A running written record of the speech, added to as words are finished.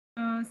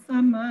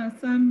Sama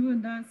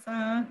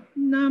Sambuddhassa.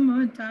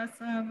 Namo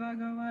tassa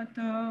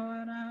bhagavato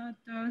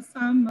arahato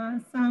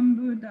sama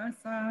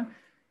sambuddhassa.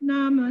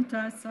 Namo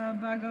tassa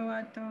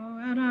bhagavato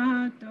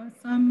arahato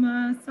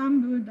sama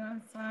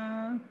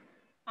sambuddhassa.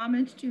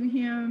 Homage to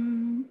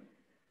him,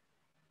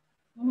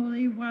 the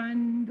Holy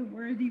One, the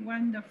Worthy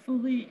One, the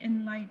fully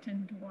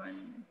enlightened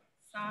one.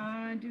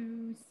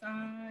 Sadhu,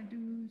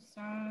 sadhu,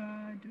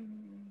 sadhu.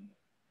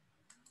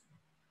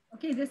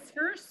 Okay, this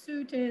first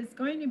sutta is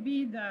going to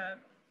be the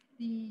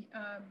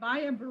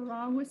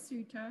Bhayabherava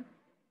Sutta.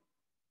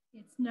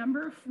 It's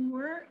number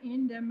 4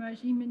 in the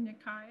Majjhima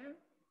Nikaya.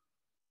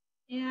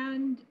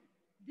 And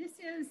this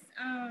is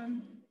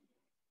an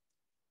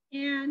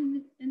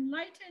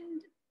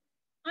unenlightened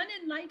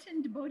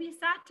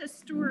Bodhisatta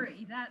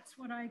story. That's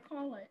what I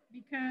call it,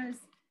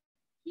 because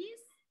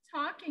he's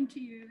talking to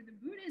you. The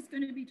Buddha is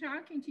going to be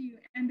talking to you,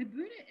 and the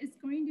Buddha is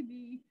going to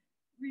be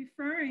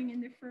referring in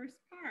the first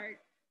part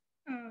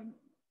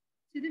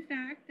to the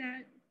fact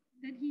that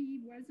he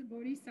was a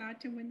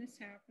Bodhisatta when this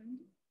happened.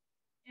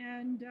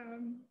 And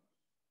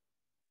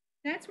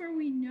that's where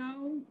we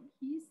know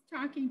he's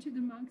talking to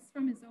the monks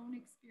from his own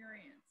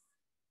experience.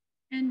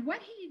 And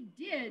what he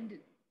did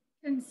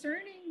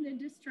concerning the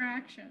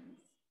distractions,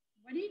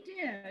 what he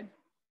did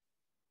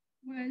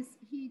was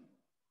he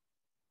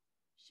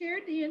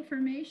shared the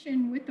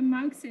information with the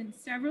monks in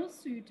several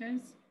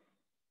suttas,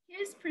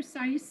 his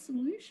precise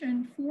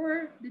solution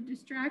for the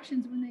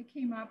distractions when they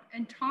came up,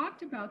 and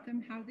talked about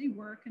them, how they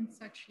work and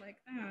such like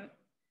that.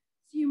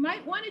 So you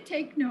might want to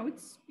take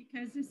notes,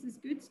 because this is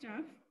good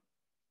stuff,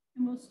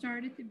 and we'll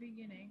start at the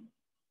beginning.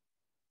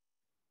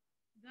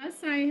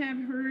 Thus I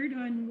have heard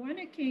on one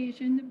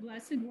occasion the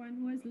Blessed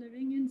One was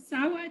living in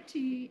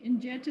Sawati in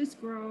Jeta's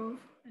Grove,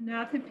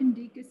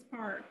 Anathapindika's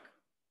Park.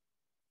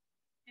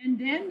 And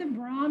then the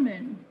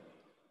Brahmin,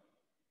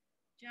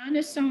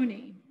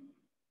 Janasoni,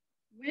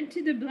 went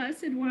to the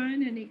Blessed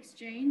One and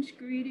exchanged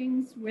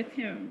greetings with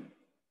him.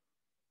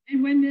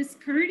 And when this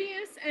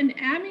courteous and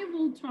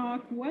amiable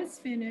talk was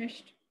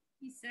finished,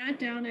 he sat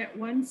down at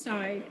one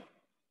side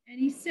and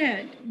he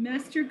said,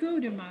 Master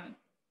Gotama,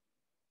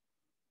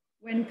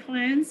 when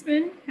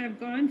clansmen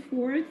have gone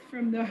forth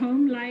from the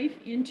home life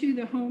into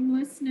the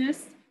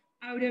homelessness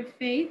out of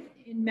faith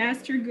in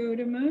Master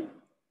Gotama,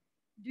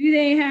 do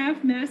they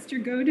have Master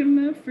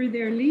Gotama for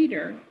their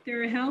leader,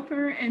 their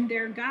helper, and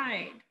their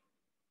guide?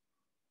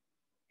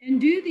 And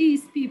do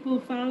these people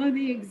follow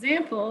the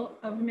example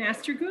of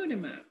Master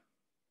Gotama?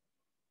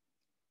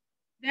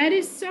 That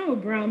is so,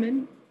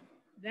 Brahman.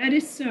 That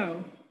is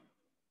so.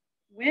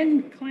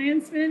 When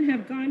clansmen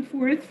have gone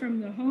forth from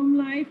the home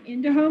life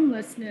into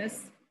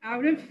homelessness,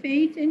 out of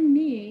faith in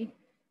me,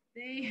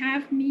 they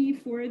have me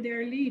for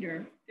their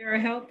leader, their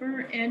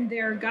helper, and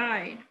their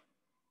guide.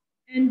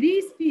 And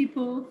these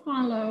people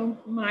follow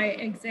my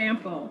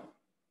example.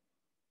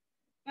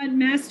 But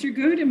Master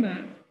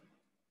Gotama,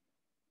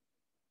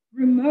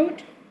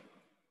 remote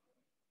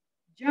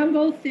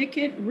jungle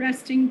thicket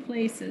resting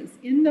places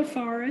in the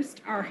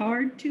forest are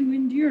hard to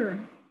endure.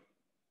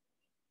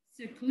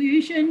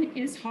 Seclusion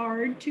is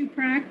hard to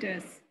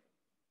practice.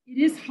 It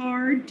is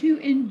hard to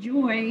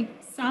enjoy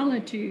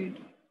solitude.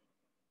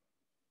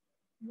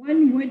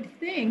 One would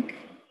think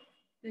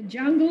the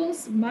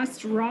jungles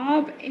must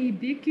rob a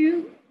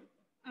bhikkhu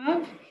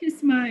of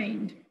his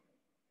mind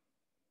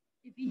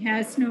if he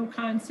has no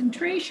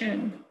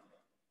concentration.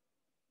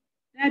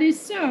 That is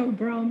so,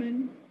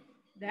 Brahman.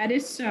 That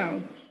is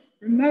so.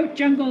 Remote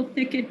jungle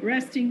thicket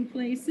resting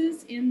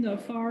places in the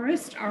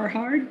forest are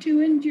hard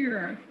to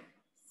endure.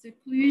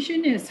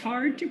 Seclusion is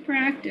hard to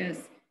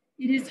practice.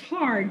 It is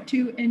hard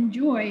to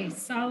enjoy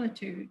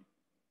solitude.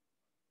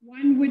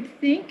 One would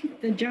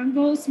think the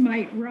jungles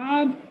might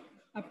rob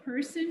a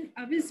person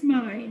of his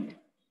mind,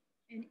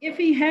 and if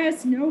he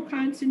has no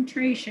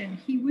concentration,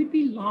 he would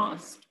be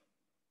lost.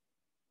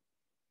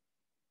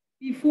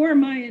 Before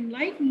my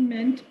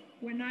enlightenment,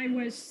 when I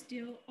was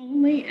still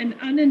only an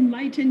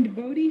unenlightened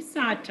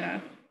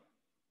Bodhisatta,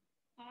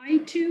 I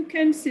too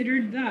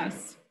considered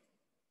thus: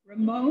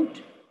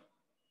 remote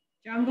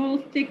jungle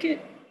thicket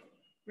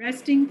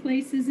resting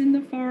places in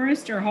the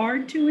forest are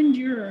hard to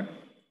endure.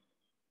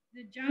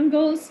 The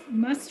jungles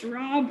must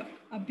rob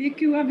a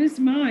bhikkhu of his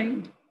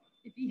mind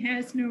if he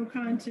has no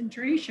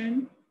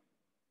concentration.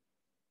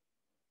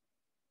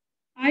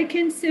 I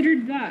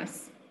considered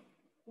thus: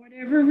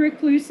 whatever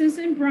recluses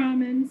and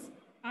Brahmins,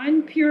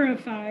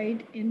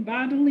 unpurified in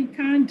bodily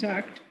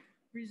conduct,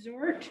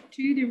 resort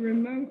to the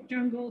remote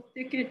jungle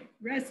thicket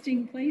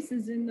resting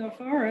places in the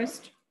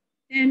forest,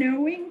 and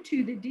owing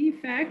to the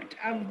defect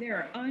of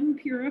their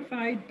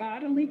unpurified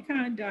bodily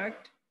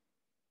conduct,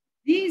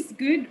 these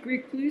good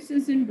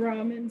recluses and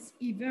Brahmins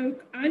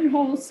evoke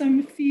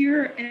unwholesome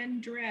fear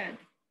and dread.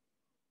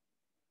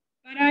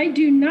 But I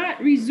do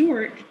not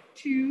resort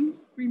to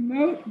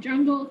remote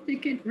jungle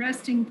thicket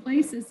resting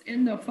places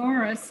in the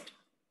forest,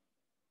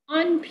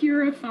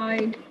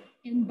 unpurified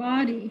in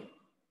body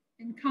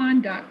and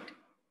conduct.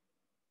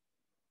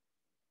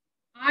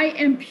 I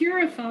am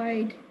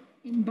purified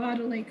in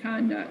bodily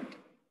conduct.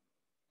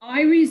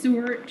 I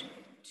resort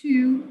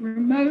to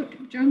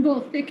remote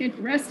jungle thicket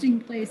resting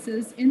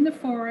places in the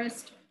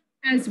forest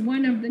as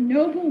one of the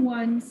noble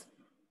ones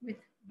with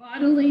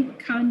bodily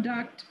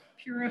conduct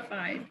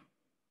purified.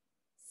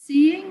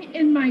 Seeing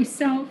in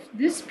myself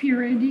this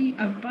purity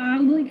of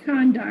bodily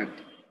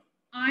conduct,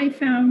 I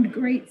found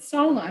great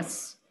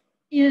solace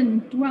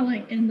in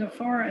dwelling in the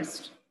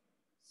forest.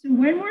 So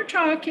when we're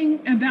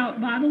talking about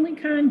bodily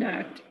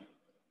conduct,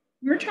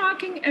 we're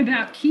talking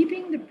about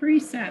keeping the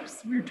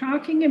precepts. We're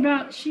talking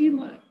about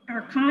Shila,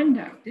 our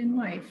conduct in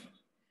life.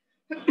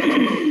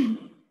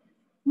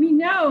 We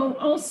know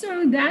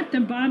also that the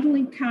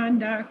bodily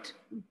conduct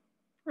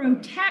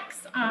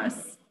protects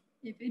us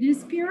if it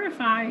is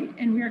purified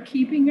and we are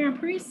keeping our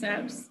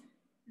precepts,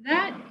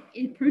 that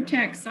it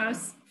protects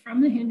us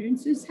from the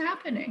hindrances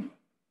happening.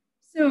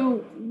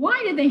 So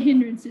why do the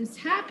hindrances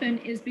happen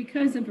is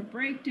because of a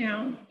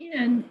breakdown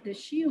in the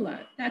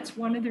Shila. That's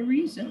one of the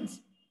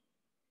reasons.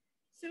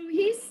 So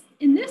he's,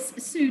 in this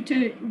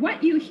sutta,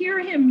 what you hear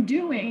him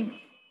doing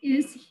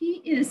is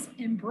he is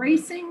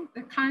embracing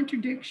the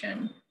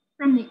contradiction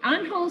from the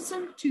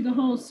unwholesome to the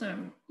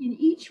wholesome. In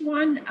each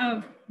one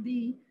of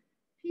the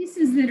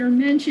pieces that are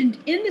mentioned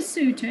in the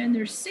sutta, and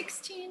there's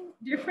 16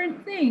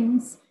 different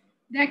things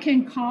that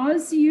can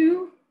cause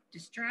you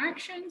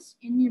distractions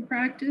in your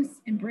practice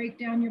and break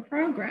down your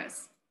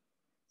progress.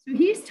 So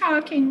he's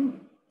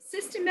talking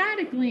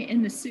systematically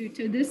in the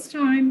sutta, this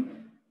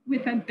time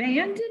with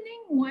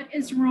abandoning what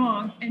is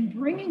wrong and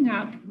bringing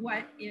up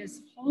what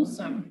is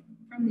wholesome,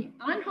 from the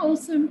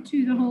unwholesome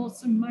to the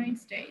wholesome mind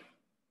state.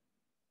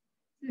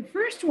 The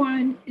first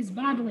one is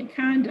bodily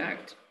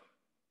conduct.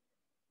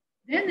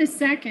 Then the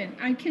second,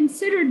 I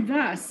considered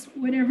thus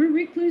whatever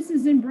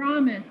recluses and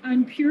Brahmin,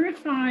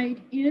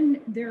 unpurified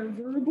in their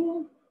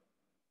verbal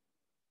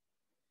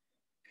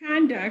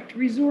conduct,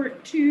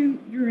 resort to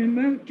the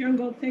remote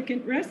jungle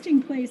thicket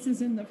resting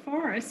places in the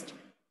forest,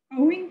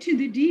 owing to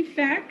the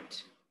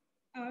defect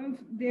of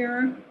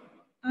their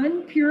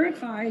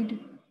unpurified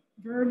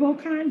verbal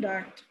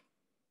conduct.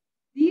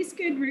 These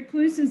good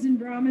recluses and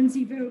Brahmins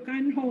evoke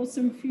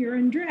unwholesome fear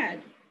and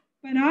dread.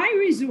 But I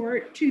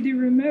resort to the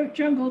remote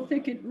jungle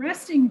thicket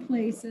resting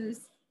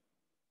places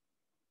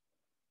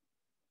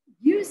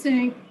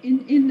using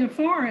in the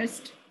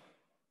forest,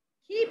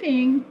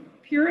 keeping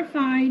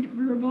purified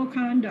verbal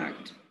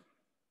conduct.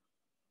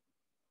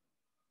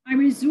 I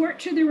resort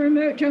to the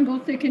remote jungle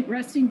thicket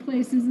resting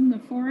places in the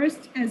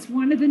forest as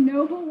one of the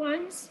noble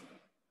ones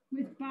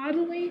with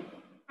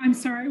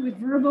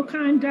verbal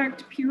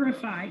conduct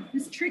purified.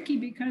 This is tricky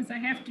because I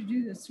have to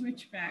do the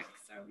switchback,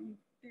 so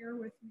bear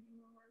with me.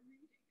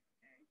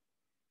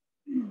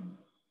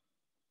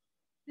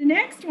 The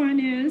next one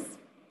is,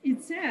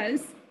 it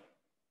says,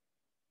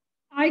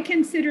 I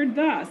considered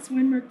thus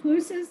when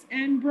recluses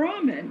and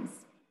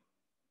Brahmins,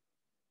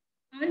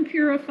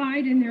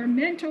 unpurified in their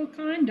mental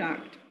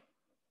conduct,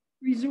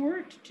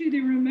 resort to the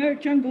remote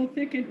jungle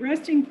thicket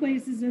resting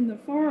places in the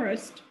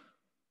forest,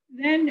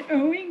 then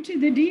owing to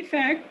the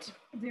defect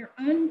of their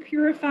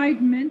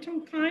unpurified mental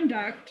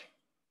conduct,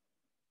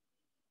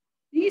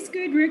 these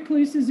good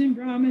recluses and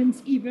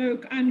Brahmins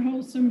evoke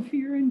unwholesome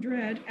fear and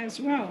dread as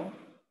well.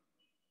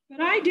 But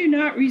I do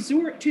not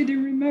resort to the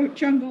remote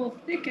jungle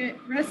thicket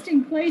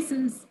resting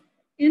places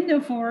in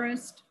the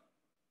forest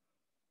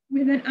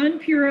with an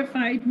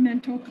unpurified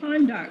mental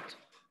conduct.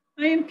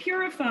 I am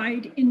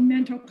purified in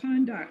mental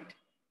conduct.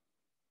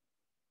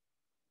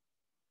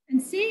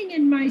 And seeing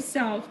in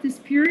myself this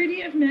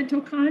purity of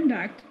mental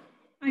conduct,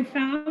 I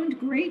found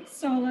great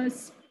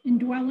solace in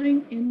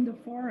dwelling in the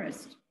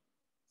forest.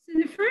 So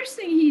the first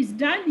thing he's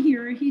done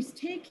here, he's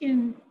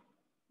taken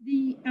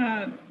the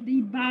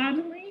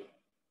bodily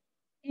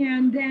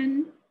and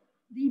then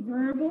the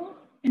verbal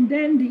and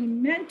then the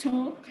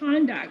mental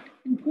conduct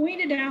and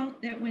pointed out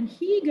that when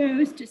he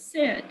goes to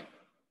sit,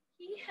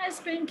 he has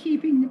been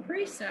keeping the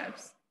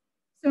precepts.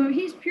 So if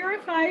he's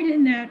purified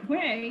in that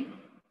way,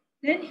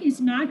 then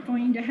he's not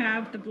going to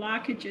have the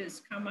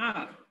blockages come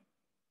up.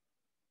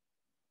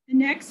 The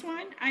next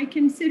one, I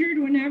considered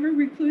whenever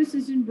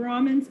recluses and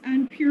Brahmins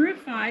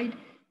unpurified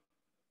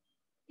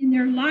in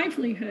their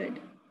livelihood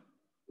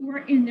or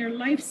in their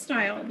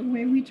lifestyle, the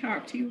way we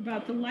talk to you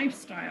about the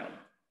lifestyle.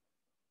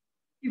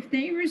 If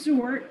they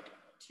resort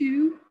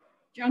to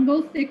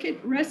jungle thicket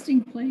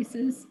resting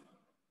places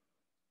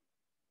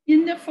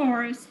in the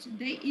forest,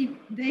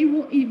 they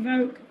will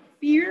evoke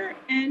fear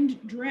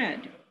and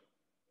dread.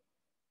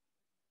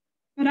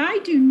 But I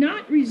do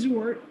not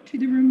resort to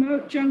the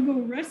remote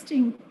jungle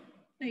resting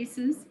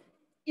places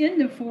in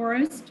the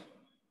forest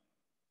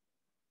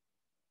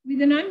with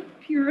an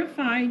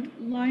unpurified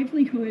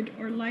livelihood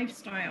or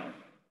lifestyle.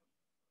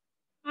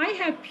 I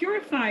have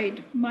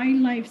purified my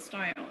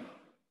lifestyle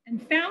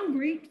and found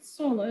great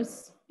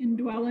solace in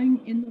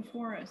dwelling in the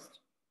forest.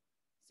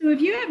 So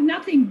if you have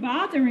nothing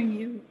bothering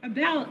you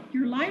about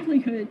your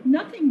livelihood,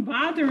 nothing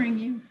bothering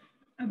you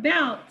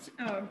about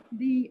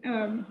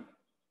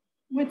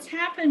what's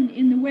happened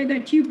in the way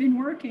that you've been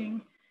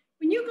working,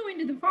 when you go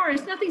into the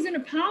forest, nothing's going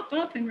to pop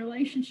up in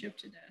relationship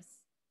to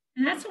this.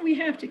 And that's what we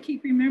have to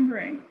keep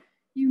remembering.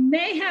 You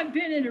may have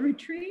been at a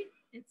retreat.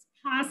 It's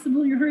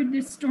possibly heard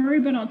this story,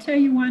 but I'll tell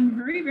you one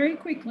very, very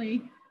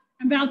quickly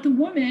about the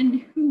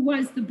woman who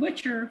was the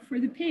butcher for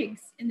the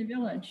pigs in the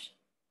village.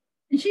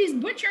 And she's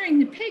butchering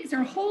the pigs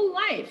her whole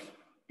life.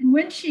 And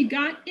when she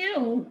got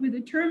ill with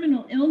a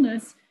terminal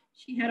illness,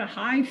 she had a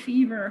high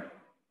fever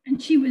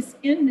and she was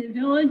in the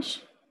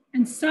village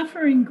and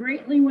suffering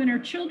greatly when her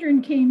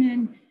children came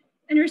in.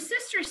 And her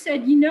sister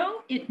said, you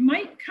know, it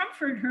might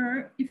comfort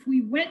her if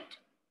we went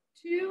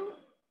to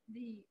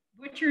the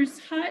butcher's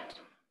hut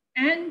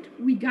and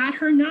we got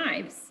her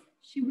knives.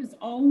 She was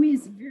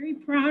always very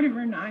proud of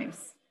her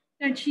knives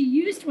that she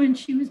used when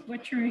she was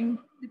butchering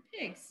the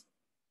pigs.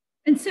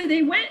 And so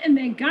they went and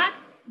they got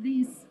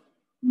these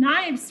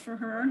knives for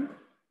her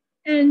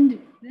and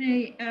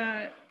they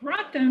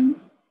brought them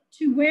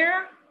to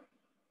where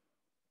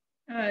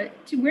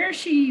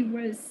she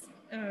was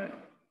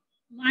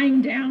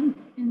lying down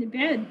in the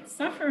bed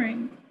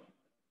suffering.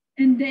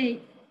 And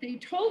they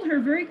told her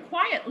very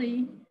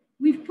quietly,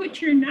 we've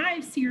put your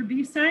knives here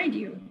beside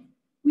you.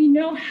 We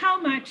know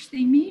how much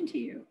they mean to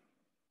you.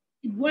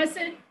 It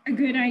wasn't a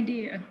good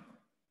idea.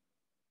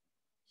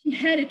 She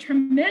had a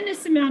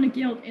tremendous amount of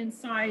guilt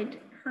inside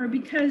her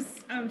because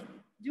of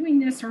doing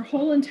this her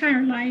whole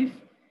entire life.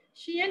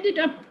 She ended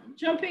up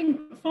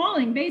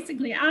falling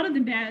basically out of the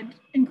bed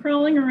and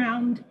crawling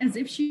around as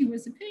if she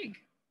was a pig.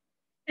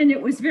 And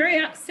it was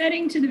very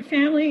upsetting to the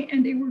family,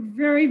 and they were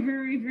very,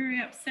 very,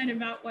 very upset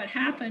about what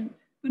happened.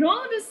 But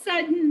all of a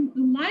sudden,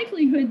 the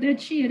livelihood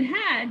that she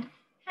had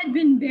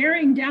been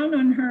bearing down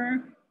on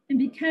her. And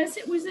because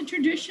it was a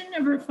tradition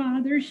of her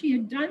father, she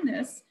had done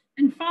this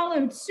and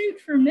followed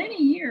suit for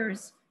many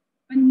years,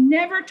 but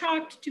never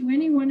talked to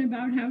anyone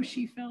about how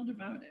she felt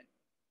about it.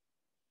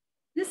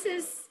 This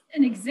is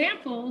an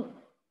example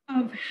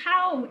of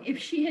how, if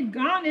she had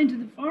gone into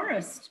the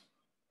forest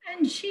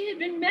and she had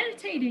been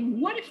meditating,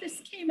 what if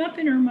this came up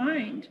in her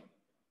mind?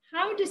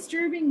 How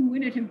disturbing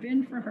would it have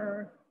been for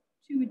her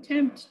to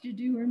attempt to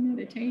do her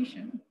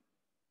meditation?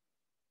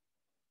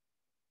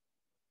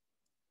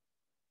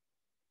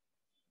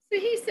 So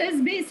he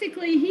says,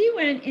 basically, he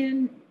went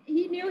in,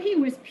 he knew he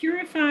was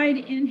purified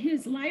in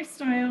his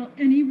lifestyle,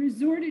 and he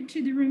resorted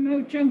to the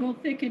remote jungle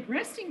thicket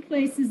resting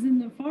places in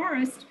the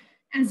forest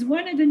as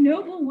one of the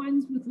noble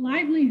ones with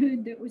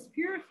livelihood that was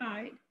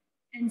purified.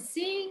 And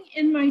seeing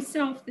in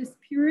myself this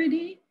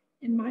purity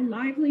in my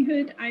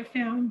livelihood, I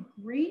found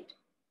great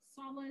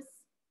solace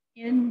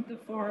in the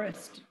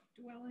forest,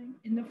 dwelling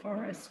in the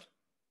forest.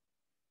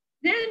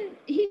 Then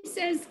he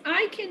says,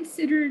 I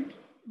considered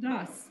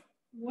thus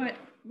what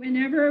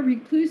whenever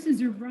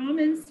recluses or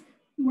Brahmins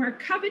who are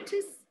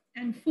covetous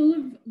and full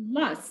of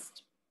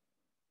lust,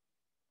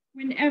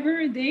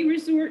 whenever they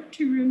resort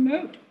to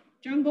remote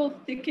jungle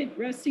thicket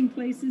resting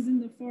places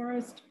in the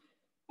forest,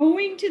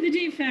 owing to the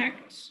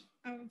defect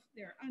of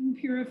their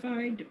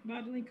unpurified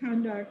bodily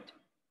conduct,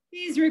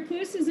 these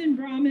recluses and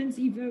Brahmins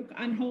evoke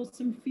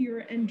unwholesome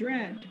fear and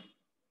dread.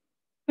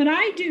 But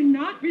I do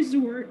not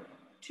resort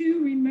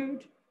to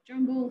remote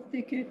jungle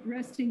thicket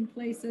resting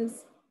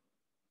places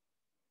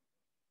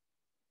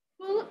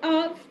full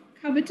of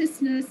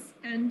covetousness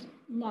and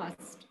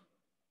lust.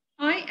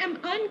 I am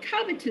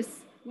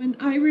uncovetous when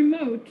I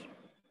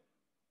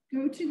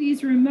go to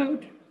these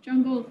remote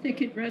jungle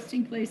thicket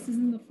resting places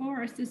in the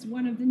forest as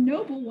one of the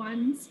noble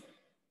ones.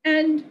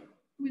 And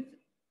with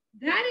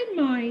that in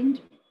mind,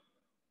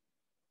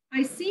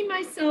 I see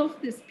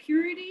myself this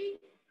purity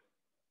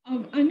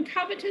of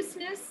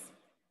uncovetousness,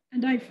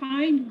 and I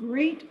find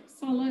great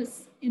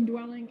solace in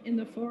dwelling in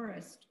the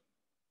forest.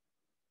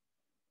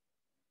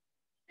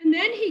 And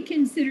then he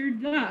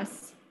considered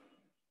thus,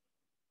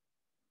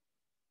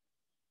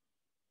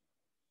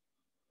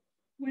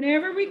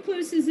 whenever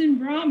recluses and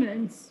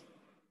Brahmins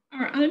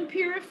are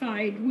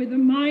unpurified with a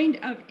mind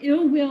of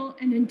ill will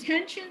and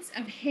intentions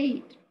of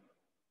hate,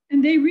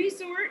 and they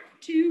resort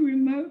to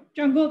remote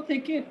jungle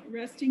thicket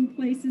resting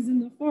places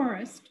in the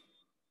forest,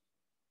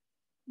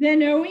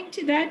 then owing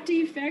to that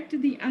defect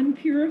of the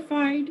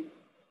unpurified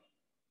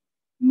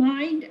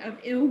mind of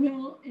ill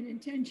will and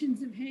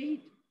intentions of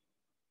hate,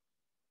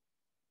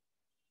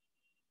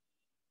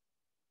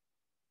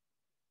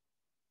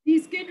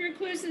 these good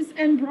recluses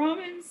and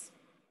Brahmins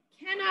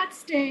cannot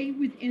stay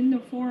within the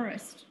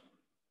forest.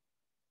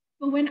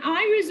 But when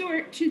I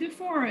resort to the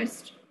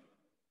forest,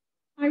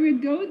 I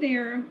would go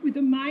there with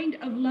a mind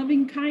of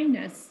loving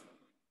kindness.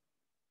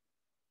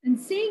 And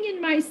seeing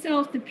in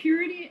myself the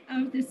purity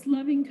of this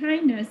loving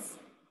kindness,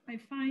 I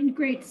find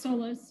great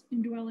solace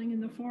in dwelling in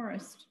the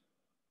forest.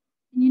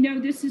 And you know,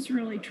 this is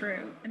really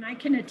true. And I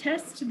can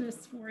attest to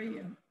this for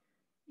you.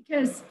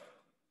 Because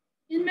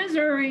in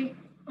Missouri,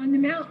 on the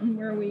mountain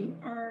where we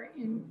are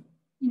in,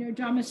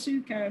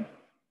 Damasuka,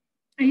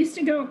 I used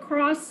to go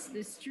across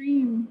the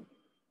stream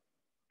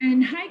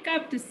and hike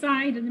up the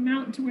side of the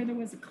mountain to where there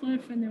was a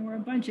cliff and there were a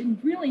bunch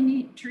of really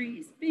neat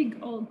trees, big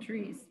old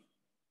trees.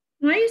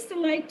 And I used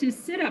to like to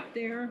sit up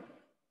there,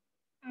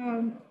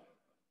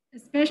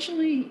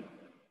 especially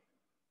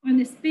on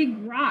this big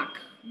rock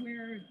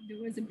where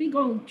there was a big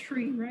old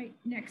tree right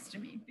next to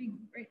me,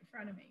 right in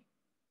front of me.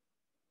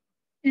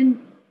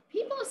 And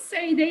people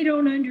say they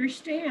don't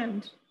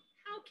understand.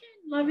 How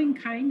can loving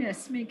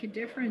kindness make a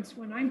difference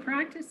when I'm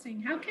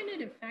practicing? How can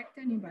it affect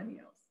anybody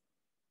else?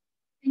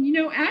 And you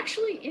know,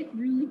 actually, it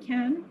really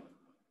can,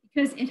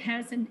 because it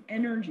has an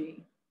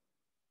energy.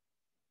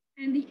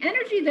 And the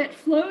energy that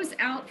flows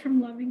out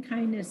from loving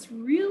kindness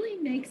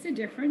really makes a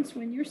difference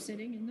when you're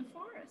sitting in the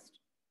forest.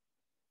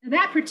 Now,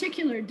 that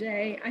particular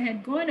day, I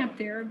had gone up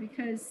there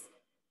because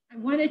I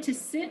wanted to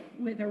sit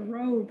with a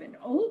robe, an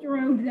old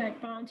robe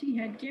that Bhante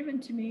had given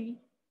to me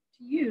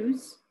to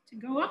use to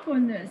go up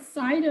on the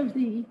side of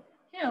the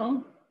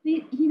hill.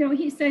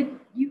 He said,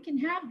 you can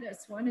have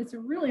this one. It's a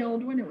really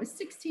old one. It was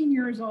 16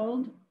 years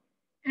old.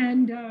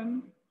 And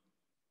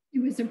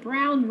it was a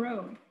brown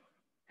robe.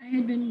 I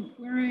had been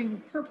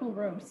wearing purple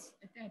robes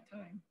at that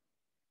time.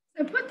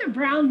 So I put the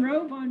brown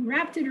robe on,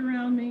 wrapped it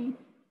around me,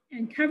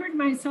 and covered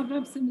myself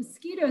up so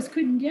mosquitoes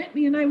couldn't get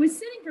me. And I was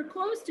sitting for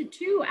close to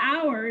 2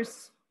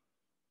 hours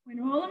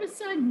when all of a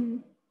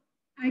sudden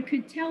I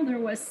could tell there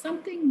was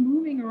something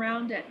moving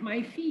around at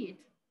my feet.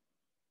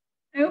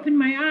 I opened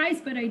my eyes,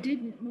 but I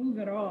didn't move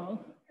at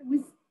all. I was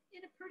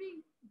in a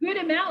pretty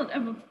good amount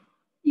of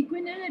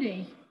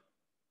equanimity.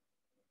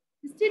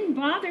 This didn't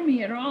bother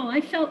me at all.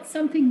 I felt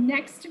something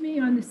next to me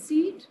on the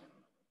seat.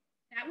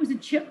 That was a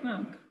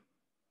chipmunk.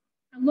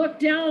 I looked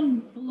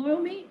down below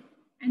me,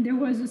 and there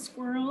was a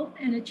squirrel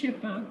and a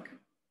chipmunk.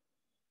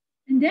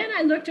 And then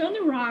I looked on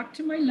the rock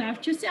to my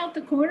left, just out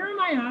the corner of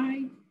my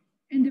eye,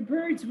 and the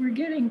birds were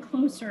getting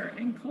closer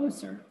and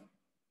closer.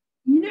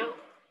 You know,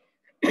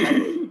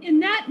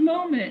 in that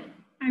moment,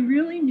 I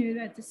really knew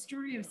that the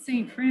story of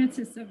St.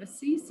 Francis of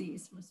Assisi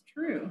was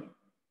true,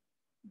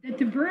 that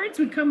the birds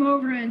would come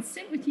over and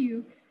sit with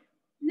you.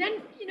 And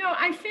then, you know,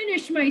 I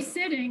finished my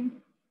sitting.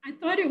 I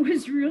thought it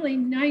was really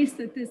nice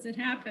that this had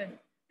happened.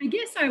 I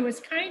guess I was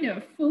kind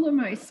of full of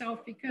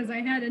myself because I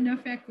had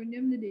enough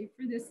equanimity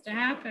for this to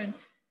happen.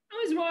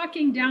 I was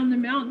walking down the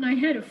mountain. I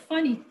had a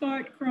funny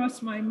thought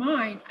cross my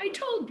mind. I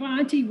told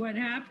Bhante what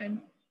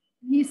happened.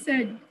 And he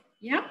said,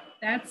 yep,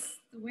 that's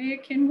the way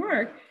it can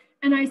work.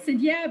 And I said,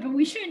 yeah, but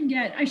I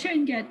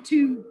shouldn't get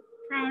too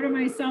proud of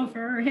myself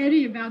or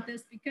heady about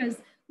this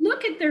because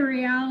look at the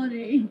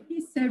reality.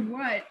 He said,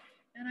 what?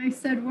 And I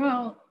said,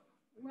 well,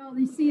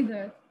 you see,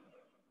 the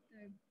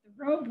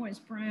robe was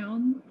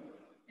brown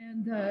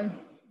and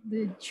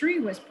the tree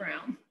was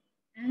brown.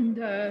 And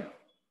the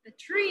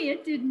tree,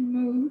 it didn't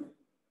move.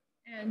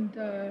 And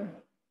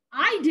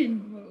I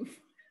didn't move.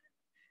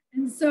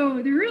 And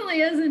so there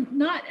really isn't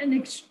not an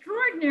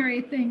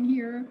extraordinary thing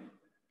here,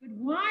 but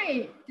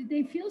why did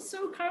they feel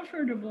so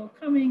comfortable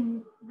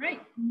coming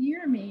right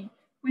near me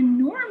when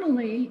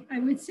normally I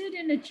would sit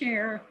in a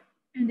chair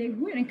and they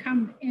wouldn't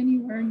come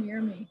anywhere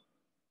near me?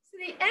 So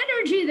the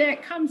energy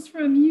that comes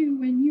from you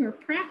when you're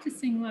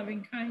practicing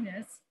loving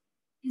kindness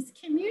is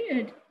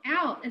commuted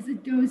out as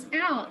it goes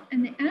out,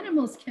 and the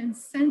animals can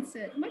sense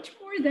it much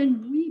more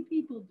than we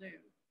people do.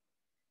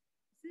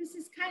 This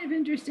is kind of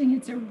interesting.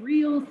 It's a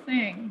real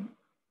thing.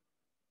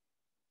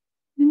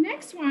 The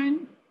next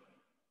one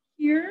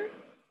here,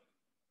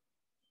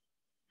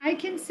 I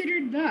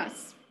considered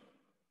thus.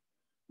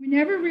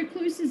 Whenever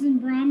recluses and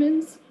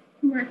Brahmins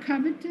who are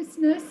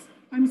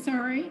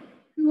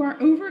who are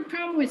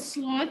overcome with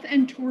sloth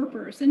and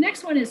torpor. So the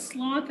next one is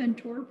sloth and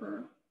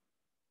torpor.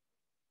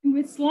 And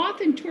with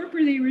sloth and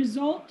torpor, they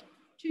resort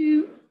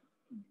to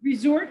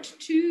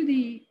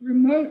the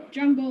remote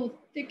jungle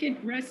thicket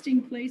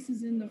resting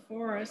places in the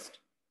forest.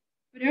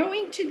 But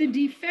owing to the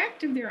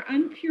defect of their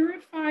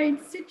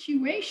unpurified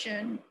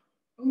situation,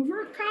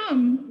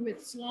 overcome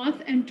with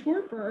sloth and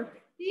torpor,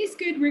 these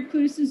good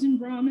recluses and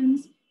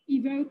Brahmins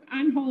evoke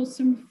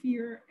unwholesome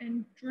fear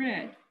and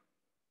dread.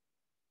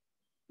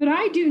 But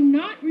I do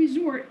not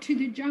resort to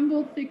the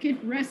jungle thicket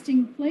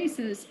resting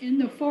places in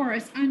the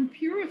forest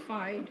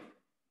unpurified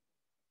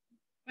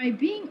by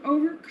being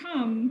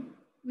overcome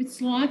with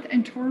sloth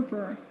and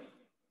torpor.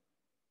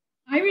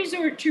 I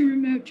resort to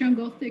remote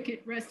jungle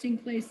thicket resting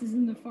places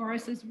in the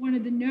forest as one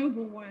of the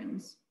noble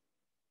ones.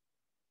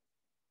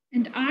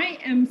 And I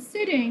am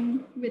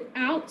sitting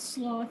without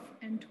sloth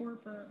and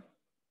torpor.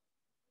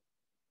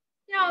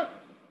 Now,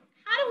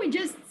 how do we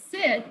just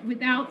sit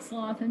without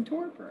sloth and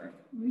torpor?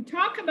 When we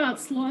talk about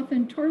sloth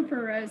and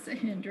torpor as a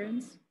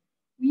hindrance,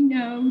 we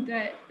know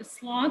that the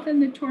sloth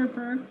and the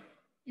torpor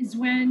is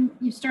when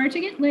you start to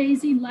get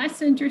lazy,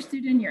 less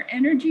interested, and your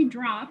energy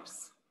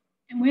drops.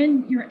 And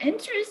when your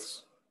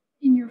interest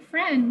in your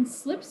friend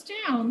slips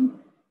down,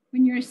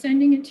 when you're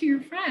sending it to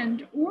your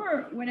friend,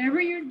 or whatever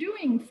you're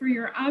doing for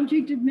your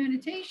object of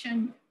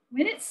meditation,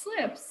 when it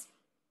slips,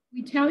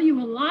 we tell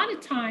you a lot of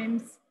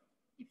times,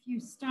 if you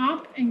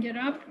stop and get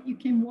up, you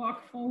can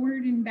walk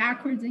forward and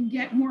backwards and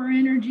get more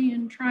energy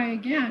and try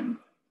again.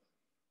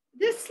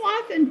 This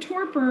sloth and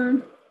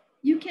torpor,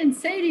 you can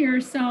say to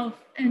yourself,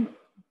 and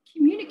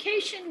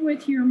communication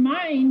with your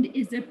mind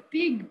is a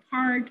big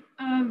part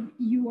of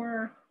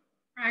your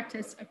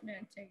practice of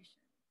meditation.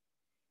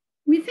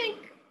 We think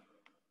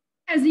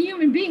as a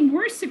human being,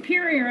 we're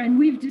superior and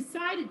we've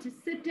decided to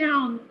sit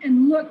down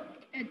and look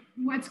at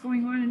what's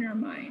going on in our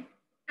mind.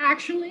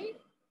 Actually,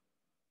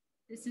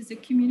 This is a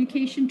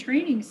communication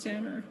training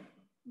center.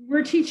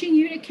 We're teaching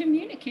you to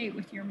communicate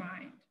with your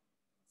mind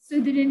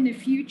so that in the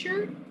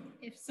future,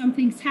 if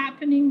something's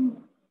happening,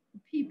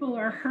 people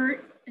are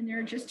hurt and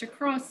they're just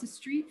across the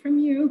street from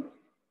you,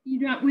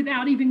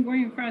 without even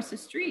going across the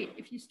street,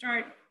 if you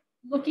start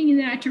looking in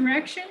that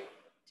direction,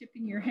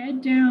 tipping your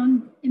head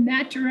down in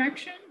that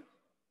direction,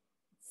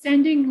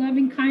 sending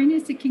loving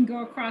kindness, it can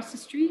go across the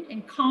street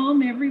and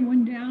calm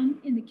everyone down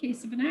in the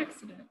case of an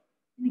accident,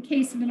 in the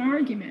case of an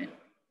argument,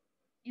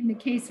 in the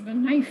case of a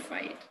knife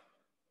fight.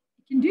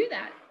 It can do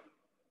that.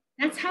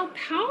 That's how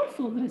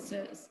powerful this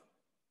is.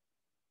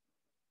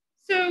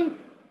 So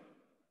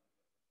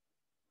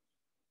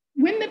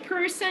when the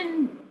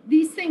person,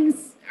 these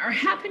things are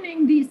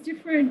happening, these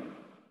different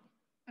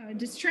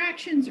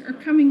distractions are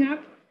coming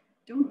up,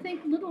 don't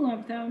think little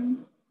of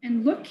them,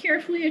 and look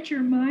carefully at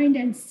your mind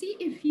and see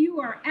if you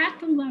are at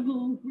the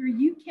level where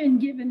you can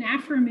give an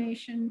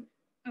affirmation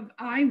of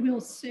I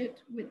will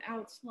sit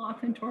without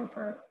sloth and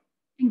torpor,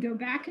 and go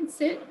back and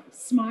sit,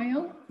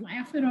 smile,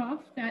 laugh it off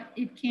that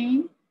it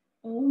came,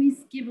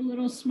 always give a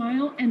little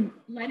smile and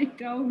let it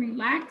go,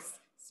 relax,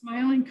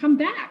 smile, and come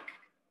back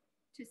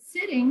to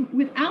sitting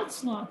without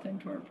sloth and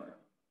torpor.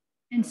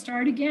 And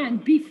start again.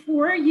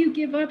 Before you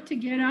give up to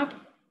get up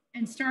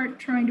and start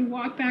trying to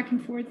walk back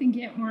and forth and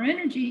get more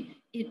energy,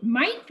 it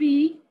might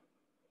be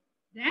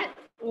that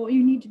all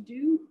you need to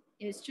do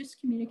is just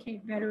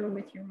communicate better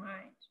with your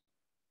mind.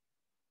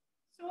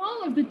 So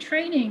all of the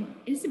training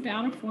is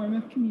about a form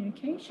of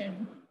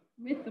communication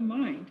with the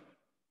mind.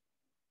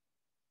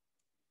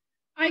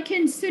 I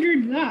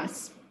considered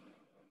thus,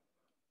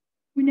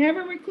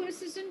 whenever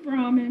recluses and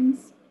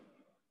Brahmins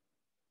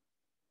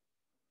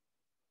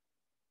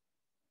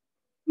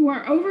who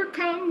are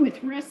overcome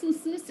with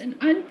restlessness and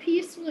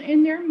unpeaceful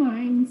in their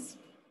minds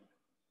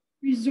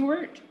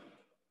resort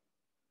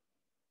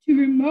to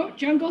remote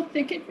jungle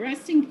thicket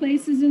resting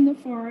places in the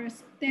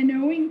forest, then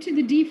owing to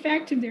the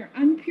defect of their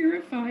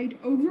unpurified,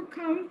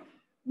 overcome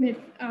with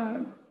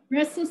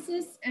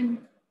restlessness and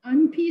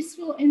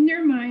unpeaceful in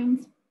their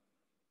minds,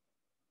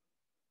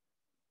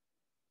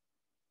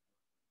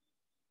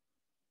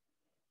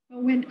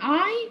 but when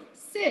I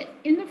sit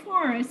in the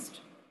forest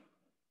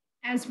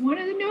as one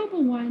of the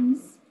noble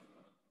ones,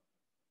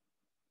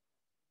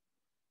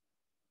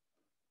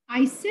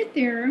 I sit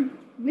there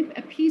with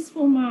a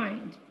peaceful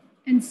mind.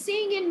 And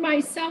seeing in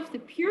myself the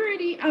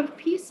purity of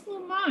peaceful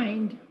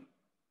mind,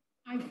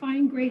 I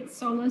find great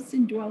solace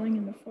in dwelling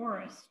in the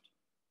forest.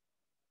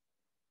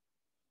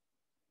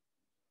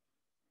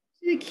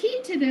 So the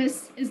key to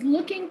this is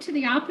looking to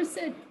the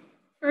opposite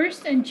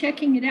first and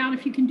checking it out.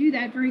 If you can do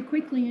that very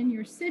quickly in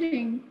your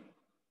sitting,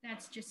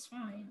 that's just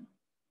fine.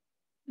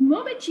 The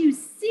moment you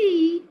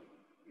see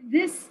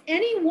this,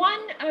 any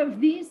one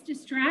of these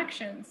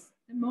distractions,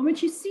 the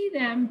moment you see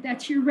them,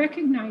 that's you're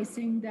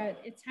recognizing that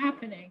it's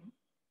happening.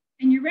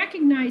 And you're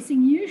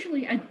recognizing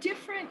usually a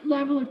different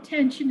level of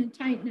tension and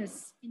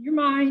tightness in your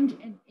mind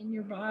and in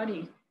your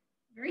body.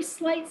 Very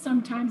slight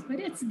sometimes, but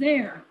it's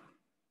there.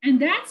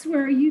 And that's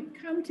where you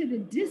come to the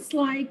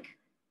dislike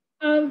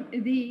of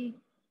the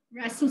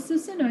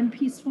restlessness and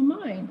unpeaceful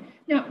mind.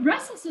 Now,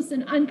 restlessness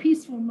and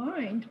unpeaceful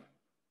mind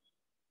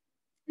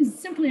is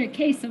simply a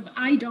case of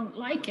I don't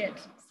like it.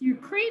 So your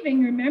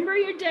craving, remember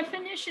your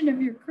definition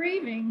of your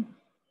craving.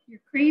 Your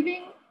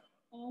craving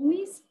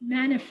always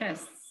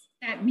manifests.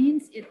 That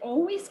means it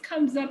always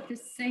comes up the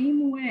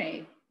same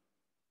way,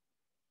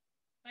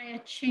 by a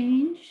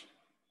change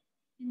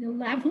in the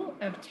level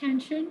of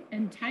tension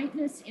and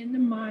tightness in the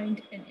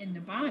mind and in the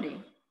body.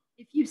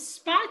 If you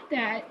spot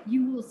that,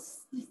 you will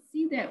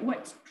see that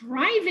what's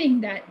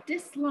driving that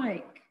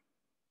dislike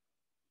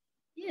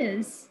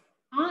is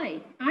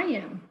I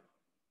am.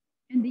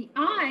 And the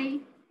I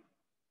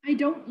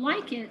don't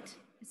like it,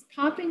 is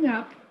popping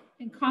up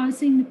and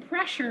causing the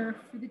pressure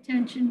for the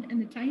tension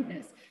and the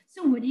tightness.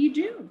 So what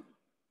do?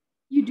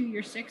 You do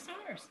your 6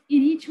 R's.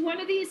 In each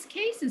one of these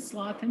cases,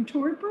 sloth and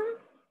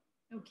torpor,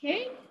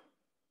 okay?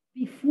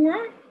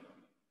 Before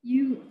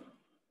you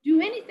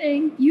do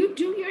anything, you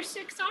do your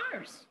 6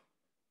 R's.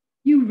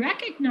 You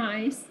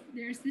recognize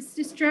there's this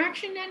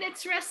distraction and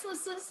it's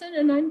restlessness and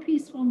an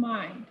unpeaceful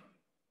mind.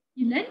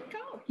 You let it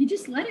go. You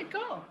just let it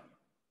go.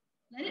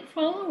 Let it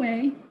fall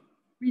away.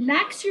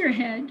 Relax your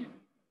head,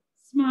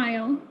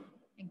 smile,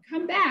 and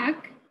come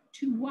back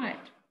to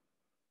what?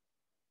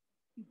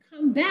 You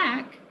come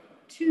back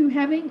to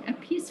having a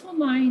peaceful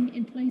mind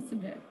in place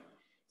of it.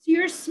 So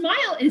your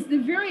smile is the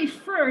very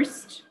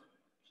first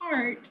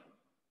part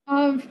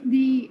of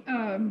the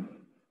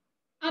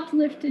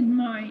uplifted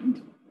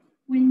mind.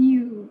 When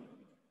you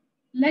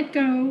let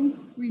go,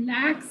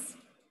 relax,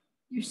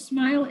 your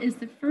smile is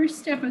the first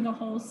step of the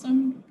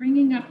wholesome,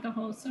 bringing up the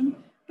wholesome.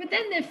 But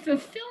then the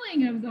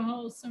fulfilling of the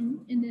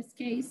wholesome, in this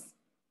case,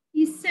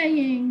 he's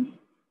saying,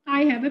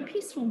 I have a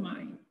peaceful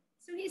mind.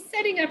 So he's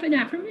setting up an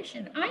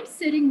affirmation. I'm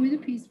sitting with a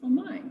peaceful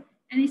mind.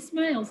 And he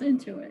smiles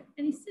into it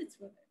and he sits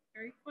with it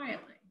very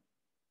quietly.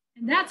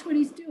 And that's what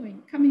he's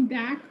doing, coming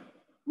back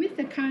with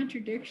the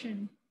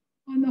contradiction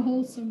on the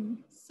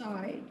wholesome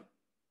side.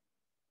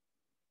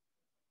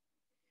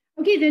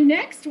 Okay, the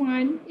next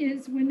one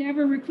is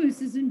whenever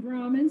recluses and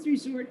Brahmins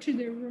resort to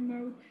their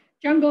remote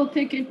jungle,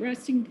 thicket,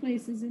 resting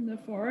places in the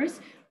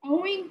forest,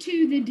 owing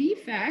to the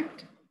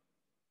defect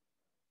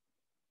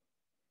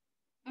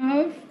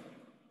of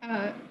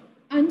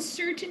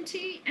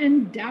uncertainty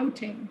and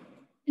doubting.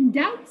 And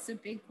doubt's a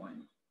big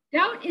one.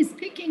 Doubt is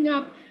picking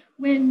up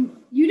when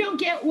you don't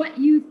get what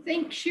you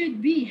think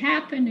should be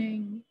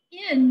happening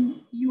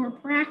in your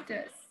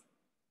practice.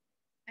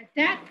 At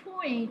that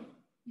point,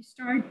 you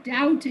start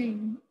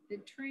doubting the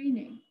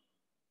training.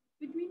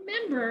 But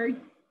remember,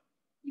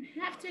 you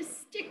have to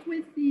stick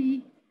with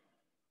the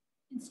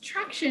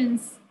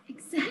instructions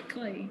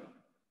exactly.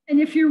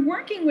 And if you're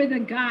working with a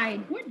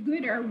guide, what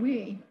good are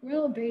we?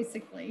 Well,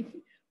 basically,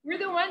 we're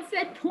the ones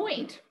that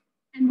point,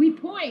 and we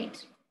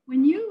point.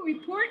 When you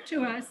report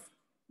to us,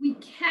 we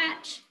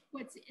catch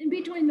what's in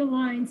between the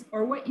lines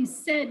or what you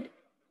said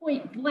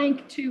point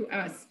blank to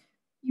us.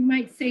 You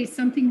might say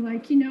something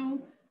like, you know,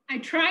 I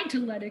tried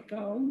to let it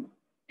go,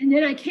 and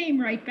then I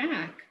came right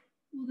back.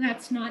 Well,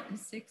 that's not the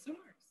 6 R's.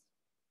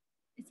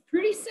 It's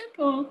pretty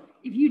simple.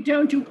 If you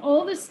don't do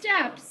all the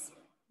steps,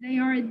 they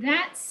are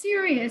that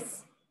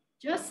serious,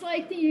 just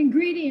like the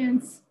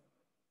ingredients,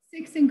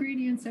 6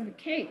 ingredients of a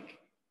cake.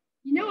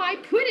 You know, I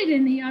put it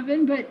in the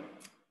oven, but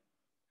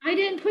I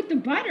didn't put the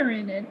butter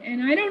in it,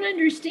 and I don't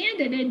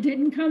understand it. It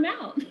didn't come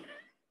out.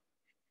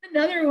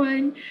 Another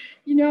one,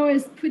 you know,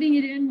 is putting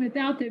it in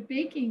without the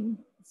baking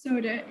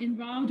soda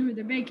involved or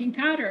the baking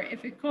powder,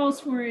 if it calls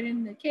for it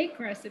in the cake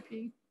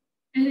recipe.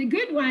 And a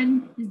good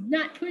one is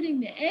not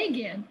putting the egg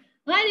in.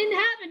 Well, I didn't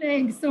have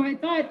an egg, so I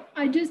thought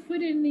I'd just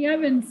put it in the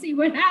oven and see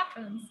what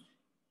happens.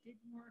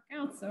 Didn't work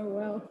out so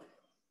well.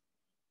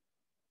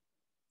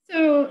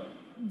 So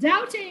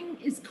doubting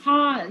is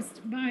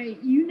caused by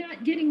you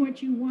not getting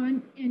what you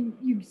want, and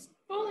you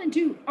fall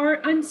into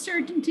our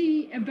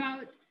uncertainty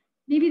about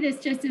maybe this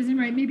just isn't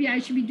right. Maybe I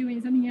should be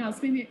doing something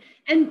else. Maybe,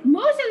 and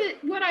most of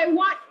it, what I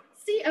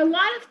see a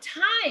lot of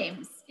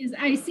times is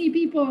I see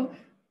people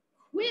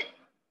quit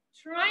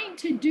trying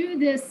to do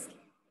this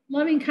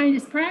loving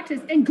kindness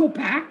practice and go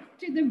back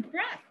to the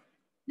breath.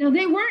 Now,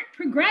 they weren't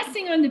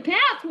progressing on the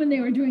path when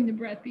they were doing the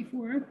breath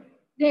before.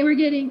 They were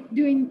doing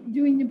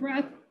the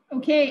breath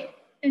okay,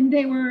 and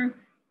they were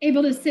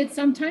able to sit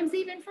sometimes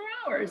even for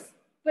hours,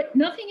 but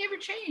nothing ever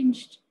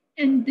changed.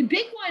 And the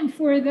big one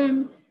for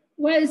them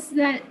was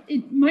that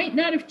it might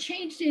not have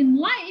changed in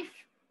life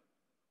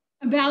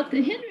about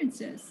the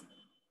hindrances.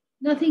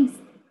 Nothing's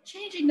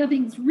changing,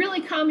 nothing's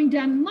really calming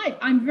down in life.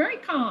 I'm very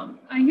calm.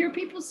 I hear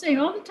people say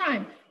all the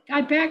time,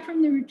 got back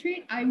from the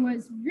retreat, I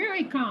was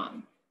very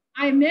calm.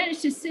 I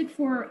managed to sit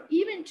for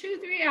even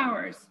 2-3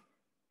 hours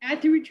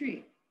at the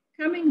retreat.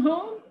 Coming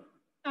home,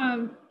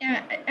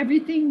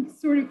 everything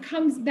sort of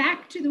comes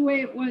back to the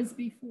way it was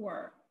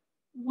before.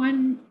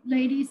 One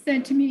lady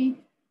said to me,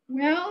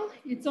 well,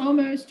 it's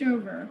almost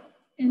over.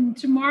 And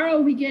tomorrow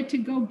we get to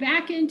go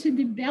back into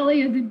the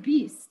belly of the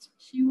beast.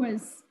 She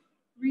was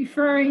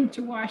referring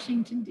to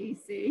Washington,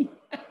 D.C.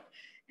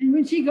 And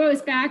when she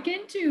goes back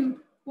into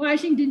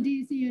Washington,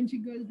 D.C. and she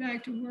goes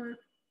back to work,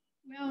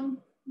 well,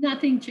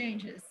 nothing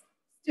changes.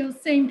 Still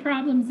same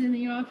problems in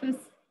the office,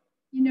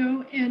 you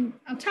know, and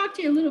I'll talk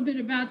to you a little bit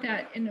about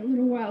that in a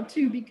little while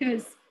too,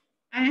 because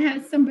I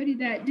had somebody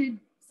that did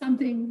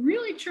something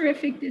really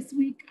terrific this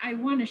week. I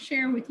want to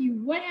share with you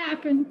what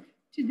happened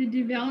to the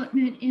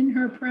development in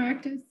her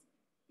practice,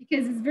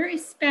 because it's very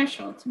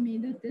special to me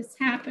that this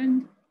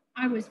happened.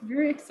 I was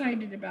very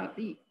excited about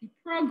the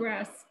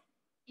progress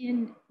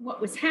in what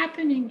was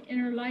happening in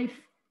her life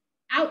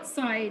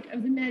outside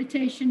of the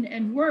meditation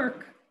and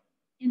work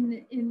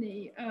in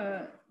the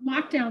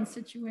lockdown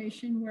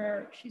situation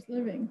where she's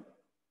living.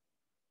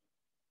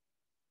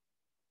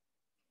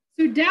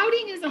 So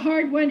doubting is a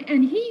hard one.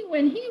 And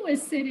when he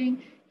was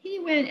sitting, he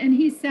went and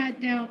he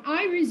sat down.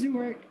 I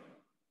resort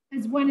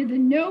as one of the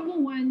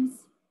noble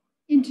ones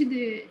into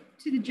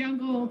the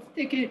jungle,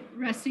 thicket,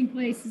 resting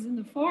places in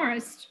the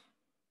forest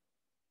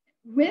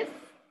with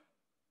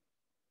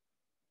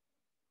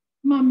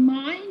my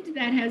mind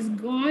that has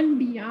gone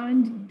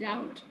beyond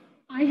doubt.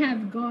 I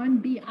have gone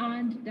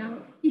beyond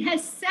doubt. He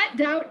has set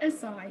doubt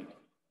aside.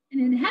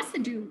 And it has to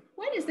do,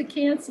 what is the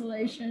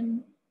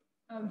cancellation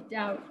of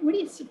doubt? What do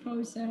you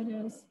suppose that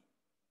is?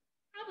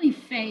 Probably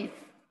faith.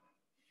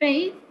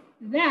 Faith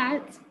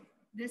that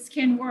this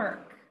can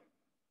work.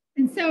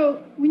 And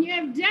so when you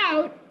have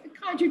doubt, the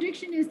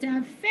contradiction is to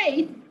have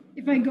faith.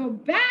 If I go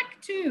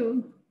back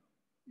to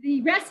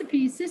the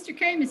recipe, Sister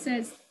Kama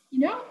says, you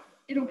know,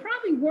 it'll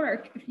probably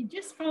work if you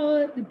just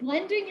follow the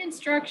blending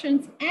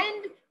instructions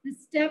and the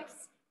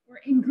steps or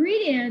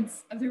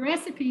ingredients of the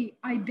recipe.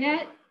 I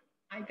bet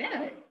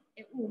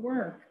it will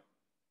work.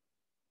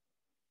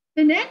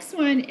 The next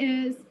one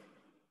is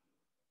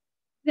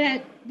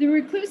that the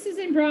recluses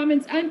and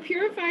Brahmins,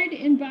 unpurified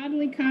in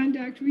bodily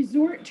conduct,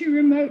 resort to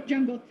remote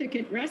jungle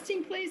thicket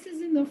resting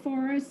places in the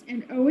forest,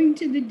 and owing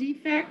to the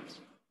defect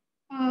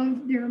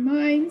of their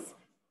minds,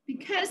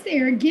 because they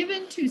are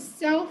given to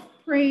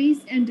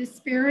self-praise and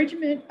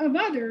disparagement of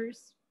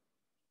others,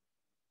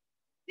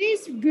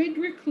 These good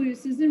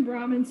recluses and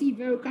Brahmins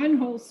evoke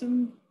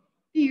unwholesome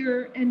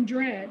fear and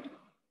dread.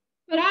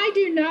 But I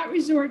do not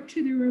resort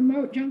to the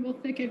remote jungle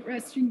thicket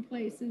resting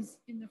places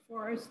in the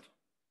forest,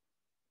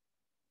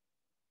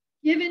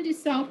 given to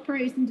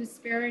self-praise and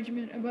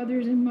disparagement of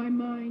others in my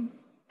mind.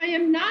 I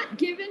am not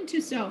given to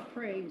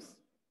self-praise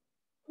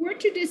or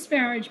to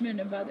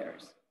disparagement of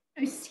others.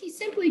 He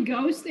simply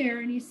goes there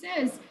and he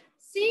says,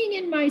 seeing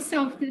in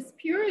myself this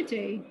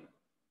purity,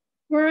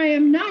 where I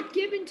am not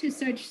given to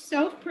such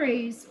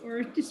self-praise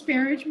or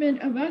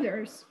disparagement of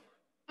others,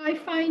 I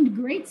find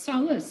great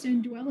solace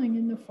in dwelling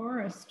in the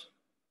forest.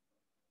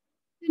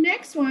 The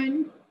next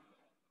one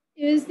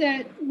is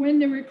that when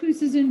the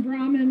recluses and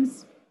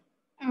Brahmins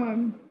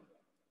are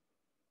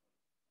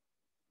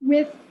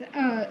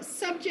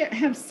subject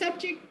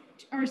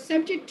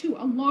to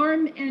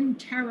alarm and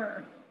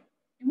terror.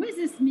 And what does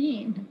this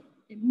mean?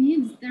 It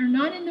means they're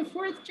not in the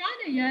fourth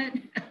jhana yet.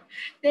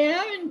 They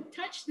haven't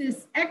touched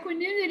this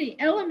equanimity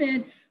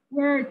element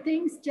where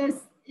things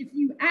just, if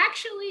you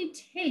actually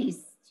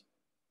taste,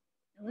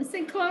 and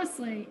listen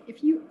closely,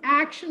 if you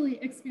actually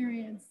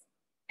experience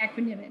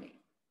equanimity,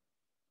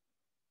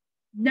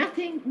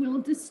 nothing will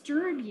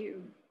disturb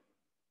you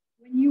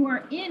when you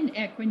are in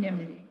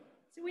equanimity.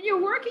 So when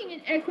you're working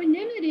in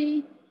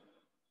equanimity,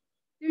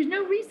 there's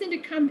no reason to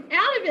come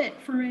out of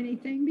it for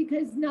anything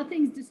because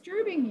nothing's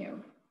disturbing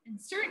you. And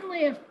certainly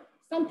if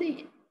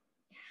something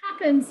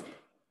happens,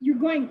 you're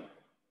going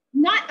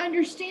not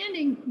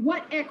understanding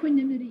what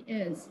equanimity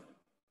is.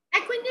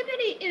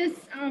 Equanimity is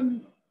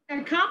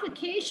a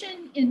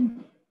complication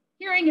in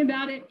hearing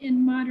about it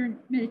in modern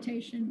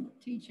meditation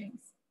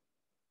teachings.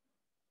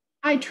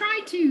 I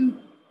try to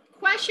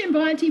question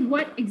Bhante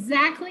what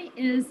exactly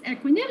is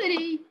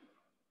equanimity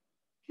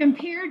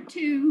compared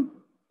to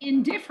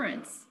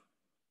indifference.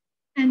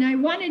 And I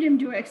wanted him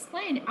to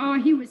explain. Oh,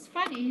 he was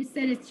funny. He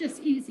said, it's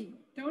just easy.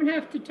 Don't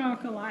have to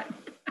talk a lot.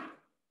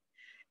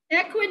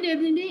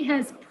 Equanimity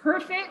has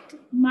perfect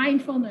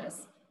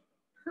mindfulness,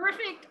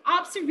 perfect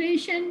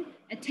observation,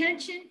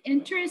 attention,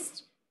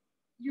 interest.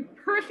 You're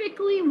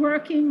perfectly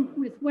working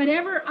with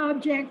whatever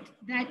object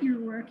that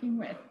you're working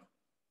with.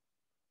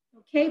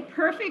 Okay,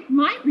 perfect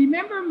mind.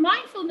 Remember,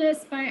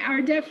 mindfulness, by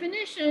our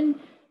definition,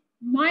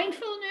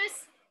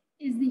 mindfulness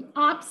is the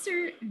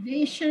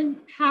observation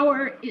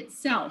power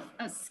itself,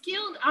 a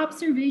skilled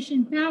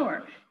observation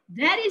power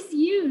that is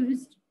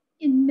used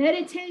in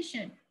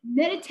meditation.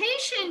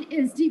 Meditation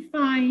is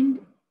defined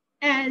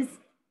as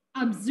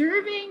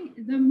observing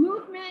the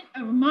movement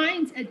of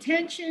mind's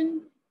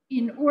attention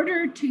in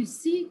order to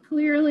see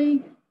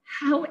clearly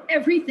how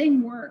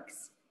everything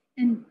works.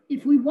 And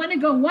if we want to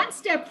go one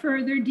step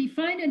further,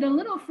 define it a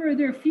little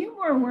further, a few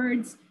more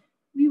words,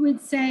 we would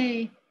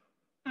say,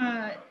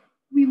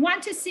 we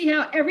want to see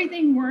how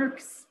everything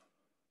works,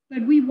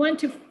 but we want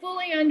to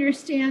fully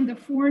understand the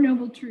Four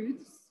Noble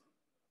Truths.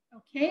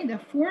 Okay, the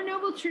Four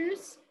Noble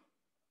Truths,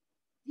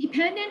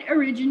 dependent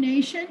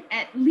origination,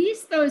 at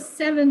least those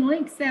 7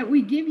 links that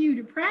we give you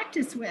to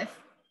practice with,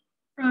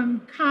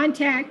 from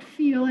contact,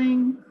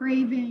 feeling,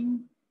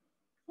 craving,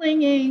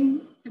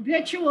 clinging,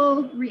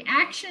 habitual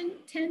reaction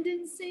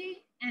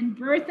tendency, and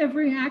birth of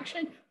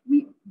reaction.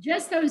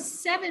 Just those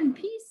 7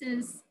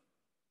 pieces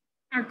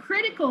are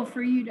critical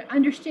for you to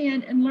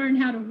understand and learn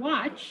how to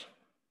watch.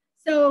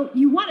 So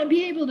you want to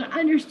be able to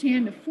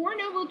understand the Four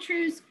Noble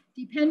Truths,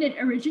 dependent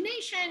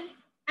origination,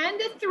 and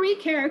the 3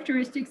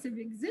 characteristics of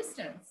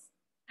existence,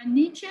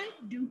 anicca,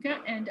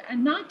 dukkha, and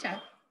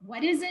anatta.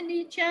 What is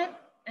anicca?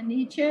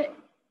 Anicca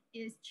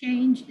is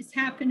change, is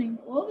happening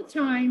all the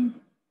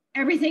time.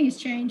 Everything is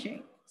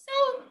changing.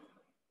 So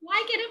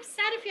why get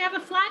upset if you have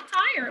a flat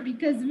tire?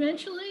 Because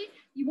eventually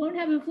you won't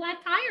have a flat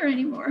tire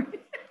anymore.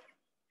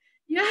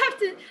 You have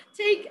to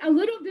take a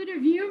little bit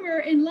of humor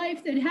in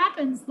life that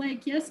happens.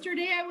 Like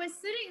yesterday, I was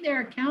sitting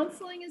there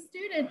counseling a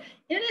student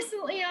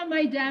innocently on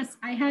my desk.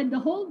 I had the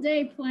whole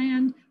day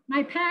planned,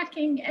 my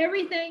packing,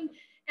 everything.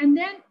 And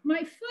then my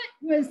foot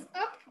was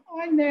up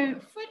on the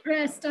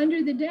footrest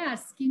under the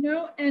desk, you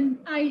know, and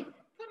I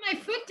put my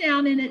foot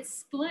down and it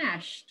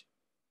splashed.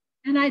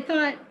 And I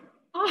thought,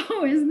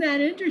 oh, isn't that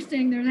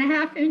interesting? There's a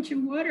 ½ inch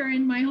of water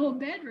in my whole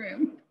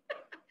bedroom.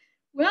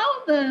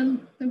 Well, the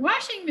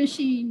washing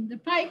machine, the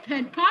pipe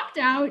had popped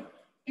out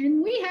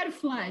and we had a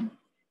flood.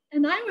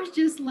 And I was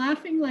just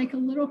laughing like a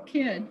little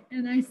kid.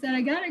 And I said, I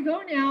gotta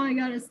go now, I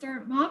gotta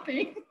start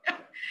mopping.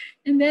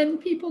 And then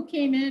people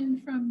came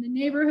in from the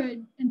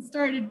neighborhood and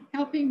started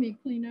helping me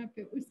clean up.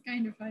 It was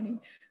kind of funny.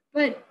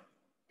 But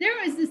there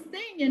was this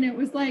thing and it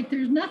was like,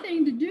 there's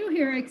nothing to do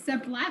here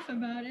except laugh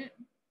about it.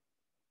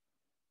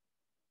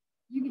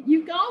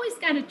 You've always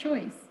got a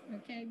choice,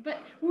 okay?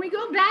 But when we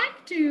go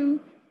back to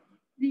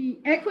the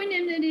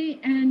equanimity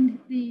and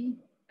the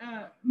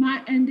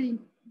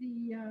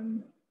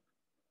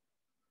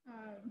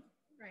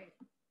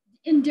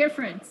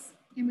indifference,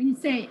 and when you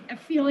say a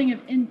feeling of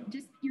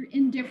just you're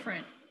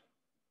indifferent,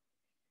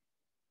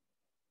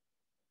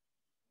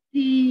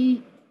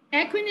 the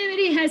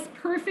Equanimity has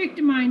perfect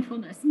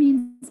mindfulness,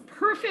 means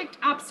perfect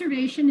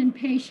observation and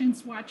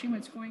patience watching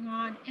what's going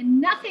on,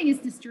 and nothing is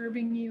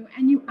disturbing you,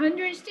 and you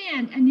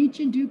understand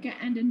anicca, dukkha,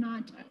 and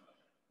anatta.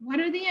 What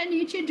are the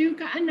anicca,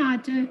 dukkha,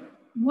 anatta?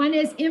 One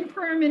is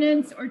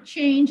impermanence or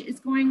change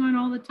is going on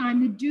all the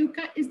time. The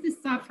dukkha is the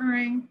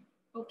suffering,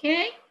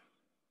 okay?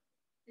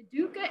 The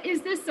dukkha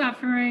is the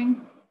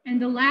suffering,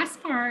 and the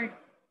last part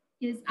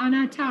is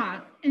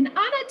anatta. And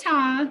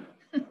anatta,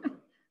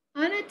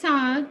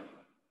 anatta,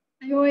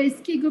 I always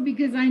giggle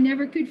because I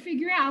never could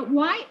figure out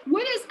what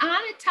is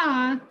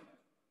anatta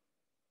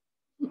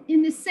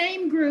in the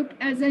same group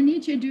as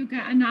anicca,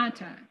 dukkha,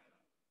 anatta.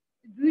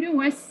 The Buddha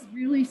was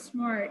really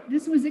smart.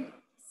 This was a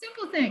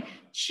simple thing.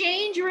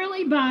 Change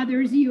really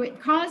bothers you. It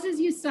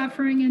causes you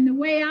suffering, and the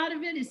way out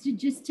of it is to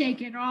just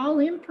take it all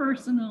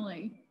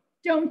impersonally.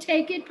 Don't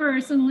take it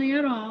personally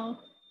at all.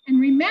 And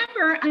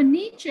remember,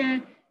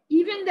 anicca,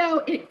 even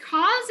though it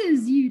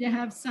causes you to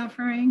have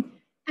suffering,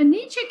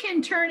 anicca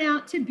can turn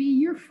out to be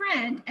your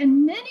friend.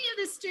 And many of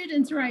the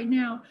students right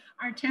now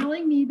are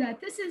telling me that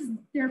this is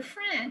their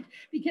friend,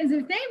 because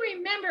if they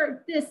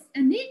remember this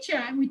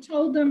anicca, and we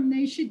told them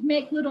they should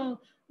make little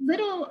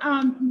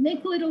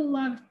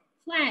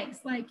flags,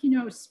 like, you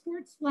know,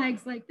 sports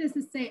flags like this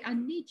that say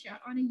anicca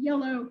on a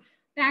yellow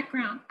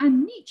background,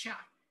 anicca.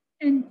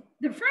 And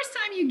the first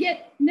time you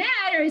get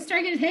mad or you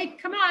start getting, hey,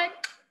 come on,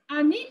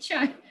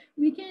 anicca,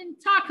 we can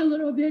talk a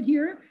little bit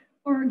here,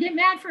 or get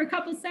mad for a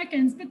couple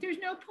seconds, but there's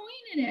no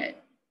point in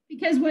it,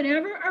 because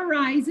whatever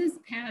arises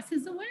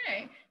passes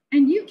away.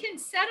 And you can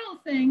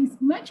settle things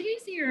much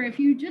easier if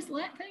you just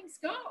let things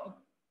go.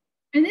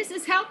 And this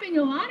is helping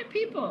a lot of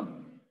people.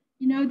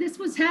 You know, this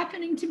was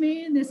happening to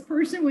me, and this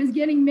person was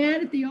getting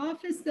mad at the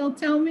office, they'll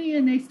tell me,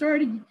 and they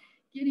started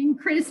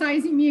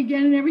criticizing me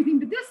again and everything.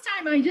 But this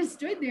time I just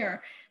stood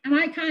there and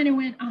I kind of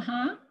went,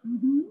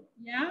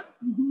 yeah,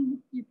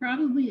 you're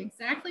probably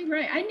exactly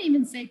right. I didn't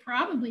even say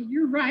probably,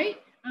 you're right.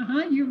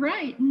 You're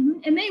right.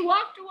 And they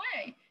walked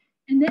away,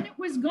 and then it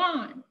was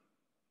gone.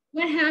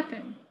 What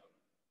happened?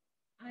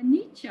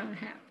 Anicca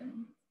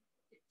happened.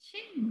 It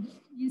changed,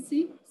 you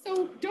see?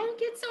 So don't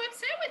get so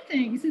upset with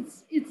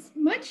things. It's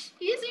much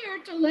easier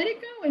to let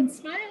it go and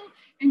smile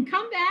and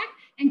come back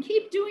and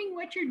keep doing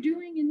what you're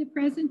doing in the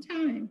present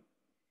time.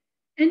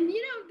 And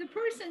you know, the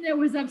person that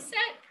was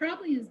upset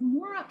probably is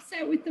more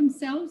upset with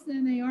themselves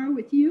than they are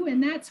with you.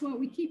 And that's what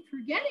we keep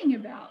forgetting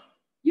about.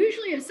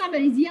 Usually if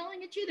somebody's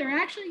yelling at you, they're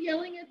actually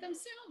yelling at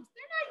themselves.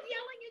 They're not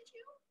yelling at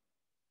you.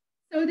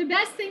 So the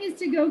best thing is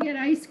to go get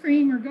ice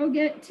cream or go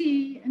get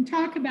tea and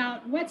talk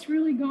about what's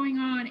really going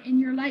on in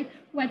your life,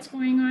 what's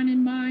going on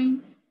in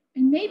mine.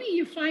 And maybe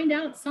you find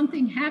out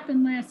something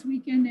happened last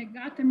weekend that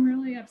got them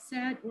really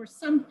upset, or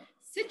some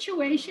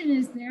situation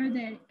is there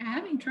that you're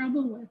having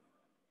trouble with.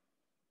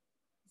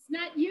 It's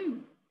not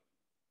you.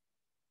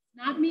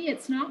 It's not me.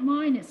 It's not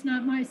mine. It's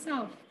not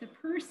myself. The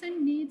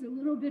person needs a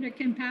little bit of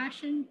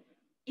compassion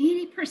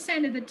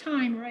 80% of the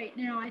time right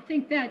now. I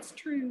think that's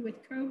true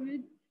with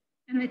COVID,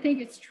 and I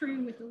think it's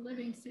true with the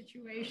living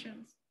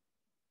situations.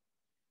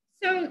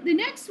 So the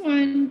next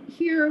one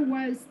here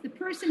was the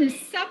person is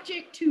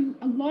subject to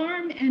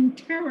alarm and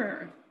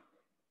terror,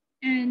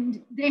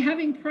 and they're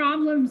having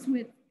problems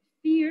with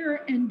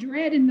fear and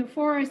dread in the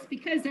forest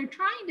because they're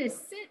trying to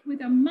sit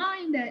with a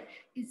mind that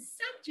is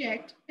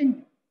subject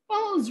and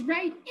falls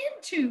right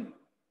into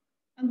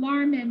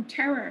alarm and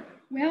terror.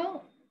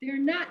 Well,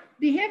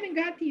 they haven't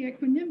got the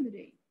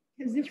equanimity,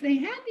 because if they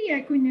had the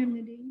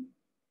equanimity,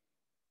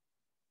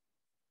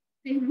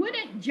 they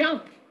wouldn't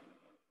jump.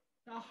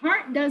 The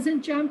heart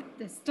doesn't jump,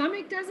 the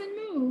stomach doesn't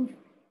move,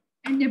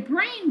 and the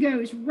brain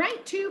goes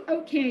right to,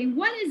 okay,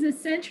 what is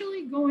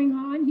essentially going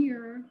on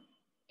here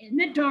in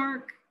the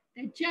dark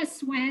that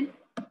just went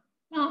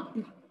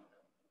bump?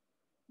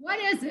 What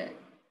is it?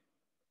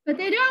 But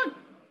they don't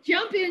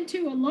jump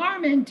into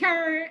alarm and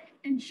terror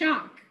and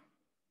shock.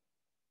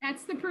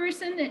 That's the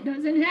person that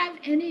doesn't have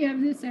any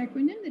of this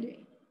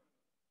equanimity.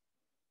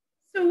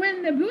 So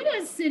when the Buddha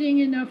is sitting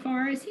in the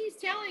forest, he's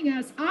telling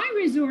us, I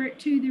resort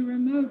to the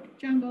remote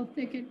jungle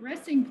thicket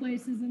resting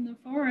places in the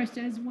forest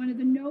as one of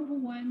the noble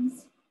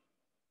ones,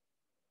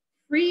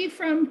 free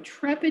from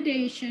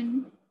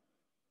trepidation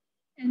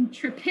and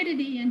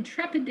trepidity and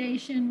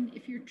trepidation.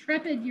 If you're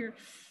trepid, your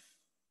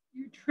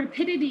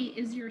trepidity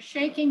is your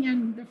shaking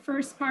and the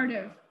first part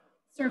of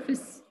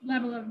surface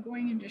level of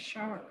going into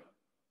shock.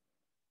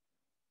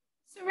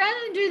 So rather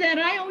than do that,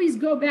 I always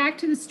go back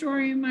to the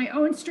story, my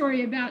own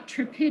story about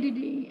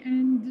trepidity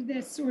and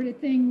this sort of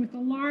thing with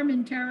alarm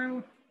and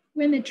terror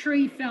when the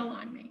tree fell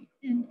on me.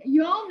 And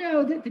you all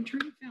know that the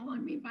tree fell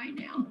on me by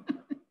now.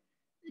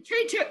 The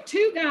tree took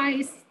 2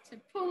 guys to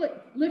pull it,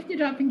 lift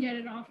it up and get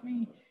it off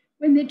me.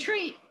 When the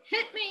tree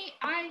hit me,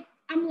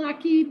 I'm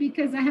lucky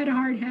because I had a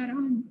hard hat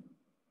on.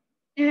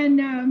 And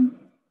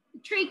the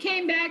tree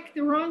came back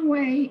the wrong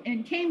way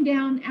and came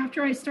down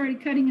after I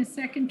started cutting a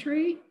second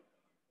tree.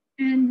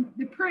 And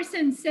the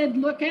person said,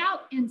 look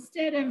out,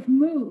 instead of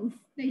move.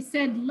 They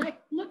said,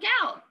 look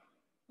out.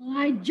 Well,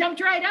 I jumped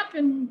right up,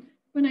 and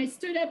when I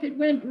stood up, it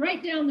went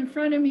right down the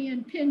front of me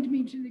and pinned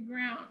me to the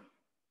ground.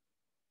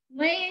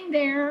 laying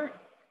there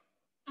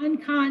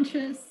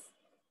unconscious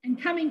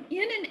and coming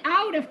in and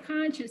out of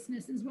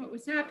consciousness is what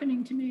was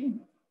happening to me.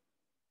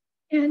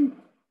 And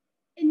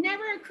it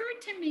never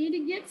occurred to me to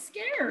get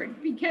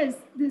scared because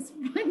this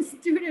one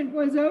student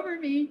was over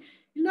me.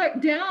 He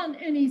looked down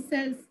and he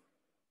says,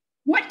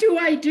 "What do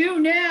I do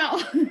now?"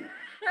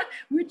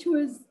 Which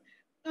was,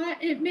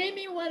 it made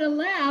me want to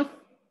laugh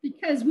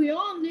because we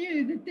all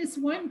knew that this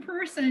one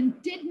person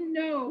didn't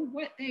know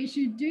what they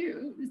should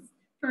do. This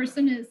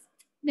person is,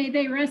 may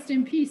they rest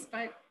in peace,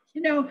 but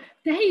you know,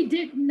 they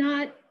did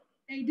not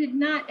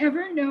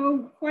ever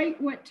know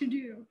quite what to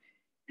do.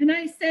 And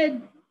I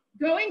said,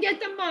 "Go and get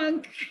the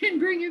monk and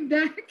bring him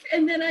back."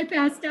 And then I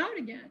passed out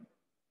again.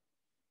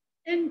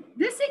 And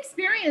this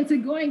experience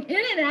of going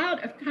in and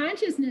out of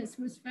consciousness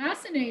was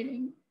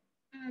fascinating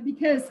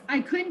because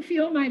I couldn't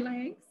feel my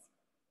legs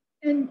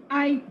and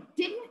I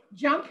didn't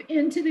jump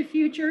into the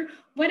future.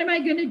 What am I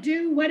going to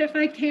do? What if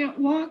I can't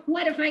walk?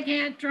 What if I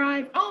can't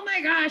drive? Oh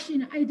my gosh, you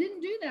know, I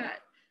didn't do that.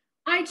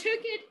 I took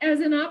it as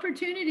an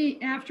opportunity.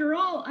 After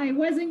all, I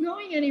wasn't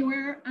going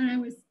anywhere and I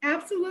was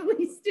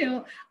absolutely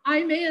still.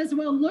 I may as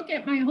well look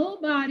at my whole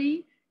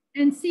body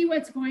and see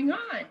what's going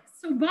on.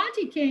 So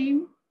Bhante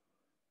came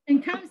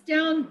and comes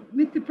down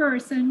with the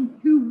person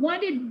who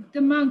wanted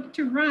the monk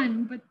to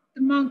run, but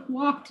the monk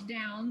walked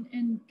down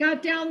and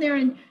got down there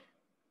and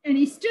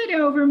he stood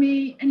over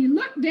me and he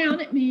looked down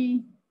at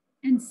me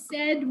and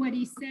said what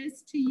he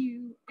says to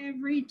you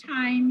every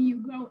time you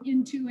go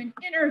into an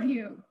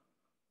interview.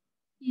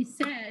 He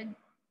said,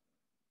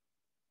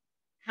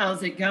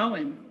 "How's it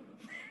going?"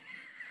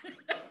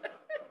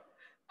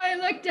 I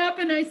looked up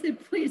and I said,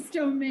 "Please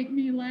don't make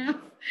me laugh."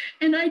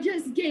 And I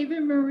just gave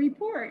him a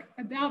report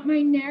about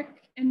my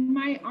neck and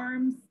my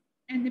arms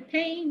and the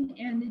pain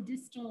and the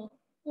distal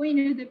point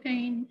of the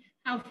pain,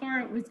 how far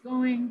it was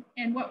going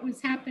and what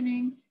was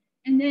happening.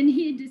 And then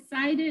he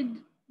decided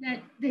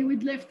that they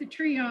would lift the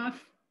tree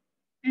off.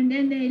 And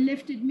then they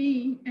lifted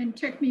me and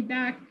took me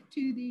back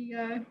to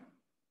the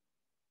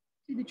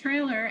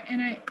trailer.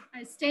 And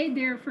I stayed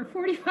there for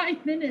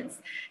 45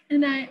 minutes.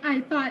 And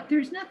I thought,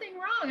 there's nothing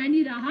wrong. I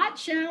need a hot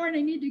shower and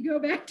I need to go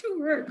back to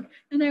work.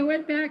 And I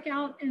went back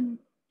out and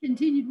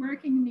continued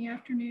working in the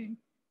afternoon.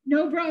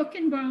 No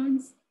broken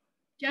bones,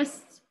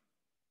 just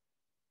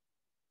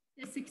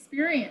this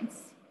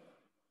experience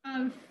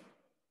of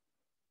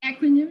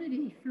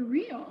equanimity for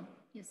real,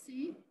 you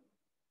see?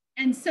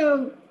 And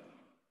so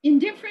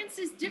indifference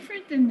is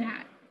different than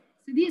that.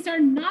 So these are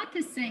not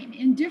the same.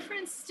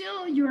 Indifference,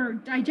 still your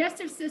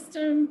digestive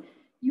system,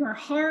 your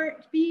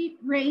heartbeat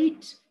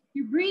rate,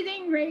 your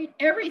breathing rate,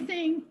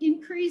 everything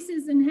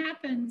increases and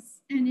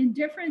happens. And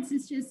indifference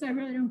is just, I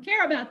really don't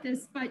care about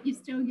this, but you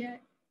still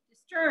get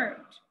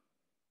disturbed.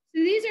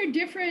 So these are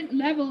different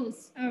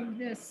levels of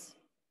this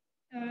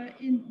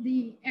in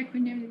the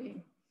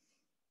equanimity.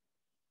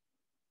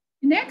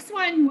 The next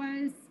one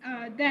was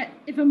that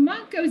if a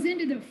monk goes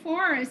into the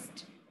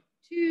forest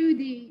to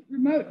the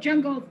remote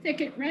jungle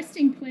thicket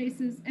resting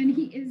places and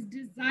he is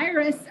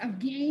desirous of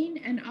gain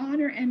and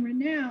honor and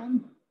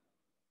renown,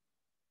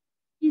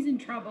 he's in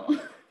trouble.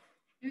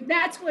 If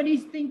that's what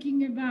he's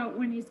thinking about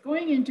when he's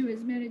going into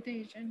his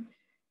meditation,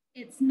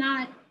 it's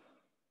not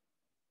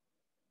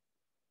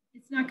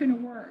going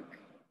to work.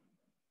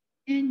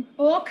 And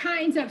all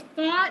kinds of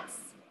thoughts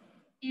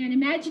and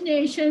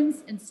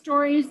imaginations and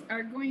stories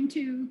are going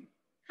to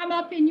come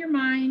up in your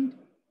mind.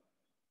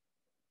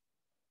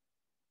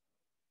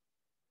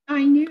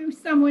 I knew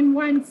someone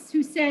once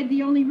who said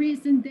the only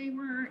reason they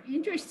were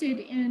interested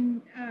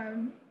in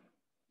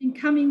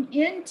coming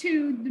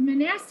into the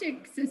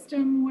monastic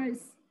system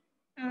was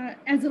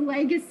as a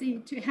legacy,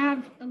 to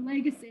have a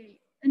legacy.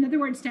 In other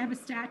words, to have a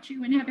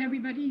statue and have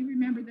everybody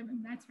remember them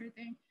and that sort of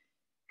thing.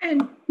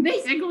 And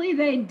basically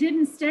they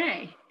didn't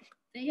stay.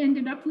 They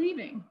ended up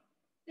leaving.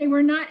 They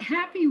were not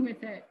happy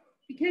with it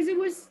because it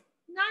was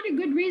not a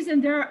good reason.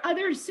 There are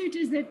other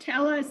suttas that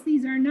tell us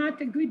these are not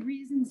the good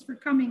reasons for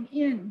coming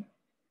in.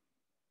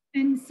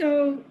 And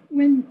so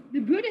when the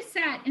Buddha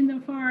sat in the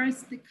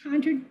forest, the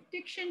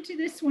contradiction to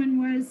this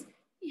one was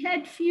he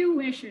had few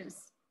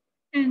wishes.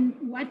 And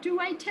what do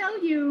I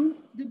tell you?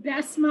 The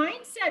best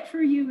mindset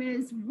for you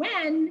is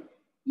when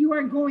you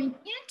are going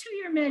into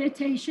your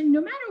meditation,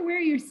 no matter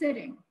where you're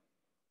sitting,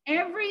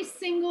 every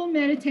single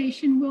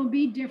meditation will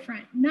be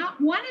different.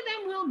 Not one of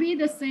them will be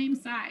the same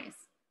size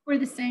or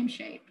the same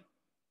shape.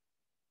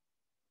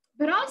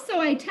 But also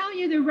I tell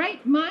you the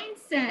right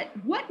mindset.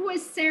 What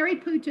was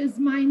Sariputta's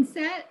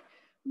mindset?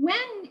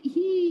 When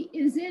he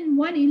is in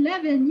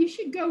 111, you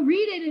should go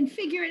read it and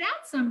figure it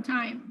out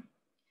sometime.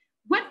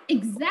 What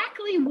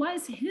exactly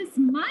was his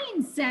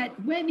mindset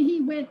when he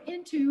went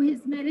into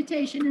his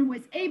meditation and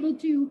was able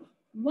to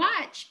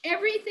watch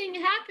everything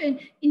happen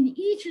in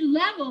each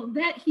level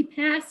that he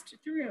passed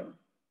through?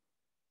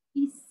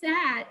 He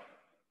sat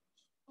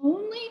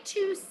only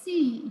to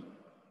see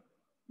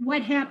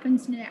what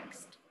happens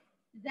next.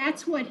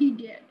 That's what he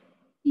did.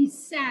 He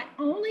sat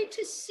only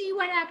to see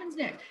what happens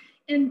next.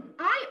 And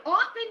I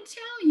often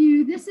tell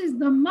you, this is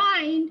the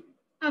mind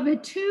of a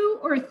 2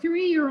 or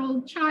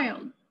 3-year-old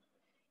child.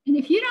 And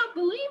if you don't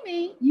believe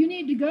me, you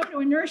need to go to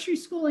a nursery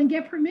school and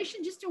get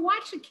permission just to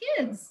watch the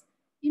kids,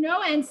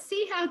 and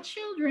see how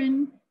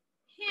children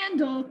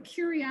handle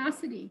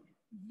curiosity.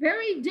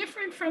 Very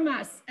different from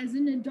us as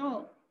an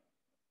adult.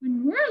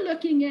 When we're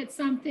looking at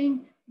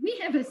something, we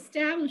have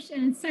established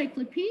an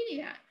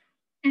encyclopedia,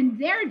 and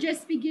they're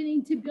just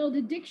beginning to build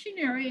a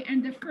dictionary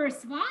and the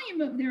first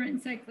volume of their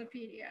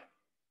encyclopedia.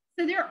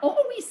 So they're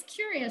always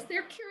curious.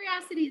 Their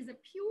curiosity is a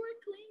pure,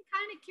 clean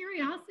kind of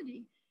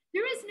curiosity.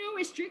 There is no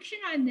restriction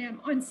on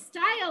them on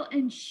style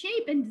and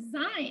shape and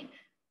design.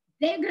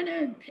 They're going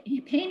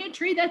to paint a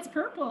tree that's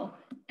purple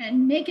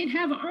and make it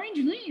have orange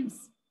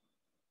leaves.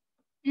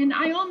 And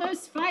I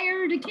almost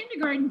fired a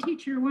kindergarten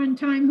teacher one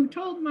time who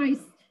told me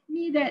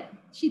that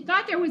she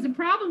thought there was a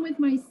problem with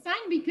my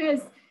son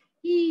because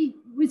he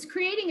was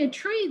creating a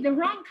tree the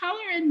wrong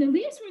color and the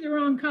leaves were the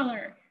wrong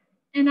color.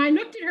 And I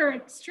looked at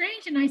her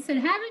strange and I said,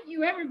 haven't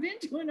you ever been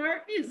to an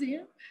art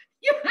museum?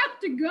 You have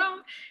to go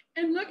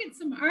and look at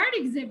some art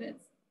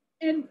exhibits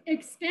and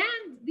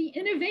expand the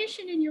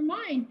innovation in your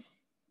mind.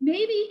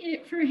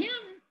 Maybe for him,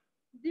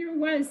 there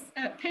was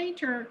a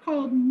painter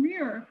called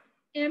Muir,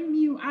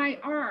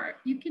 M-U-I-R.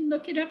 You can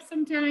look it up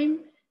sometime.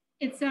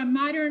 It's a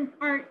modern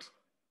art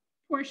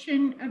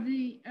portion of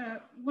the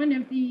one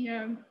of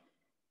the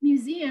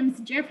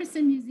museums,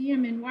 Jefferson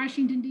Museum in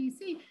Washington,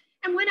 D.C.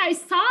 And when I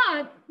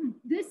saw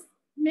this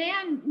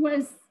man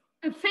was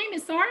a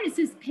famous artist,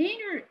 his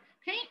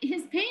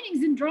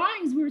paintings and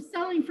drawings were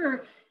selling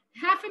for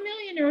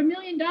 $500,000 or $1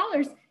 million.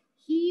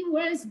 He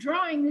was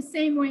drawing the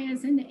same way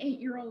as an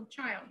 8-year-old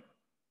child.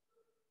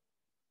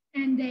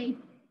 And they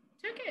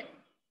took it.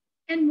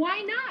 And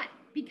why not?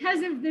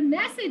 Because of the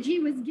message he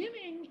was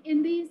giving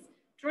in these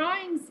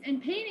drawings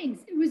and paintings.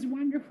 It was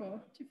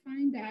wonderful to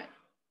find that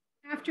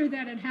after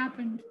that had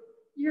happened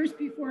years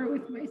before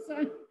with my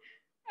son.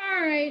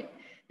 All right,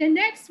 the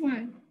next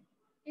one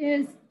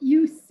is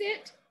you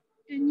sit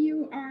and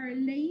you are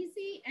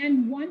lazy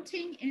and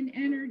wanting in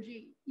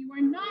energy. You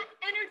are not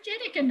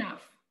energetic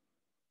enough.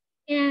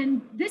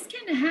 And this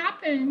can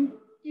happen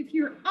if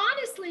you're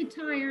honestly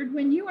tired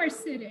when you are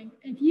sitting.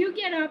 If you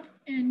get up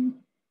and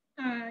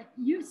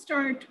you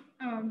start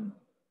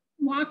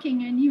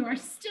walking and you are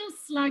still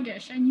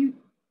sluggish and you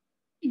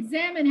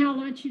examine how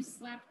much you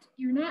slept,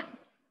 you're not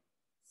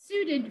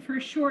suited for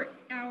short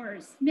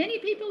hours. Many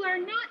people are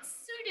not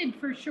suited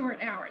for short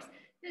hours.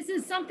 This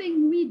is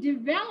something we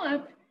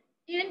develop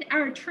in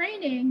our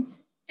training.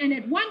 And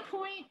at one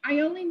point, I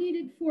only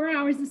needed 4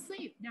 hours of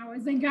sleep. Now,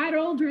 as I got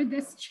older,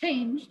 this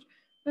changed,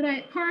 but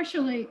I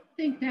partially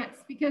think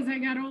that's because I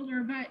got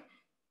older. But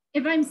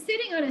if I'm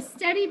sitting on a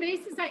steady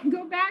basis, I can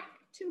go back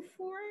to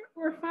 4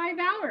 or 5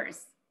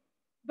 hours.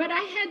 But I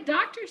had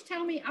doctors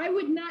tell me I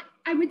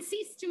would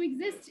cease to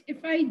exist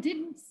if I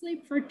didn't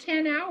sleep for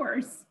 10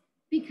 hours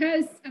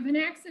because of an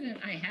accident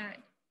I had.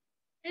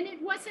 And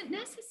it wasn't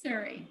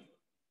necessary.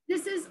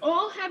 This is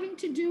all having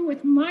to do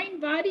with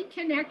mind-body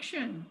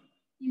connection,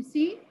 you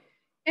see?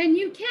 And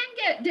you can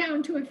get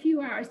down to a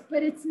few hours,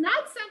 but it's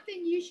not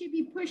something you should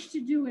be pushed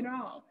to do at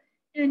all.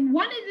 And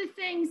one of the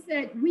things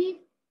that we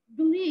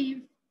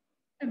believe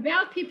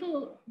about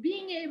people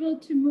being able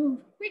to move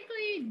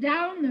quickly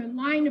down the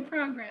line of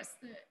progress,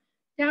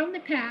 down the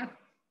path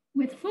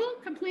with full,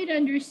 complete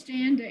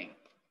understanding,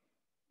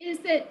 is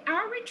that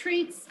our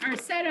retreats are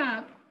set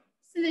up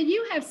so that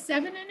you have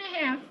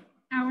 7.5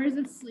 hours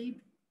of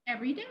sleep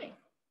every day.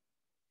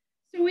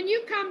 So when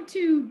you come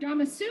to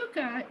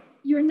Dhammasukha,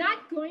 there's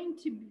not going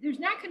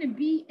to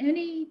be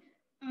any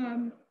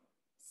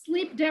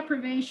sleep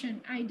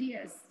deprivation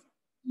ideas.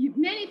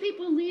 Many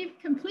people leave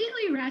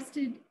completely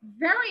rested,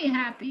 very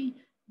happy,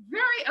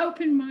 very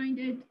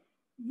open-minded,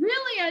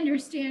 really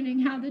understanding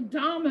how the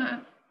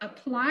Dhamma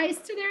applies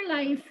to their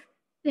life.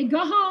 They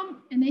go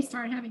home and they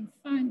start having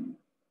fun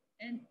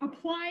and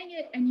applying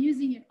it and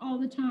using it all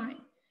the time.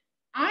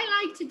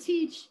 I like to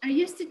teach. I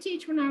used to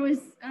teach when I was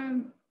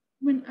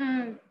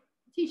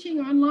teaching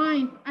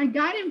online. I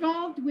got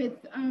involved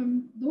with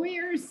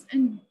lawyers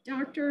and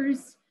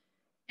doctors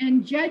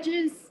and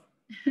judges,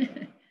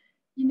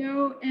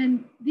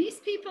 and these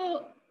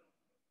people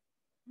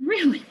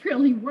really,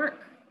 really work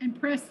and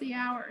press the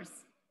hours.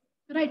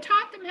 But I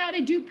taught them how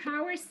to do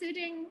power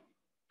sitting,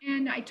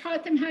 and I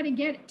taught them how to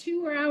get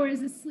 2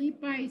 hours of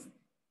sleep by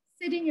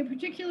sitting a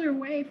particular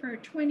way for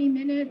 20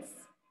 minutes.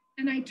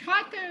 And I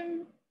taught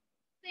them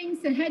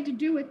things that had to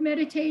do with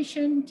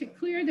meditation to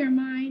clear their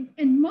mind.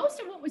 And most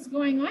of what was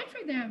going on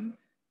for them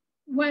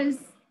was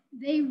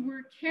they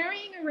were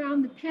carrying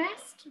around the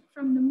past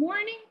from the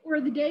morning or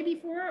the day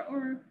before,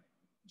 or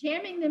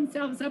jamming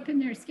themselves up in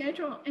their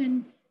schedule.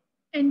 And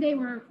they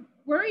were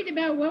worried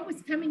about what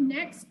was coming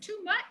next too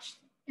much.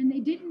 And they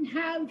didn't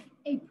have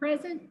a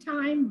present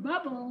time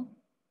bubble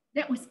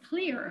that was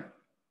clear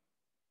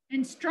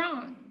and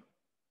strong.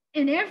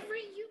 And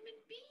every human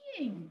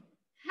being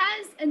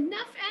has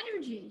enough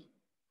energy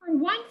for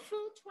one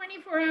full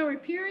 24-hour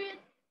period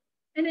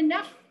and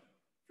enough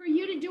for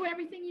you to do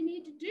everything you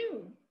need to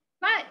do.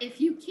 But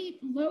if you keep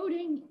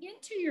loading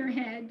into your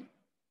head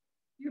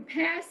your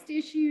past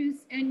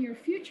issues and your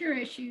future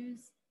issues,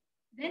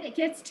 then it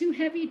gets too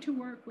heavy to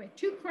work with,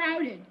 too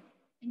crowded,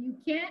 and you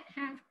can't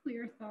have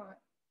clear thought.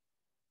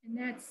 And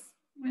that's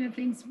one of the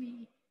things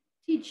we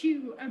teach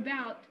you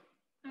about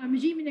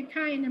Majjhima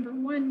Nikaya number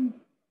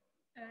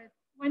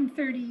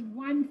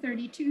 131,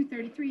 32,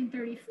 33, and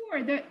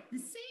 34. The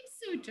same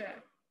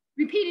sutta,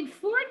 repeated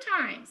 4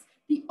 times.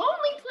 The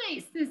only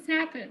place this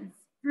happens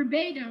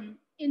verbatim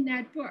in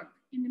that book,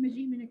 in the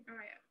Majjhima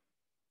Nikaya.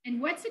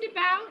 And what's it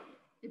about?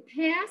 The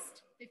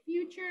past, the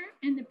future,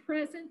 and the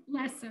present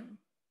lesson.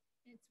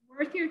 It's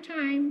worth your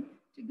time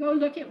to go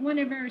look at one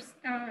of our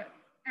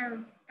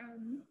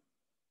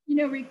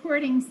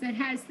recordings that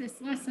has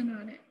this lesson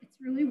on it. It's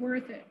really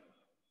worth it.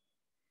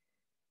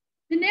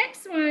 The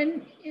next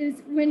one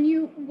is when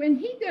he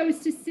goes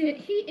to sit,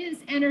 he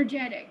is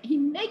energetic. He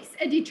makes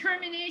a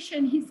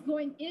determination. He's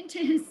going into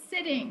his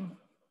sitting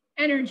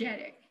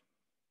energetic.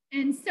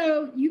 And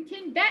so you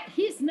can bet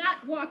he's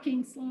not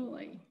walking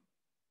slowly,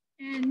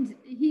 and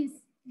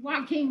he's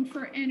walking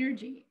for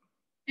energy.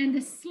 And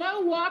the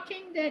slow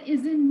walking that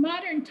is in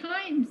modern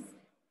times,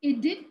 we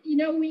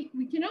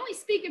can only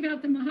speak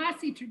about the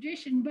Mahasi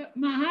tradition, but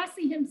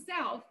Mahasi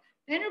himself,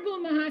 Venerable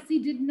Mahasi,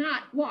 did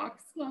not walk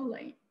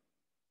slowly.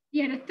 He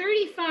had a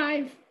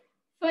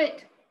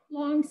 35-foot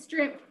long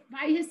strip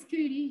by his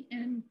kuti,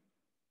 and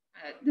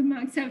the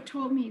monks have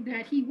told me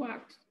that he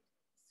walked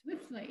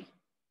swiftly.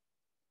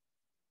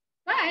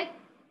 But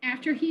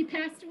after he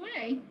passed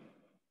away,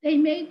 they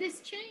made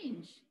this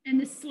change, and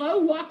the slow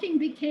walking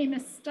became a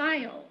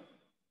style.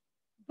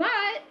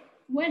 But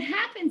what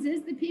happens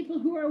is the people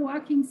who are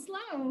walking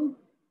slow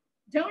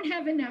don't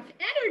have enough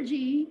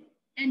energy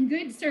and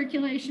good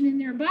circulation in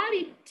their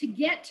body to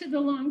get to the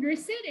longer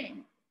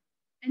sitting.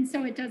 And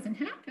so it doesn't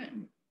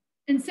happen.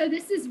 And so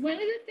this is one of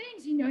the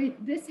things,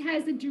 this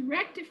has a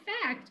direct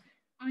effect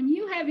on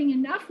you having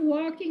enough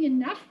walking,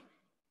 enough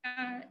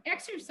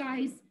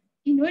exercise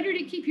in order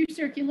to keep your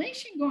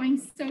circulation going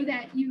so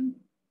that you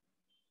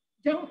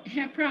don't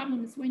have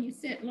problems when you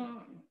sit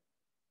long.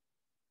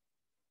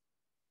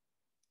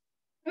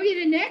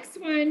 Okay, the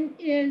next one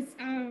is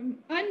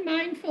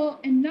unmindful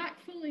and not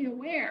fully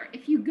aware.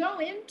 If you go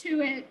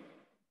into it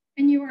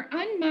and you are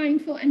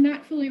unmindful and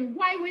not fully aware,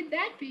 why would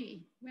that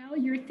be? Well,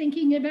 you're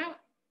thinking about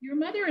your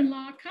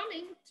mother-in-law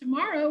coming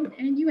tomorrow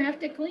and you have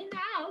to clean the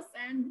house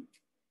and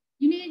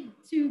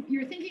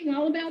you're thinking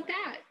all about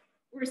that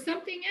or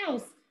something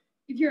else.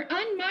 If you're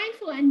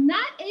unmindful and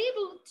not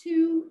able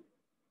to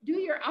do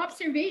your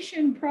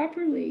observation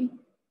properly,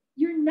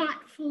 you're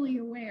not fully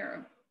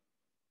aware.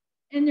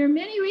 And there are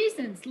many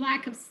reasons: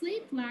 lack of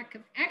sleep, lack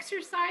of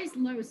exercise,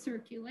 low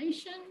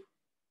circulation,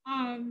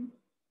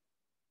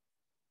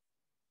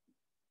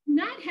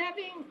 not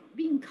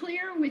being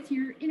clear with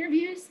your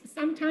interviews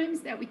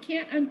sometimes that we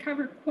can't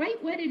uncover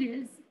quite what it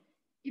is.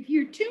 If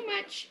you're too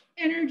much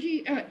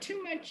energy,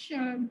 too much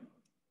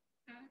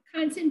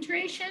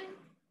concentration,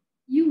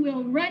 you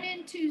will run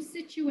into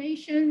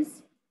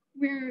situations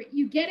where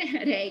you get a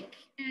headache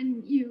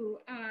and you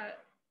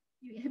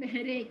have a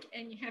headache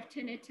and you have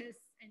tinnitus,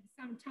 and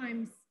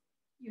sometimes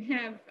you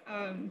have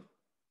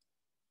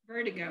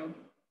vertigo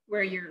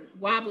where you're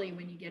wobbly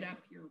when you get up,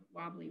 you're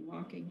wobbly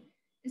walking.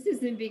 This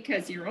isn't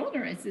because you're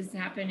older, this is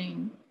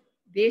happening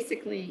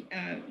basically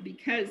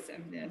because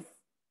of this.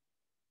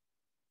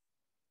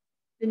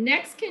 The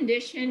next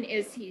condition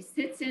is he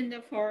sits in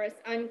the forest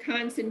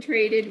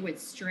unconcentrated with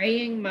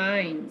straying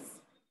minds.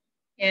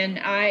 And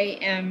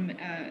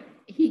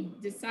he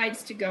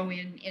decides to go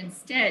in,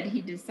 instead,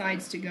 he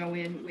decides to go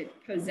in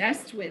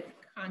possessed with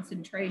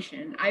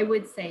concentration. I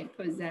would say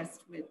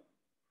possessed with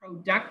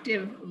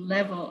productive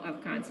level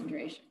of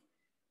concentration.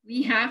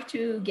 We have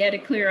to get a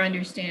clear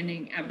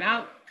understanding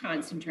about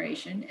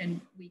concentration, and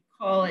we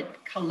call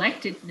it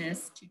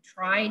collectedness to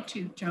try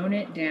to tone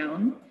it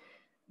down.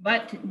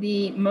 But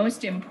the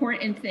most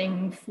important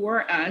thing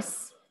for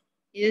us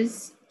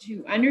is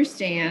to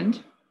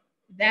understand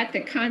that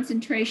the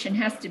concentration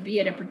has to be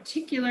at a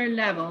particular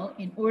level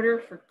in order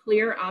for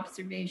clear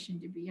observation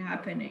to be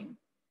happening.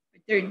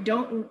 But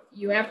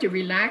you have to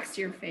relax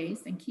your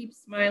face and keep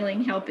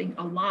smiling, helping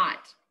a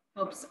lot,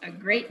 helps a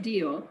great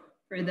deal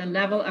for the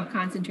level of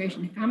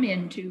concentration to come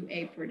into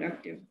a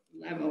productive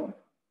level.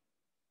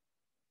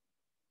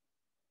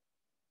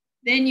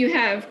 Then you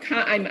have,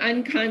 I'm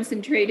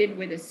unconcentrated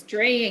with a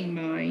straying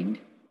mind.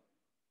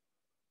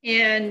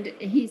 And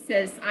he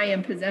says, I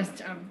am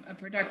possessed of a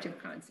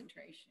productive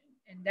concentration.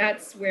 And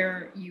that's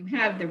where you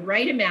have the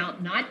right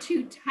amount, not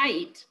too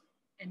tight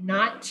and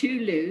not too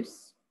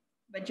loose,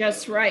 but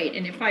just right.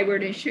 And if I were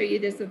to show you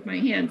this with my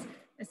hands,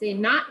 I say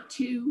not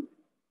too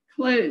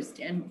closed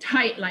and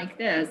tight like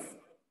this,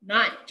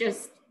 not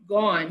just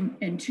gone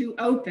and too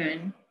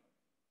open,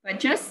 but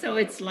just so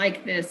it's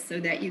like this so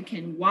that you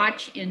can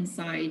watch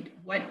inside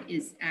what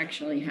is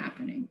actually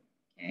happening,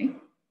 okay?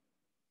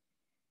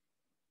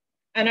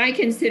 And I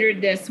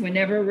considered this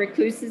whenever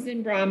recluses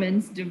and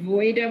Brahmins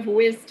devoid of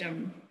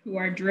wisdom, who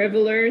are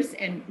dribblers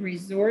and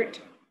resort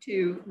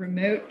to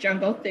remote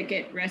jungle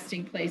thicket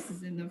resting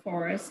places in the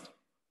forest,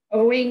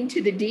 owing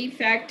to the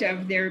defect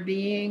of their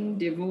being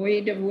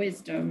devoid of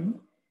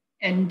wisdom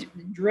and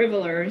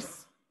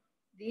dribblers,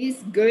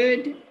 these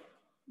good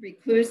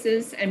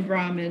recluses and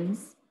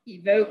Brahmins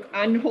evoke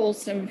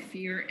unwholesome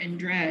fear and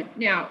dread.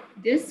 Now,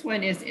 this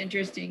one is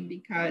interesting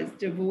because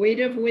devoid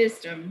of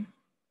wisdom,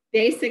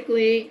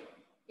 basically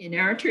in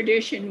our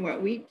tradition,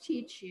 what we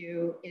teach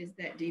you is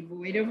that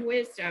devoid of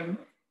wisdom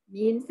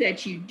means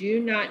that you do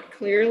not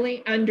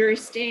clearly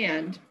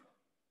understand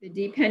the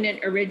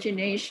dependent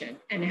origination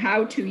and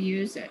how to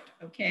use it,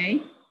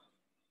 okay?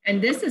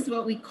 And this is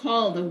what we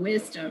call the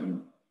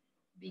wisdom,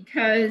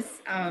 because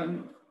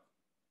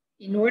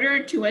in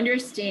order to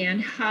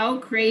understand how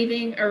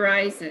craving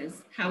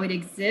arises, how it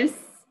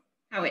exists,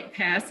 how it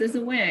passes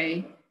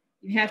away,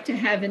 you have to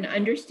have an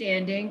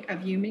understanding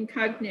of human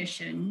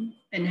cognition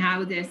and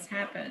how this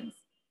happens.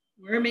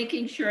 We're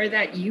making sure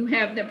that you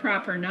have the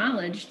proper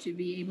knowledge to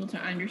be able to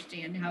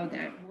understand how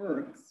that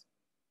works.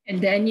 And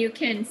then you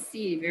can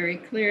see very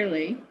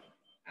clearly,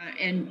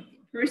 and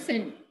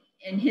person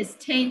and his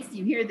taints,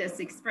 you hear this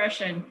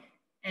expression,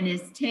 and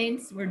his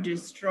taints were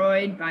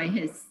destroyed by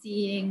his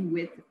seeing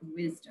with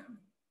wisdom.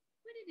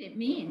 What did it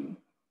mean?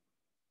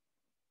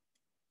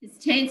 His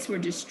taints were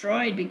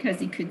destroyed because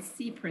he could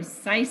see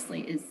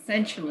precisely,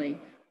 essentially,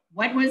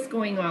 what was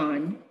going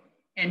on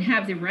and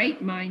have the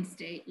right mind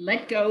state,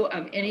 let go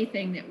of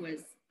anything that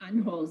was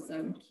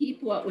unwholesome,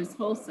 keep what was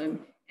wholesome,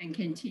 and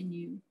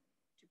continue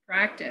to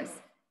practice.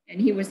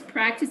 And he was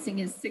practicing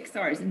his 6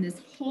 R's. And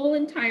this whole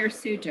entire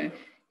sutta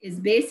is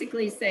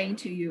basically saying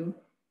to you,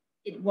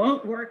 it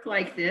won't work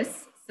like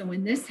this. So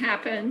when this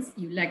happens,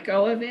 you let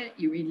go of it,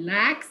 you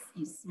relax,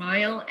 you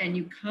smile, and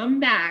you come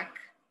back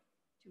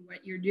to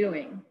what you're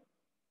doing.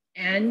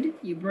 And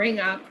you bring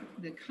up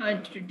the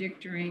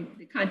contradiction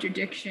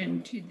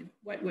to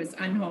what was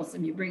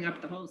unwholesome. You bring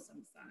up the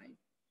wholesome side.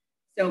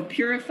 So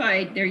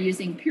purified, they're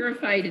using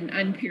purified and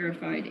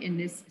unpurified in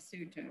this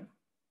sutta.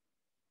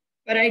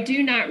 But I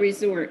do not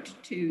resort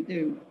to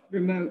the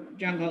remote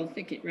jungle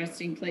thicket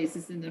resting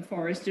places in the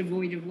forest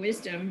devoid of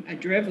wisdom, a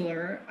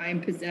driveler. I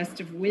am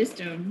possessed of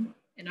wisdom,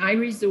 and I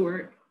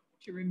resort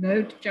to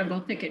remote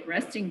jungle thicket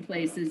resting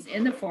places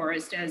in the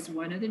forest as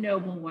one of the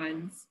noble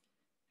ones,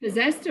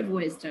 possessed of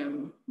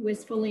wisdom, who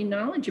is fully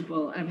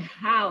knowledgeable of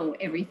how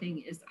everything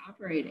is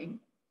operating.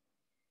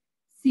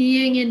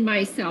 Seeing in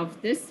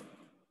myself this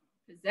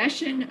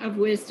possession of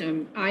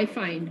wisdom, I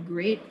find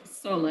great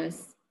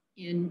solace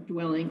in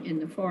dwelling in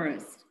the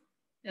forest.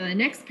 Now the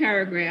next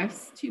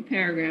paragraphs, 2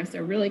 paragraphs,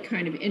 are really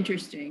kind of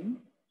interesting.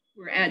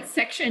 We're at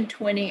section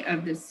 20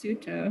 of the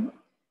sutta.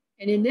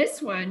 And in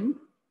this one,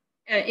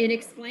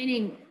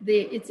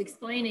 it's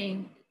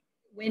explaining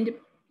when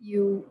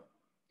you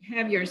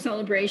have your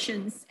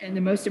celebrations and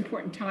the most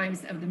important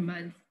times of the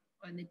month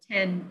on the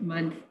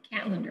 10-month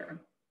calendar.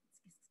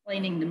 It's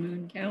explaining the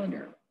moon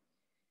calendar.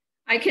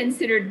 I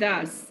considered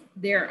thus,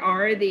 there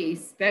are the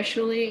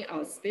specially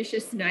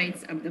auspicious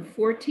nights of the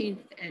 14th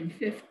and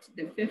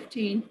the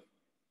 15th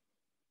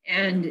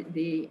and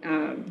the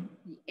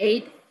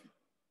 8th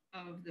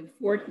of the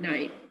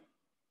fortnight.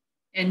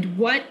 And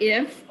what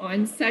if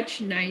on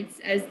such nights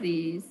as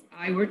these,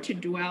 I were to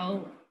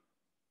dwell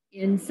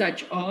in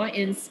such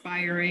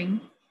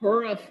awe-inspiring,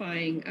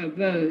 horrifying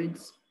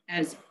abodes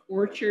as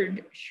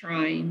orchard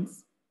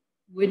shrines,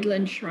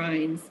 woodland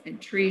shrines, and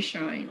tree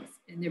shrines.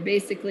 And they're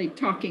basically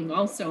talking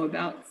also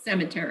about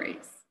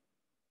cemeteries.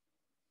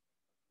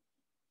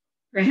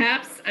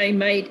 Perhaps I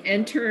might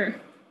encounter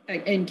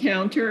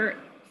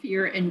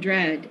fear and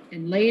dread,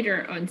 and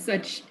later on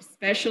such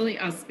specially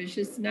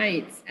auspicious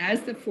nights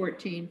as the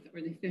 14th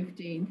or the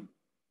 15th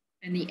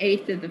and the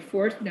 8th of the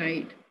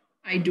fortnight,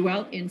 I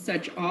dwelt in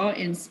such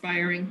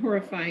awe-inspiring,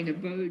 horrifying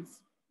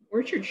abodes,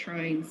 orchard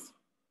shrines,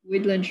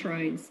 woodland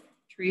shrines,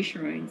 tree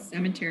shrines,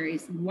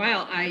 cemeteries. And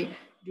while I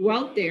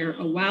dwelt there,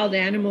 a wild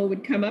animal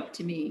would come up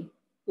to me,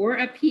 or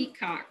a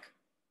peacock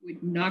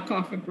would knock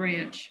off a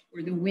branch,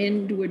 or the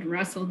wind would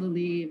rustle the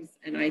leaves.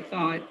 And I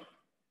thought,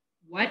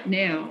 what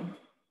now?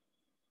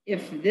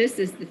 If this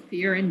is the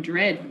fear and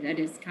dread that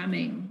is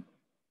coming,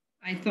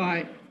 I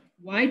thought,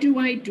 why do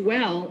I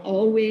dwell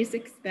always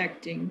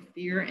expecting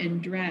fear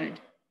and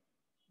dread?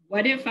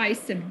 What if I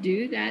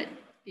subdue that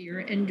fear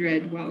and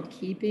dread while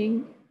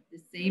keeping the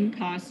same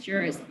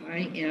posture as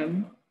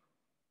I'm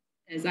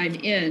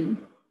in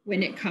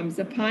when it comes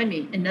upon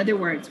me? In other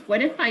words,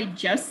 what if I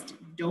just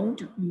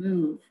don't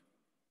move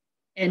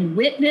and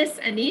witness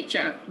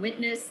anicca,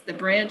 witness the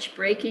branch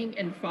breaking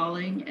and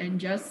falling, and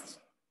just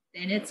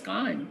then it's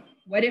gone?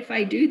 What if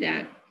I do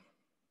that?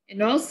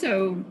 And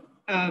also,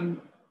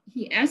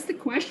 he asked the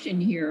question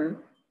here,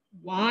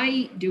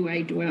 why do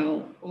I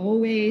dwell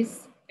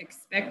always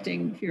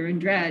expecting fear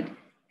and dread?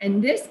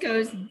 And this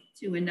goes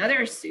to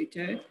another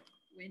sutta.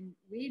 When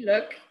we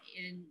look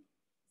in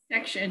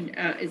section,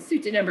 it's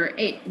sutta number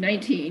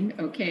 19,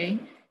 okay?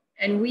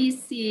 And we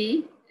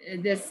see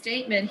the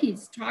statement,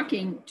 he's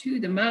talking to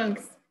the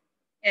monks,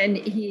 and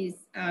he's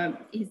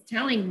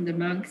telling the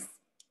monks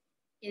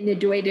in the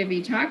Dvaita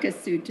Vitakka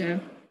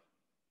Sutta,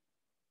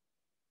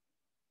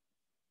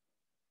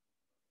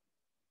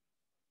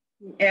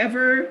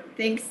 Whatever a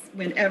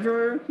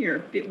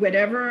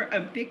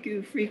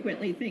bhikkhu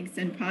frequently thinks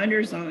and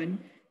ponders on,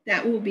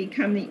 that will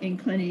become the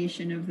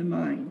inclination of the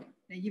mind.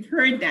 Now, you've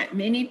heard that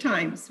many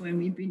times when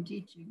we've been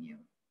teaching you.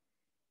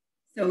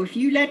 So if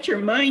you let your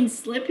mind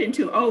slip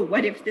into, oh,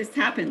 what if this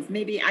happens?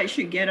 Maybe I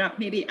should get up.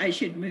 Maybe I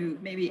should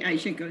move. Maybe I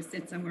should go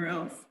sit somewhere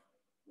else.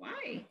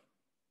 Why?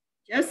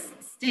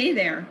 Just stay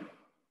there.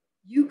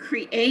 You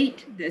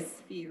create this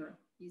fear.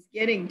 He's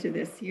getting to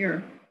this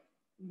here.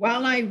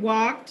 While I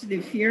walked, the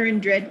fear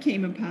and dread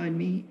came upon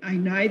me. I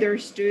neither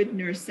stood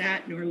nor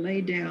sat nor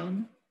lay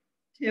down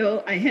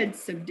till I had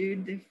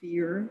subdued the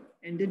fear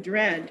and the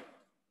dread.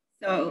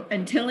 So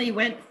until he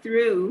went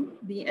through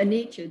the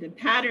anicca, the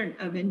pattern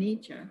of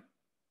anicca,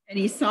 and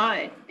he saw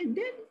it, and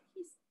then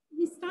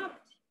he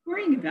stopped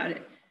worrying about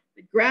it.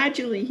 But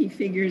gradually he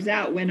figures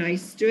out, when I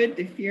stood,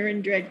 the fear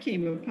and dread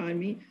came upon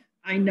me.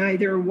 I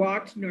neither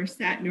walked nor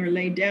sat nor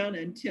lay down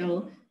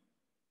until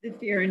the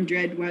fear and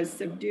dread was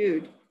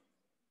subdued.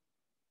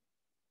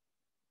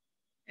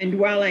 And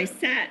while I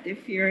sat, the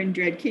fear and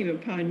dread came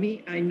upon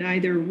me. I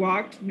neither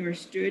walked nor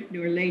stood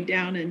nor lay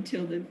down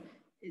until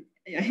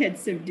I had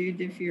subdued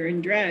the fear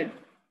and dread.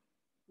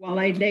 While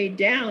I lay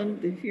down,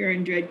 the fear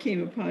and dread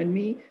came upon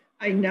me.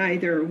 I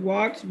neither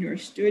walked nor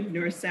stood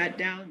nor sat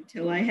down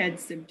till I had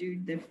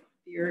subdued the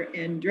fear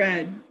and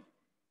dread.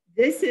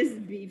 This is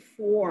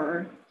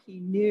before he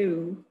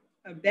knew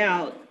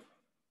about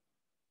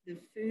the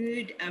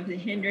food of the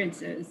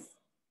hindrances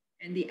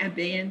and the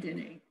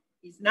abandoning.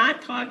 He's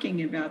not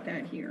talking about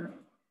that here.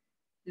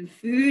 The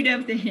food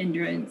of the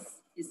hindrance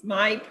is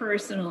my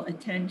personal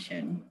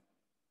attention.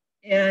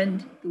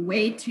 And the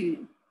way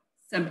to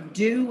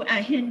subdue a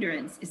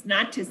hindrance is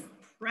not to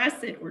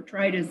press it or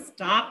try to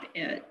stop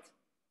it,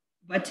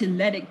 but to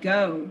let it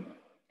go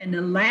and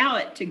allow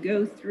it to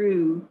go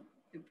through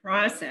the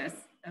process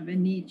of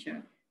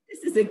anicca.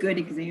 This is a good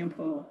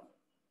example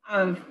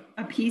of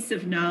a piece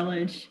of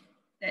knowledge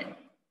that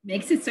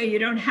makes it so you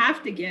don't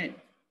have to get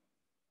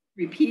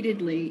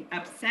repeatedly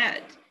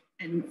upset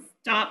and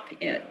stop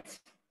it,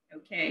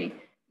 okay?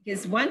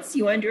 Because once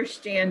you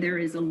understand there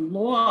is a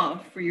law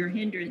for your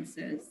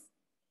hindrances,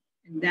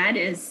 and that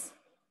is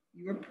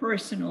your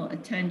personal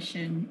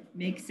attention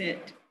makes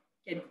it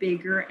get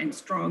bigger and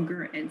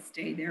stronger and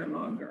stay there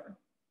longer.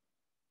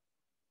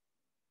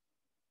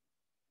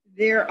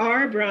 There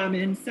are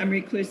Brahmins, some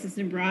recluses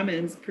and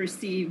Brahmins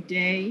perceive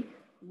day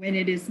when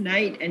it is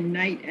night and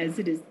night as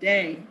it is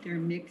day. They're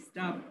mixed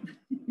up.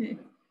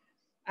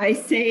 I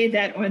say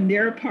that on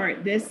their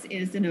part, this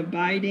is an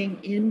abiding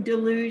in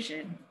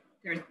delusion.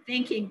 They're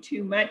thinking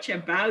too much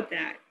about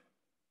that.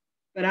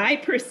 But I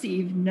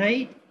perceive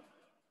night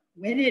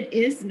when it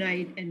is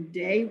night and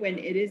day when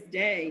it is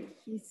day.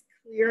 He's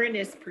clear in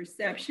his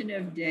perception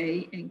of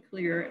day and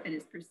clear in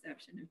his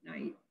perception of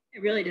night.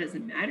 It really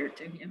doesn't matter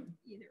to him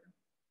either.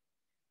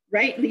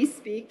 Rightly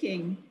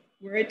speaking,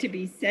 were it to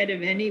be said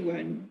of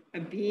anyone, a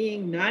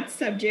being not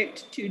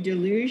subject to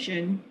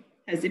delusion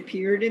has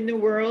appeared in the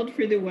world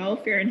for the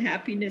welfare and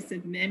happiness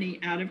of many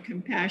out of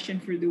compassion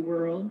for the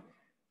world,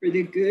 for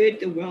the good,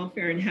 the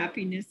welfare and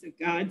happiness of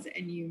gods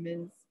and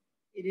humans.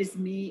 It is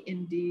me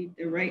indeed,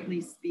 the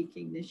rightly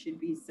speaking, this should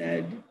be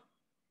said.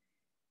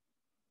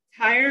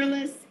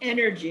 Tireless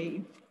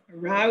energy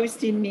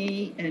aroused in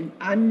me and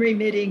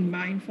unremitting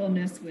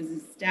mindfulness was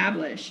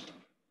established.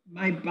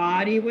 My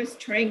body was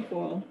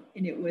tranquil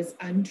and it was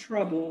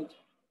untroubled.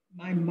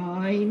 My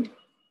mind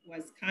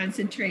was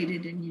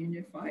concentrated and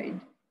unified.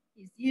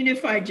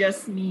 Unified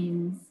just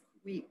means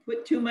we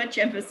put too much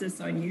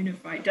emphasis on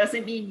unified.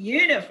 Doesn't mean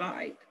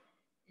unified.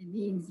 It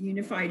means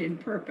unified in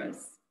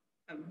purpose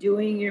of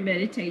doing your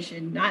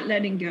meditation, not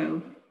letting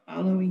go,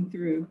 following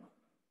through.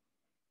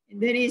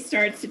 And then he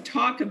starts to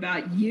talk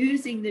about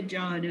using the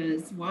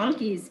jhanas while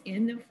he's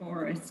in the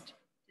forest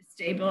to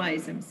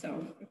stabilize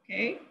himself,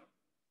 okay?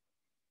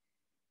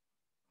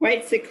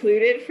 Quite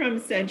secluded from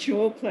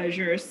sensual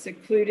pleasures,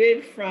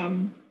 secluded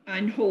from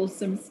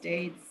unwholesome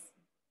states.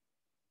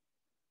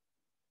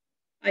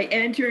 I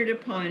entered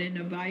upon and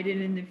abided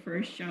in the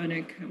first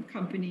jhana,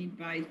 accompanied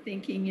by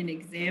thinking and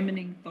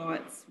examining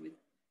thoughts with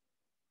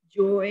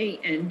joy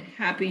and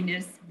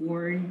happiness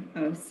born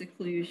of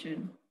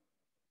seclusion.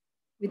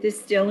 With the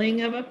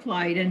stilling of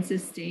applied and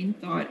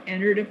sustained thought,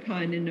 entered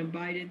upon and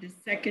abided the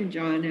second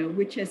jhana,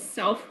 which has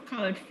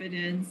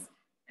self-confidence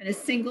and a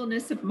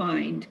singleness of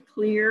mind,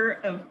 clear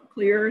of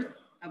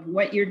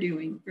what you're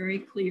doing, very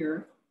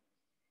clear,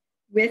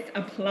 with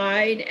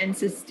applied and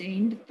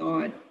sustained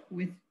thought,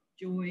 with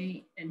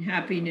joy and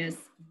happiness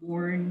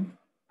born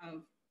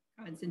of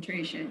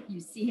concentration. You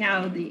see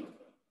how the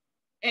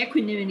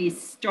equanimity is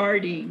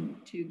starting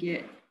to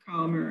get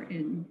calmer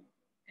and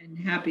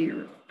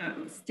happier,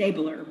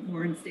 stabler,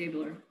 more and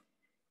stabler.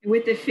 And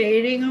with the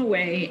fading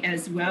away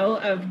as well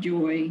of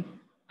joy,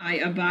 I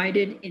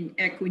abided in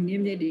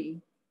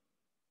equanimity,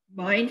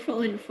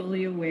 mindful and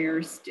fully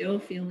aware, still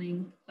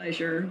feeling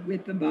pleasure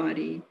with the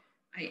body.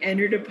 I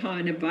entered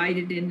upon,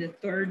 abided in the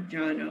third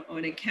jhana,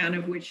 on account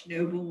of which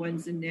noble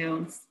ones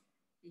announce,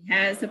 he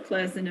has a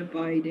pleasant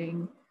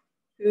abiding,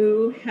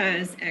 who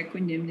has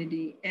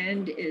equanimity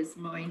and is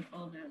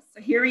mindfulness.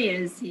 So here he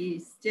is,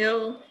 he's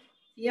still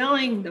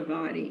feeling the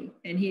body,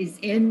 and he's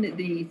in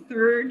the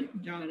third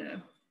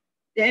jhana.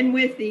 Then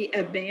with the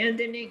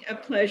abandoning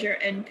of pleasure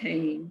and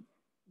pain,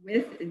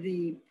 with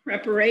the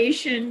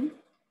preparation,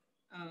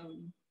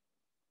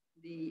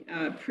 the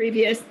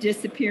previous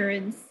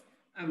disappearance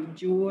of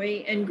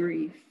joy and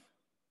grief,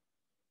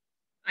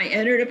 I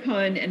entered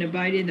upon and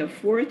abided in the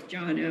fourth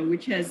jhana,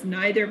 which has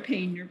neither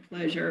pain nor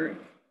pleasure,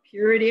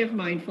 purity of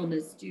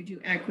mindfulness due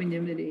to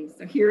equanimity.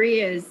 So here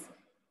he is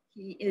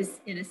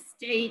in a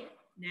state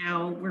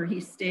now where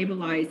he's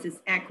stabilized, his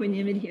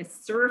equanimity has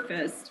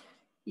surfaced.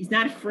 He's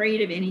not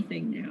afraid of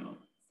anything now.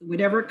 So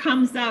whatever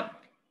comes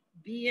up,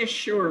 be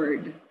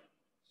assured.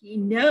 He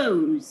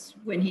knows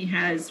when he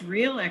has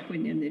real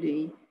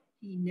equanimity,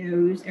 he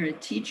knows, or a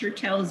teacher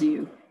tells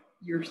you,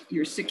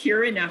 you're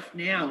secure enough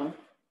now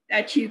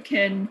that you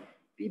can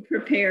be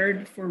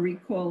prepared for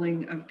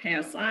recalling of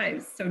past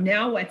lives. So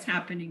now what's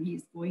happening,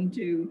 he's going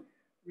to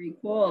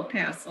recall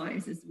past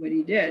lives is what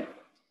he did.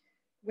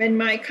 When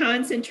my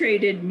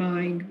concentrated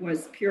mind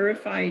was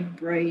purified,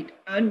 bright,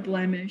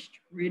 unblemished,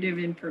 rid of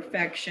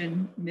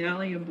imperfection,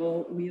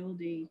 malleable,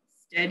 wieldy,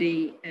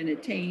 steady, and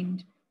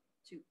attained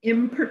to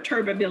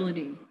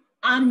imperturbability,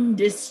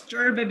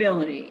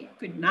 undisturbability,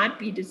 could not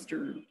be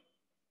disturbed,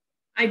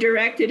 I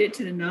directed it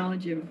to the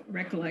knowledge of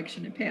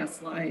recollection of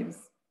past lives.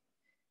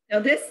 Now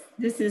this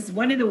is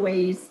one of the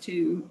ways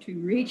to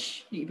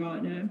reach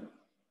Nibbana,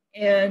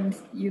 and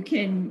you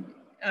can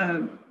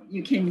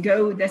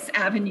go this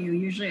avenue.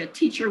 Usually a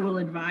teacher will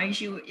advise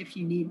you if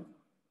you need,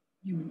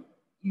 you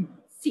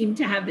seem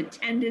to have the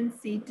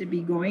tendency to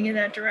be going in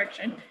that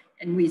direction,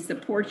 and we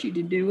support you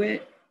to do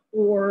it,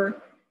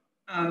 or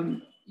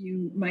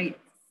you might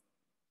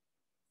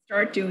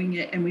start doing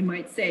it and we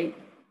might say,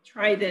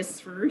 try this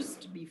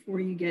first before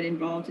you get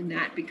involved in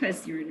that,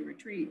 because you're in a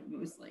retreat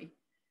mostly.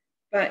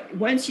 But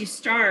once you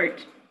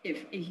start,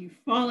 if you're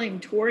falling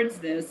towards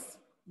this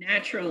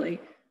naturally,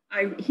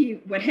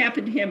 what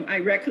happened to him, I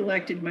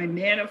recollected my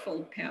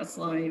manifold past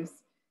lives.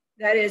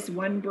 That is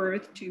 1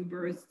 birth, 2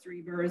 births,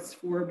 3 births,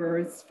 4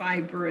 births,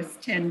 5 births,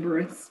 10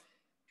 births,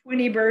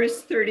 20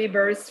 births, 30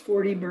 births,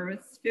 40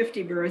 births,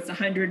 50 births,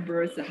 100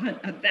 births,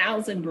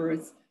 1,000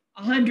 births,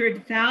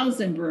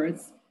 100,000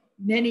 births,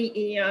 many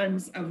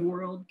eons of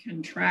world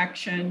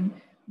contraction,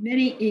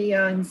 many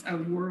eons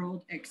of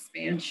world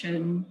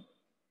expansion,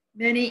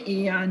 many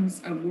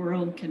eons of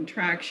world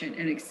contraction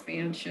and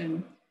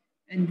expansion.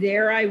 And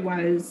there I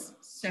was,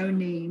 so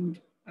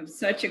named, of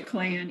such a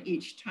clan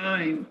each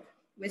time,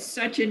 with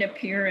such an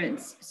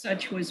appearance,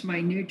 such was my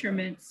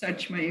nutriment,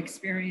 such my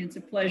experience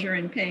of pleasure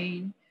and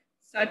pain,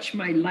 such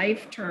my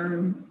life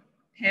term.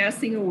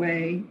 Passing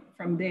away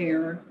from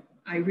there,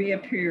 I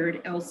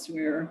reappeared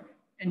elsewhere.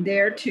 And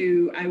there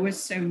too, I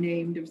was so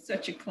named, of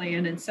such a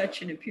clan and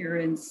such an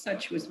appearance,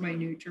 such was my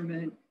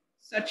nutriment,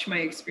 such my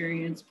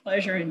experience,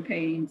 pleasure and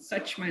pain,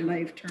 such my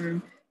life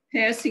term.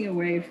 Passing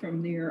away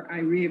from there, I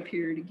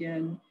reappeared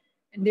again.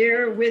 And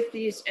there, with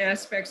these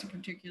aspects and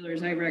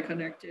particulars, I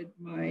recollected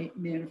my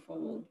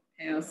manifold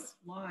past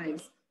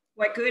lives.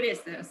 What good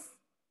is this?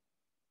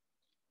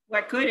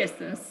 What good is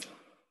this?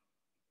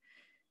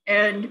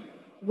 And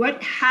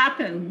what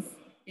happens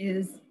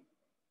is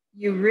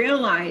you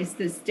realize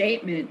the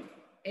statement,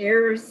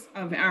 heirs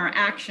of our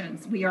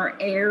actions. We are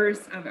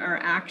heirs of our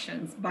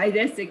actions by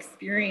this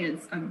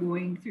experience of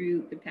going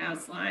through the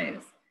past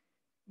lives.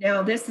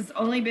 Now, this has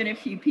only been a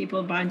few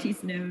people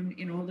Bhante's known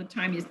in all the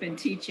time he's been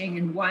teaching,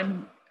 and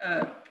one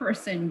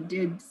person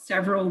did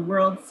several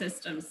world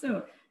systems.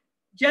 So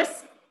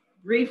just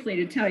briefly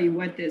to tell you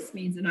what this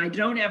means, and I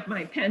don't have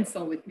my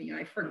pencil with me,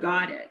 I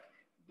forgot it,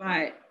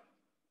 but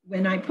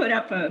when I put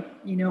up a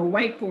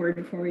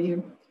whiteboard for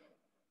you,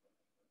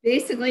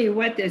 basically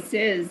what this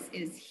is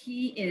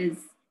he is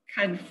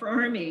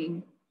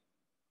confirming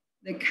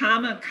the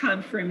karma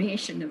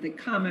confirmation of the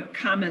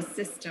karma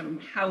system,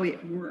 how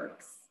it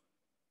works.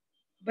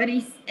 But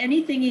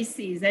anything he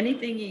sees,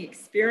 anything he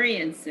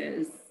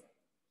experiences,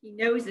 he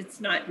knows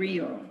it's not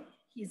real.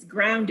 He's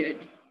grounded.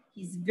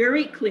 He's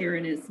very clear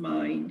in his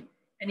mind.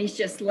 And he's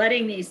just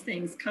letting these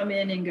things come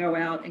in and go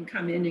out and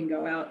come in and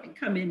go out and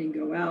come in and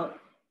go out.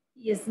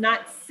 He is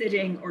not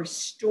sitting or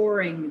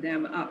storing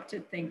them up to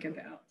think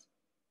about.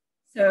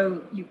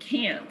 So you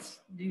can't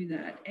do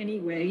that.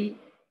 Anyway,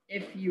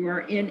 if you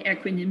are in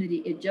equanimity,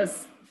 it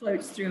just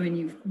floats through and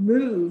you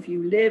move,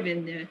 you live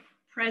in the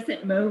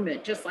present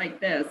moment, just like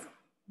this.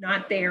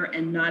 Not there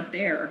and not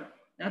there.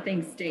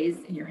 Nothing stays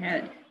in your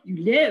head.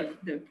 You live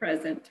the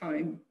present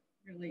time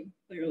really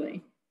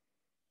clearly.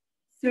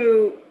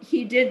 So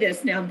he did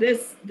this. Now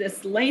this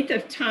length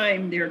of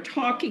time they're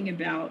talking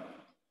about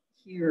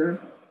here,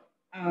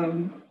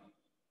 the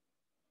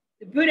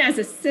Buddha has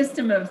a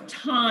system of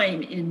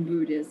time in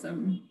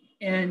Buddhism,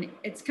 and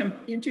it's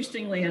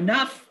interestingly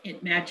enough,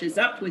 it matches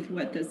up with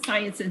what the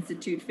Science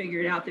Institute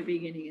figured out the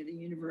beginning of the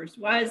universe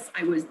was.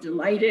 I was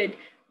delighted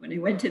when I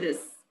went to this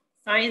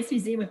Science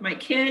Museum with my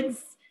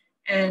kids,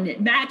 and it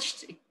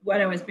matched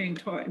what I was being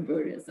taught in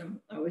Buddhism.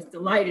 I was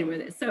delighted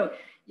with it. So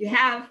you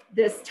have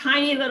this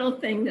tiny little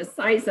thing the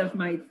size of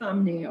my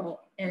thumbnail,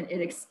 and it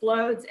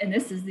explodes, and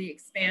this is the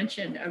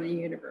expansion of the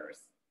universe.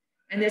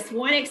 And this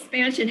one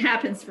expansion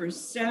happens for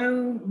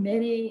so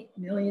many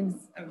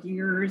millions of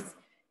years,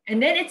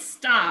 and then it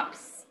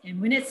stops.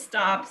 And when it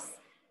stops,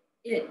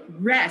 it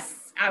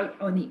rests out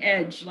on the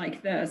edge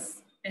like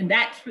this, and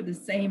that's for the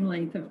same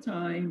length of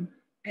time.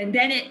 And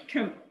then it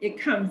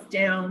comes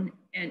down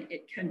and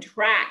it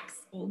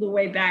contracts all the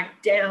way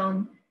back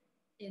down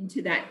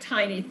into that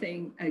tiny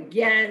thing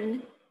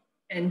again,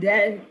 and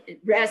then it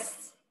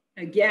rests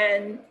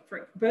again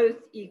for both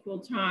equal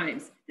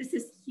times. This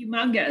is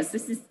humongous.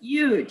 This is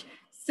huge.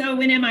 So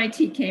when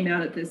MIT came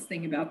out at this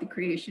thing about the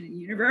creation of the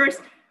universe,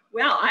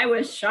 well, I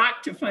was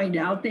shocked to find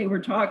out they were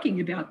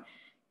talking about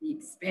the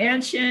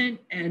expansion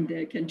and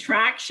the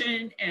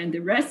contraction and the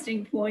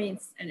resting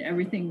points, and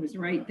everything was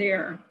right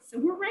there. So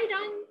we're right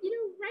on,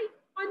 right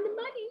on the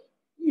money.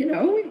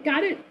 We've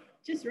got it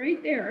just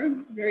right there.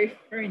 Very,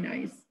 very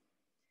nice.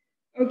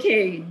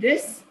 Okay,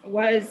 this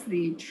was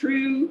the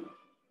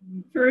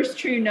first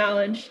true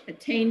knowledge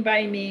attained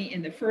by me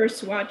in the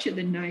first watch of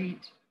the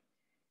night.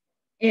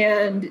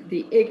 And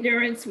the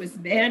ignorance was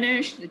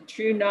banished, the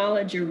true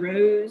knowledge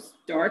arose,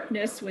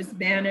 darkness was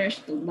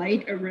banished, the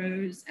light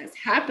arose, as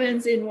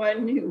happens in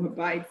one who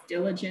abides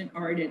diligent,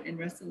 ardent, and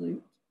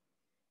resolute.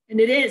 And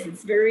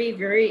it's very,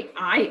 very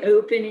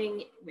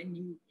eye-opening when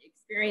you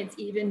experience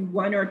even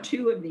one or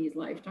two of these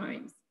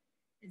lifetimes.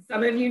 And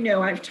some of you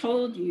know, I've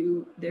told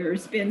you,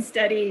 there's been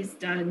studies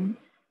done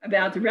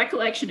about the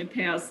recollection of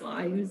past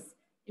lives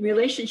in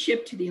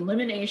relationship to the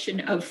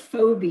elimination of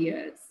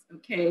phobias,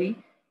 okay?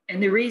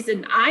 And the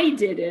reason I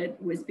did it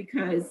was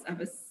because of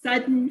a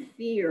sudden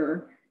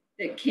fear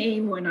that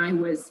came when I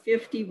was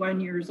 51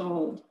 years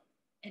old.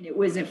 And it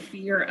was a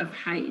fear of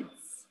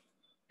heights.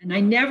 And I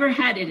never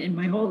had it in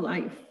my whole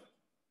life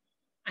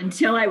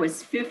until I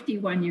was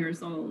 51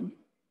 years old.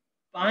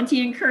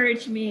 Bhante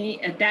encouraged me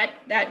at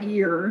that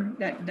year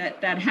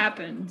that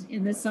happened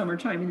in the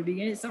summertime, in the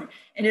beginning of summer.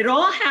 And it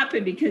all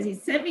happened because he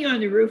sent me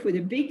on the roof with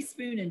a big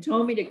spoon and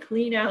told me to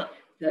clean out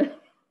the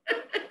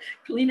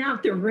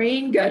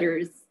rain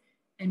gutters.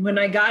 And when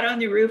I got on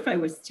the roof, I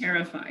was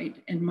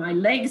terrified, and my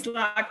legs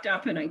locked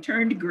up and I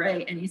turned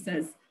gray. And he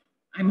says,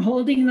 "I'm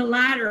holding the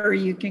ladder,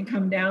 you can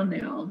come down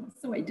now."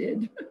 So I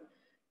did.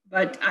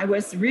 But I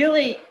was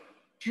really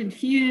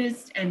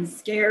confused and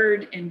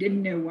scared and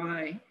didn't know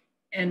why.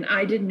 And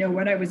I didn't know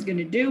what I was going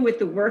to do with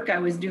the work I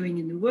was doing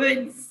in the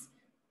woods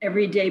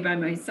every day by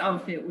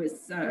myself. It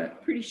was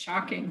pretty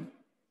shocking.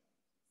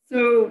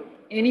 So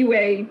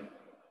anyway,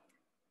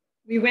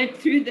 we went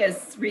through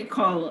this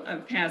recall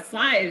of past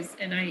lives,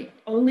 and I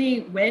only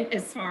went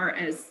as far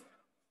as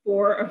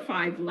 4 or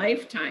 5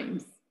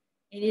 lifetimes.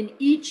 And in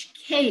each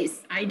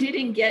case, I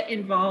didn't get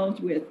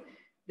involved with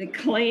the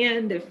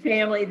clan, the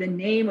family, the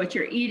name, what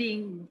you're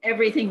eating,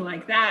 everything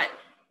like that.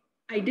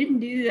 I didn't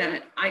do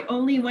that. I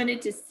only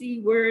wanted to see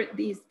where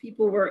these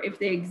people were, if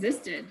they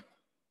existed.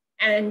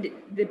 And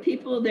the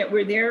people that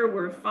were there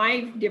were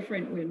 5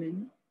 different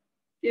women,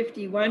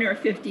 51 or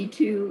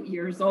 52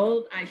 years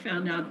old. I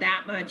found out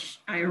that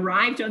much. I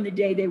arrived on the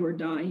day they were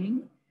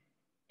dying.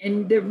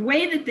 And the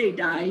way that they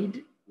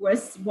died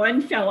was, one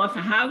fell off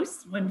a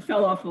house, one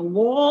fell off a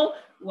wall,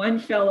 one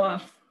fell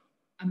off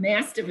a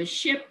mast of a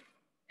ship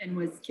and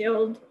was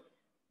killed.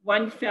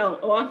 One fell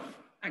off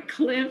a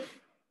cliff,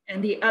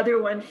 and the other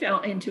one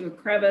fell into a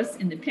crevice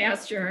in the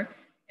pasture.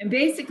 And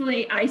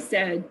basically I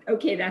said,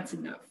 okay, that's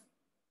enough.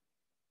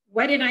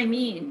 What did I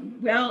mean?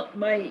 Well,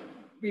 my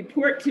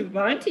report to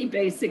Bhante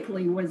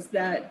basically was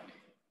that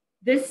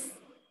this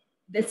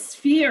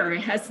fear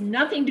has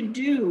nothing to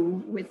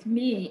do with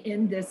me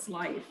in this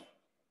life.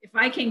 If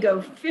I can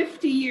go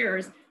 50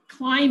 years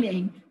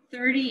climbing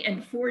 30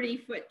 and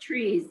 40-foot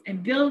trees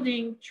and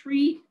building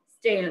tree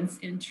stands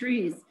in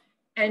trees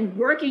and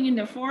working in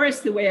the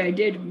forest the way I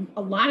did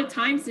a lot of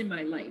times in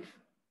my life,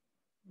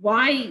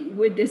 why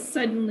would this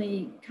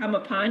suddenly come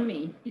upon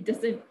me? It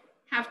doesn't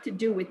have to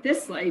do with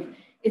this life.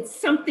 It's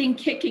something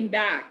kicking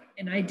back,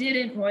 and I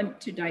didn't want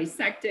to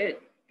dissect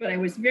it, but I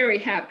was very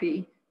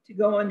happy to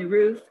go on the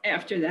roof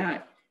after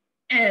that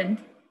and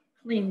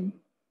clean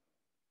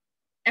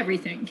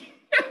everything,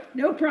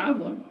 no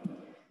problem.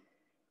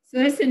 So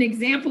that's an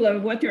example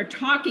of what they're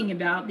talking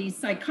about. These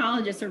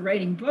psychologists are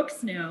writing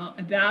books now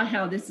about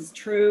how this is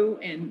true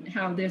and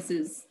how this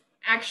is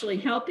actually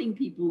helping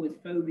people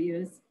with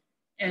phobias.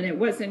 And it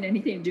wasn't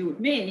anything to do with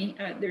me.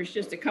 There's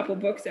just a couple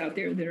books out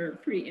there that are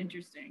pretty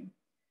interesting.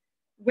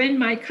 When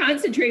my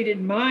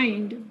concentrated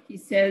mind, he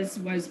says,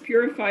 was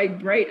purified,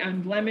 bright,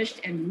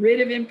 unblemished, and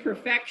rid of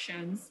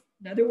imperfections,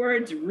 in other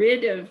words,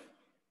 rid of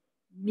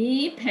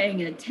me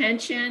paying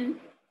attention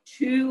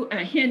to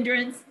a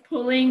hindrance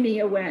pulling me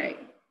away.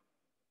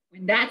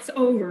 When that's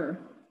over,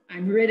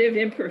 I'm rid of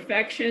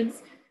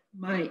imperfections.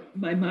 My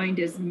mind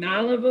is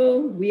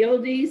malleable,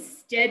 wieldy,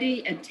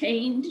 steady,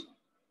 attained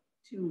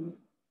to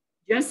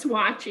just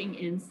watching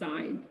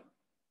inside,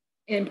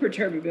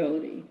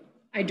 imperturbability.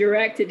 I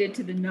directed it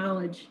to the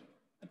knowledge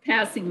of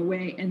passing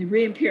away and the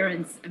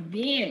reappearance of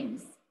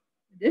beings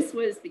this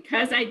was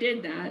because I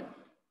did that.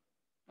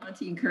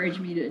 Auntie encouraged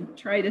me to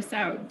try this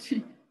out.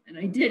 And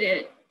I did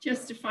it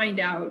just to find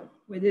out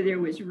whether there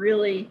was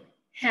really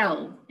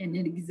hell and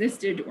it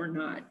existed or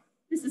not.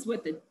 This is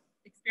what the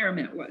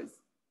experiment was.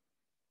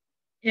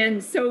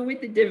 And so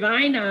with the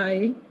divine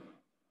eye,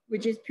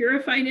 which is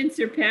purified and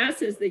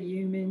surpasses the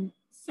human,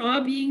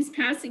 saw beings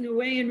passing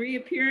away and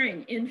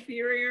reappearing,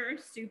 inferior,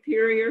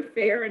 superior,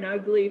 fair and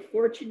ugly,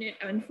 fortunate,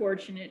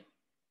 unfortunate.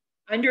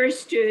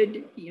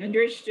 He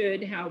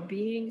understood how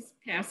beings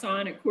pass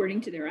on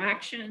according to their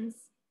actions.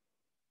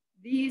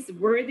 These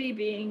worthy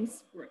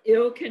beings were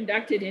ill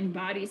conducted in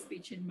body,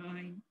 speech, and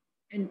mind.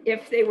 And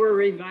if they were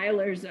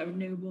revilers of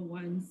noble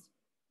ones,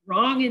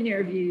 wrong in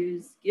their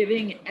views,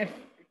 giving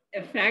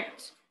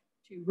effect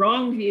to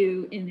wrong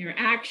view in their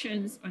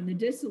actions on the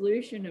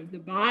dissolution of the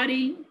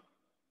body.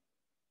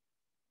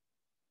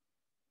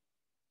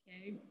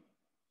 Okay.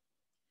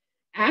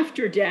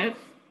 After death,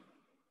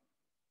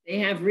 they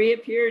have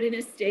reappeared in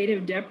a state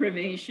of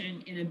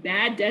deprivation, in a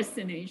bad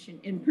destination,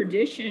 in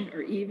perdition,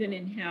 or even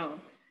in hell.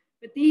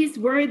 But these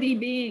worthy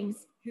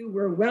beings who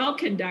were well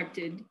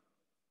conducted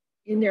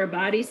in their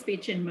body,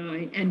 speech, and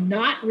mind, and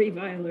not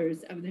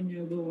revilers of the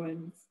noble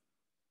ones,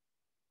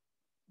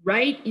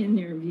 right in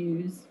their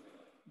views,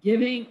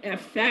 giving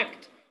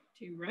effect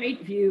to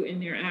right view in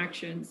their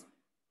actions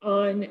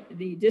on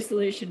the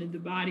dissolution of the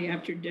body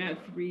after death,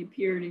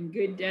 reappeared in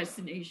good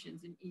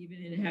destinations and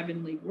even in a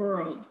heavenly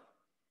world.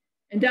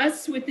 And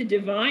thus with the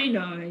divine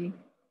eye,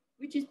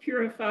 which is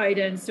purified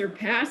and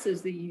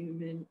surpasses the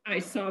human, I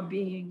saw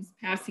beings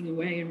passing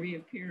away and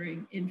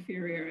reappearing,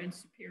 inferior and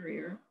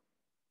superior,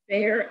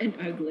 fair and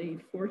ugly,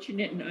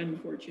 fortunate and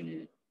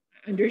unfortunate.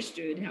 I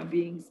understood how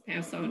beings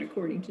pass on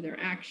according to their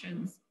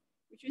actions,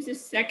 which was a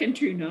second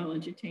true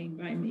knowledge attained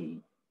by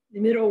me.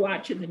 The middle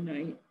watch of the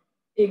night,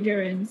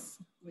 ignorance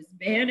was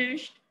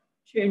banished,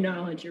 true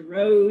knowledge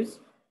arose,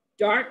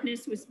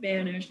 darkness was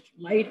banished,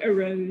 light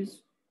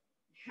arose.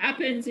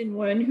 Happens in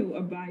one who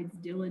abides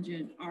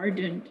diligent,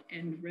 ardent,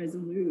 and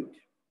resolute.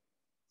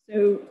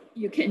 So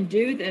you can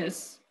do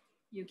this.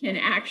 You can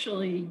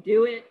actually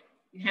do it.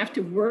 You have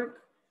to work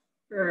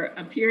for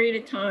a period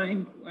of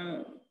time.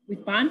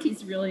 With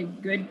Bhante's really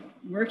good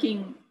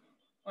working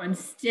on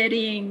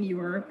steadying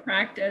your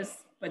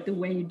practice, but the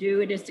way you do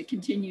it is to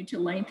continue to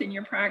lengthen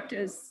your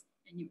practice,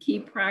 and you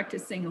keep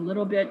practicing a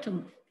little bit.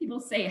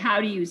 People say,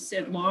 how do you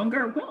sit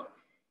longer? Well,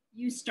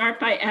 you start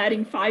by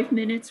adding 5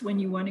 minutes when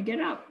you want to get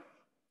up.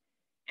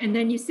 And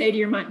then you say to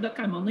your mind, look,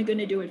 I'm only going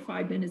to do it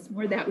 5 minutes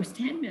more. That was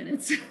 10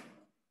 minutes.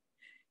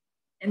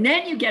 And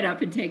then you get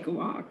up and take a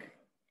walk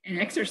and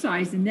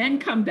exercise, and then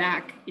come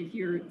back if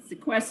you're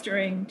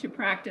sequestering to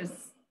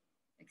practice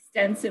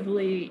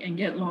extensively and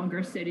get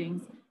longer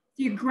sittings. So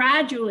you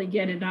gradually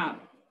get it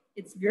up.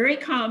 It's very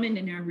common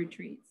in our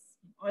retreats,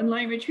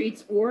 online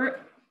retreats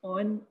or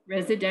on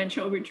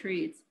residential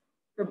retreats,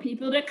 for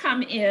people to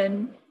come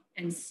in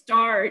and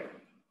start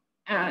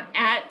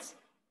at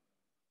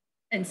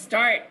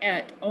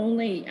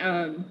only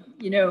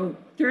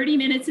 30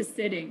 minutes of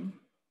sitting.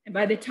 And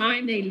by the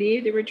time they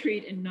leave the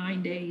retreat in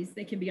 9 days,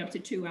 they can be up to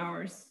 2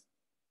 hours.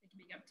 They can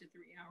be up to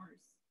 3 hours.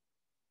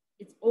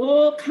 It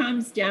all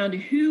comes down to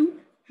who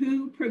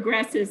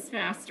progresses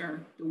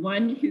faster, the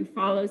one who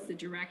follows the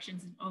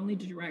directions and only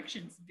the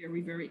directions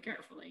very, very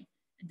carefully.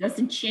 It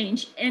doesn't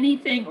change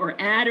anything or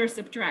add or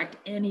subtract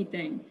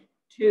anything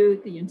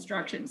to the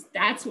instructions.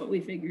 That's what we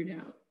figured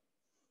out,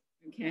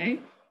 okay?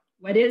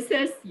 What is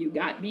this? You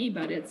got me,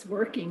 but it's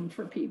working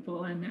for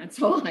people, and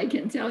that's all I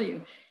can tell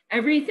you.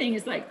 Everything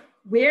is like,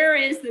 where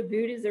is the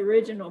Buddha's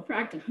original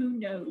practice? Who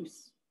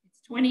knows? It's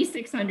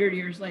 2,600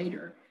 years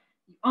later.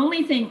 The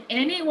only thing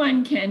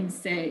anyone can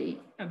say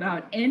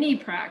about any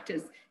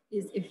practice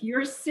is if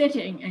you're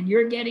sitting and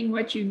you're getting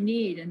what you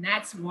need, and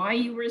that's why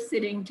you were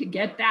sitting to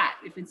get that.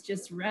 If it's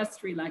just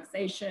rest,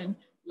 relaxation,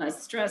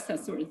 less stress,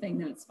 that sort of thing,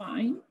 that's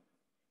fine.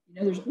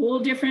 There's all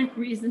different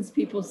reasons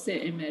people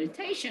sit in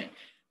meditation.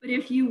 But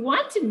if you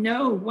want to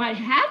know what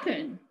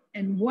happened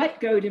and what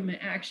Gotama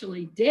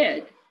actually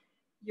did,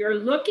 you're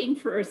looking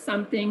for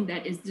something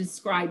that is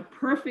described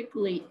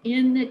perfectly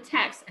in the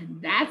text.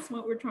 And that's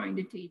what we're trying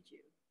to teach you.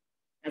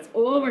 That's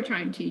all we're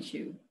trying to teach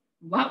you.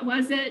 What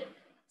was it?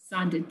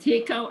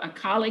 Sandatiko,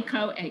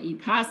 Akaliko,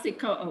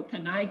 Eipasiko,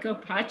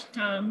 Opanaiko,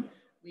 Pachtam,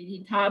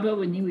 Viditaba,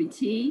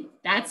 Waniwiti.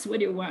 That's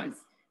what it was.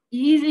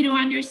 Easy to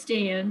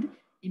understand,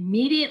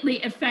 immediately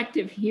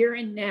effective here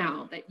and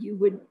now, that you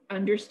would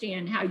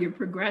understand how you're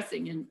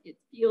progressing and it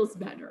feels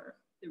better.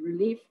 The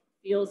relief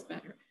feels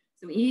better.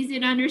 So easy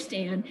to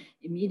understand,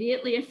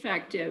 immediately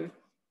effective,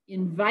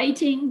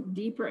 inviting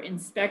deeper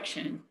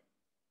inspection.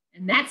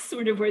 And that's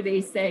sort of where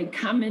they say,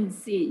 come and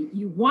see.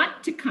 You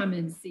want to come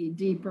and see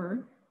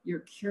deeper. You're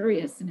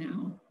curious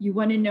now. You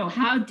want to know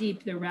how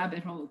deep the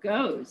rabbit hole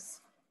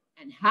goes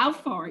and how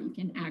far you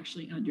can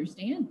actually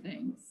understand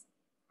things.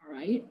 All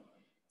right.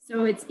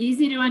 So it's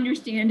easy to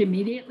understand,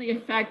 immediately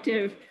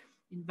effective,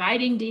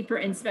 inviting deeper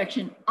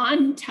inspection,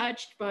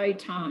 untouched by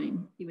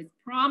time. He was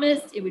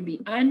promised it would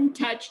be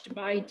untouched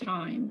by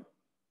time,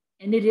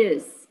 and it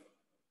is.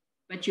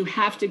 but you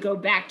have to go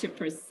back to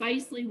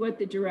precisely what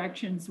the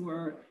directions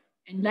were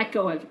and let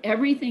go of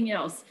everything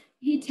else.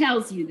 He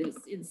tells you this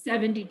in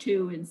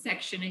 72 in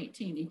section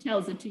 18. He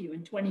tells it to you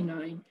in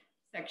 29,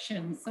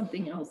 section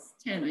something else,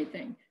 10, I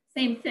think.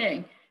 Same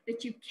thing,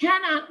 that you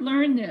cannot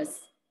learn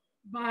this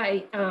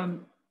by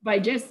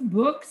just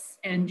books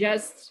and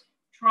just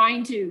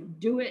trying to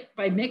do it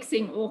by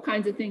mixing all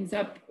kinds of things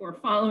up or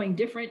following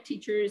different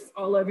teachers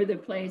all over the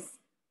place.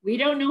 We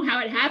don't know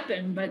how it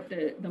happened, but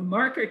the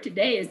marker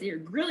today is they're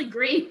really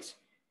great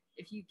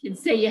if you can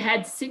say you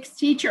had 6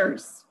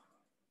 teachers.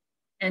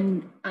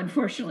 And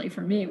unfortunately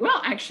for me,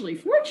 well, actually,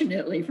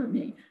 fortunately for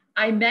me,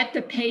 I met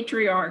the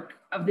patriarch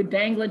of the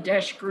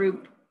Bangladesh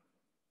group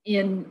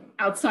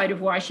outside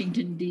of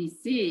Washington,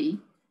 D.C.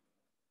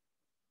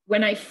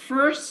 when I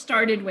first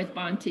started with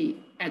Bhante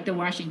at the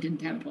Washington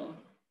Temple.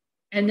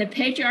 And the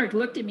patriarch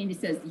looked at me and he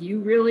says, "You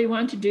really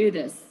want to do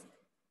this?"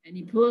 And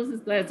he pulls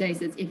his glass down. He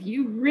says, "If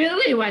you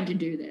really want to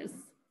do this,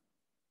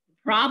 the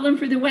problem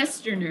for the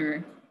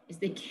Westerner is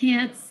they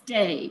can't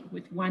stay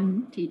with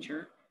one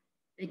teacher.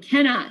 They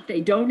cannot.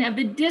 They don't have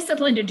the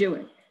discipline to do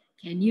it.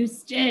 Can you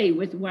stay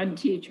with one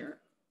teacher?"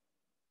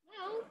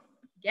 Well,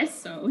 I guess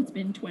so. It's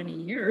been 20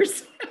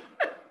 years.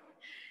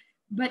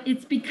 But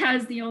it's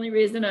because the only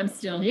reason I'm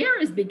still here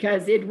is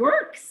because it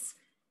works.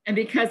 And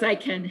because I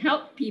can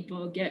help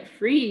people get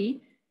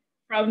free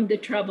from the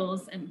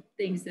troubles and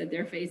things that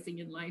they're facing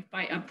in life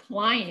by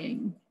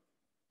applying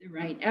the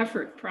right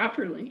effort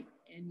properly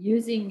and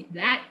using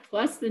that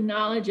plus the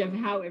knowledge of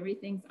how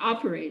everything's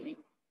operating.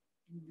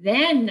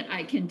 Then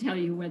I can tell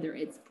you whether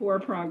it's poor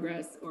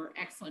progress or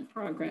excellent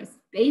progress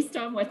based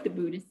on what the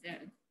Buddha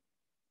said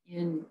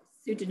in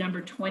Sutta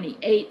number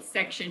 28,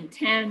 section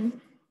 10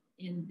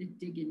 in the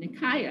Digha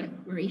Nikaya,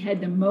 where he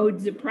had the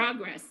modes of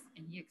progress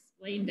and he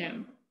explained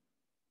them.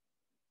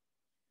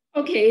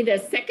 Okay, the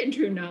second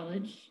true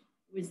knowledge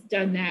was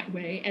done that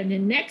way. And the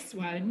next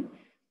one,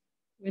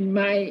 when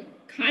my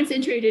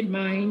concentrated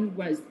mind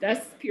was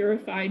thus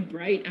purified,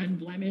 bright,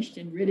 unblemished,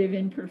 and rid of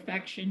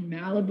imperfection,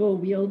 malleable,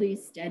 wieldy,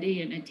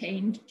 steady, and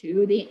attained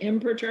to the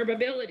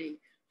imperturbability,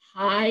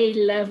 high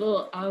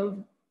level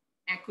of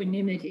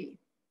equanimity,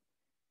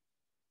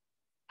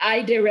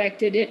 I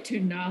directed it to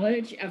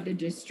knowledge of the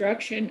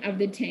destruction of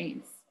the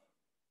taints.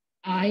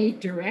 I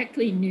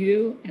directly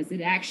knew, as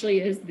it actually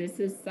is, this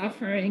is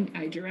suffering.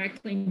 I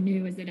directly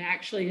knew, as it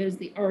actually is,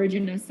 the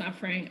origin of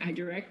suffering. I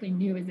directly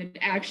knew, as it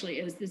actually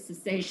is, the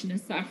cessation of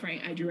suffering.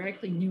 I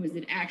directly knew, as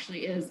it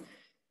actually is,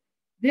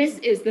 this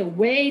is the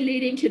way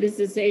leading to the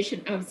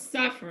cessation of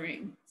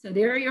suffering. So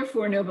there are your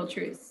 4 noble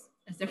truths.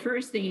 That's the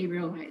first thing he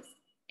realized.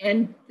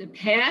 And the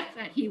path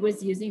that he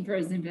was using for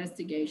his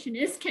investigation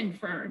is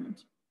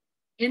confirmed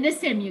in the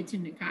Samyutta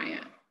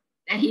Nikaya,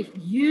 that he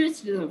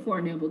used the 4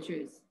 noble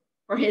truths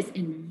for his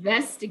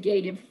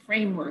investigative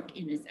framework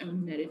in his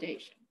own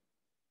meditation.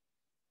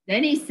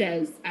 Then he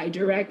says, I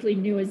directly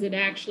knew, as it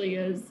actually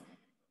is,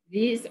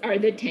 these are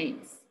the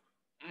taints.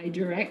 I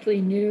directly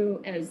knew,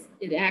 as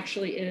it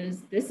actually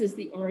is, this is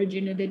the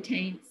origin of the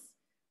taints.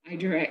 I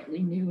directly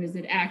knew, as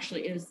it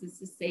actually is, the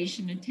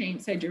cessation of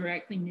taints. I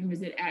directly knew,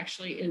 as it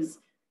actually is,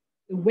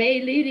 the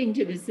way leading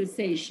to the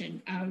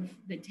cessation of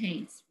the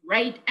taints.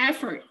 Right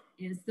effort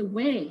is the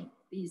way.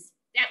 These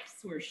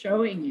steps we're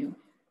showing you.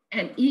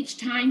 And each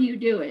time you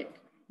do it,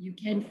 you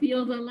can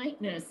feel the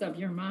lightness of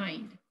your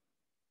mind,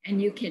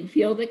 and you can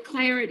feel the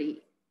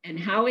clarity and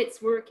how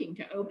it's working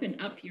to open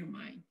up your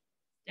mind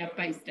step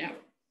by step.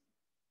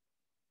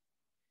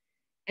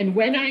 And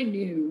when I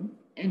knew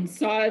and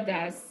saw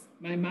thus,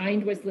 my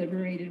mind was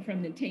liberated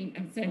from the taint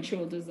of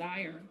sensual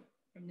desire,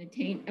 from the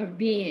taint of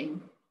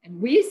being.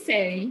 And we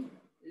say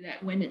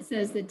that when it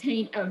says the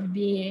taint of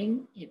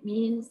being, it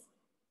means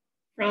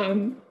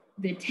from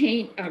the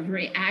taint of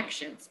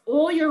reactions.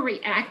 All your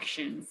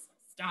reactions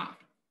stop.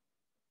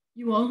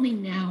 You only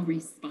now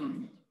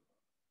respond.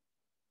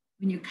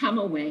 When you come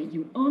away,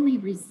 you only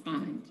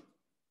respond.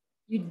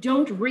 You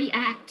don't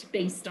react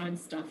based on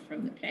stuff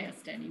from the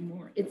past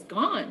anymore. It's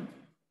gone.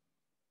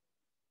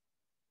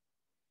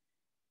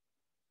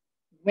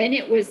 When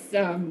it was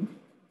the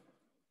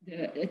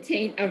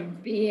taint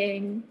of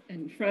being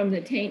and from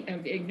the taint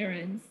of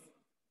ignorance,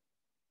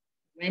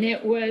 when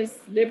it was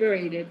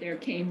liberated, there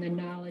came the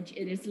knowledge,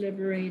 it is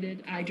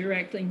liberated. I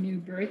directly knew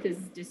birth is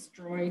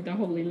destroyed. The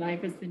holy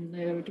life has been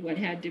lived. What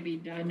had to be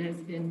done has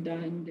been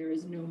done. There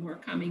is no more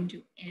coming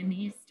to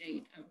any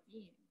state of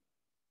being.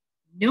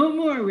 No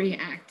more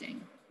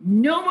reacting.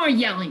 No more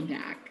yelling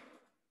back.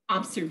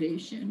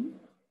 Observation,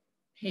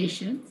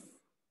 patience,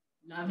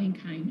 loving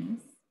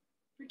kindness,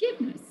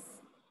 forgiveness.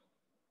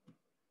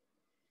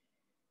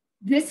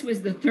 This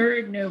was the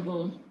 3rd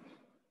noble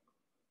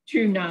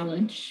true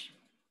knowledge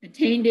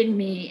attained in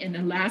me in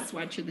the last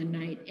watch of the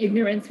night.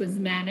 Ignorance was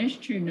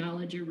vanished, true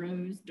knowledge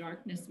arose,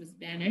 darkness was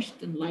banished,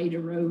 and light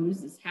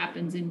arose, as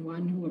happens in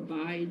one who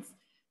abides,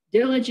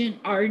 diligent,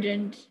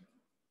 ardent,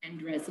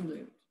 and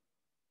resolute.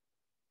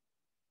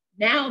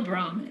 Now,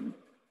 Brahman,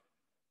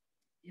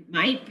 it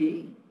might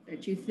be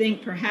that you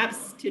think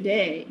perhaps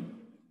today,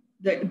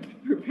 that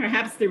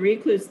perhaps the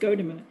recluse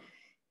Gotama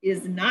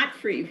is not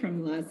free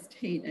from lust,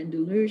 hate, and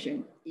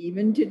delusion,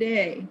 even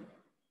today,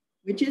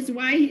 which is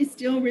why he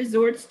still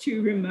resorts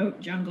to remote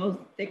jungle,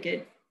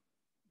 thicket,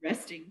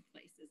 resting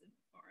places in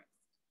the forest.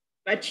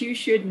 But you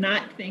should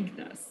not think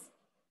thus.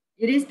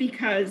 It is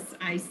because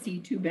I see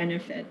two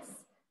benefits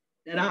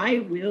that I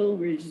will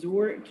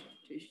resort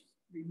to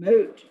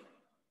remote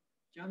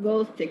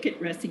jungle, thicket,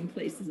 resting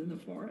places in the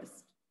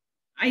forest.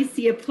 I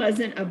see a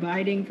pleasant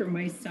abiding for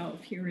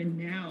myself here and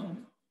now.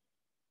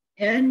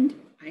 And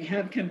I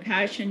have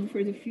compassion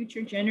for the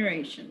future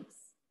generations,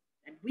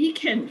 that we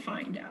can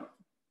find out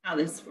how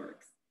this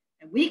works.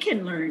 And we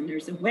can learn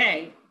there's a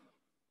way.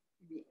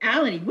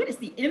 Reality, what is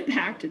the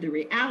impact of the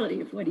reality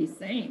of what he's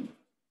saying?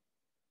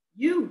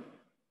 You,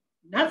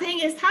 nothing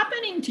is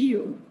happening to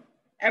you.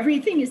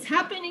 Everything is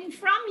happening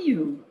from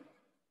you.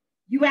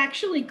 You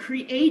actually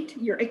create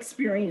your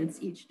experience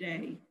each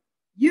day.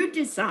 You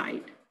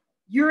decide.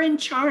 You're in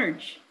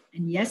charge.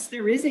 And yes,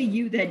 there is a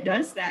you that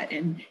does that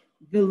and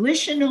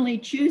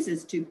volitionally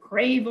chooses to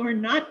crave or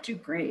not to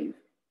crave,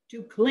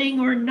 to cling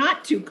or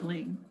not to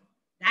cling.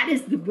 That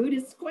is the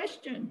Buddhist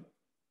question.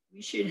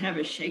 We should have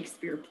a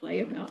Shakespeare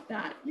play about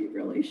that. You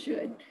really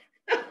should.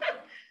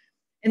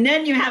 And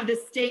then you have the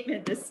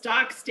statement, the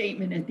stock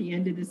statement at the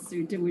end of the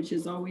sutta, which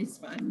is always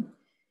fun.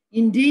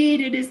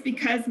 Indeed, it is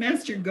because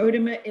Master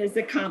Gotama is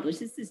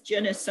accomplished. This is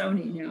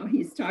Jenasoni now.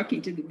 He's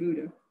talking to the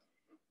Buddha.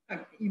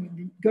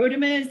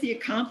 Gotama is the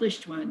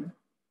accomplished one,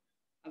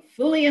 a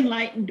fully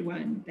enlightened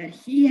one, that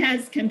he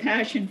has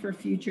compassion for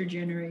future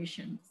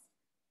generations.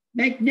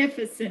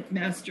 Magnificent,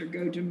 Master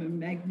Gotama,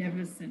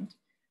 magnificent.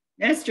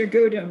 Master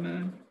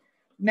Gotama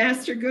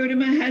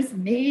has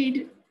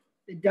made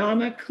the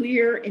Dhamma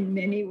clear in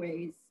many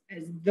ways,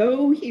 as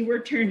though he were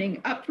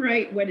turning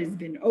upright what has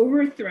been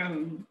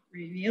overthrown,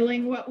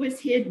 revealing what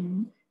was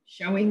hidden,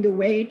 showing the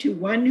way to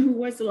one who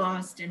was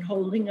lost, and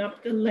holding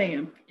up the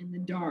lamp in the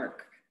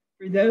dark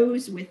for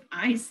those with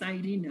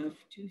eyesight enough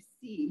to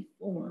see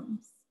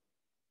forms.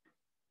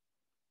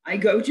 I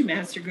go to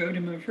Master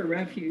Gotama for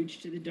refuge,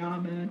 to the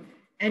Dhamma,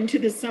 and to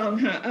the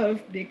Sangha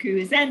of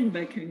bhikkhus and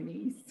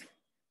bhikkhunis.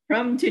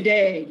 From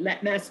today,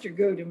 let Master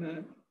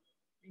Gotama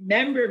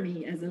remember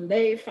me as a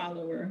lay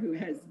follower who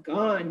has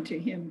gone to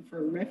him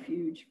for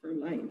refuge for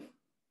life.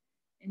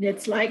 And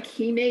it's like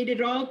he made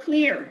it all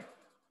clear.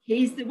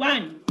 He's the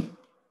one.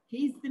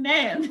 He's the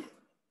man.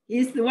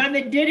 He's the one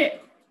that did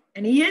it.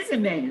 And he is a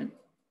man.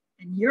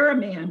 And you're a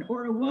man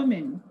or a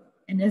woman.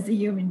 And as a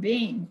human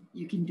being,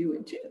 you can do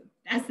it too.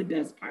 That's the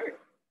best part.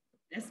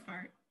 Best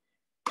part.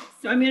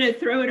 So I'm going to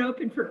throw it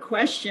open for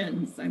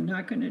questions. I'm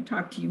not going to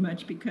talk to you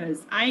much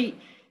because I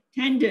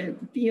tend to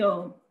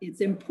feel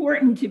it's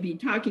important to be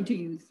talking to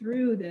you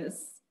through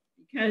this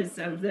because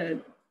of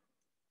the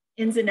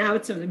ins and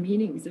outs of the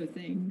meanings of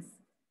things.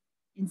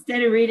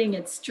 Instead of reading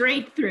it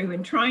straight through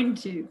and trying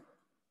to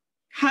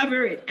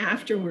cover it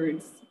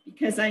afterwards,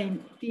 because I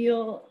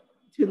feel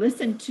to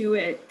listen to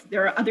it,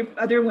 there are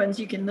other ones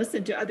you can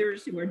listen to,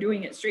 others who are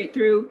doing it straight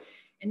through,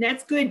 and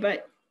that's good,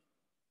 but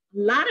a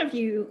lot of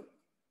you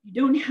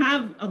don't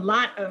have a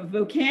lot of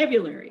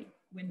vocabulary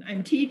when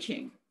I'm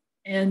teaching,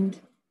 and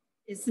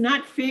it's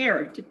not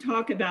fair to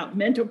talk about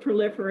mental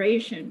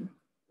proliferation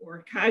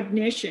or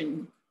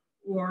cognition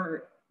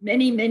or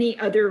many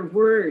other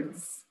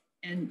words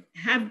and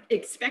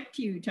expect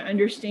you to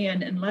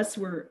understand unless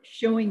we're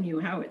showing you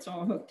how it's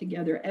all hooked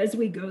together as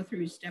we go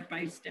through step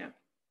by step.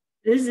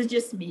 This is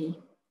just me.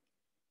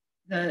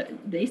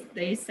 They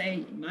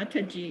say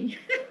Mataji.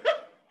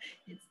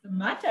 It's the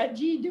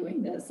Mataji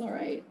doing this, all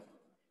right.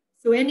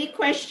 So any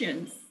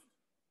questions?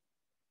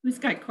 Who's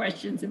got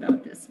questions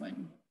about this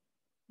one?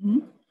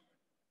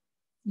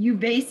 You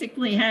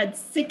basically had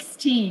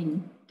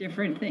 16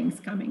 different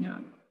things coming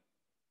up.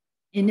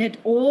 And it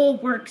all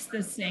works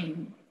the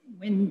same.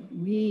 When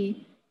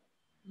we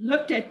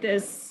looked at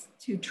this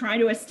to try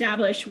to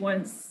establish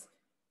once,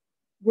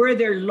 were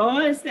there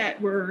laws that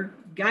were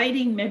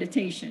guiding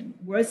meditation?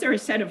 Was there a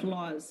set of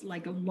laws,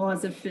 like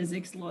laws of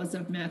physics, laws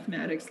of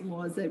mathematics,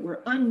 laws that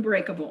were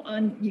unbreakable,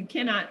 you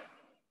cannot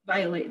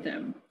violate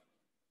them?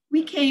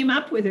 We came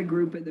up with a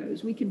group of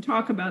those. We can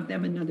talk about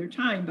them another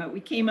time, but we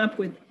came up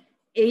with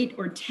 8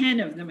 or 10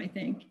 of them, I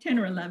think, 10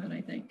 or 11,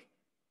 I think.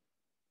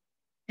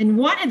 And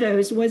one of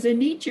those was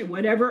anicca.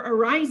 Whatever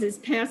arises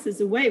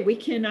passes away. We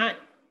cannot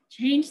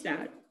change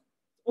that.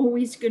 It's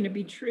always going to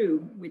be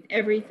true with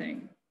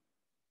everything.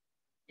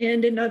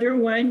 And another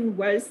one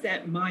was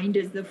that mind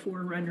is the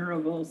forerunner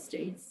of all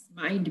states.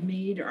 Mind,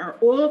 made are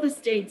all the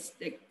states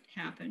that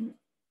happen.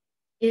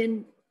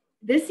 And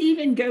this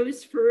even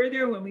goes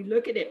further when we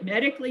look at it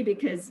medically,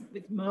 because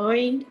with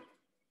mind,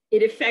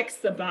 it affects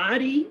the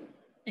body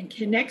and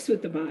connects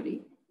with the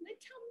body. And I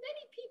tell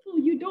many people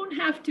you don't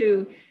have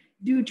to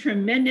do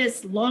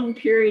tremendous long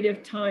period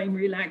of time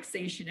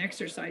relaxation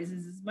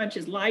exercises as much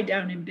as lie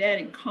down in bed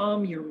and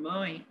calm your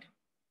mind.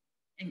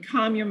 And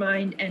calm your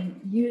mind and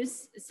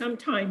use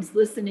sometimes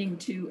listening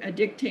to a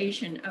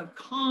dictation of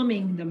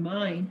calming the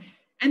mind.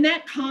 And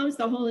that calms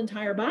the whole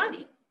entire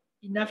body,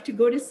 enough to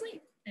go to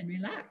sleep and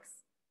relax.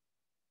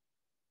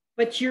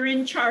 but you're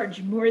in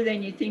charge more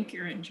than you think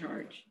you're in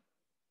charge.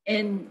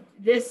 And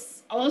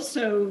this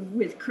also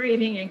with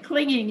craving and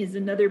clinging is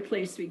another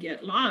place we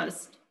get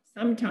lost.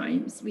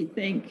 Sometimes we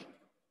think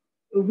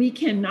we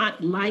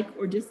cannot like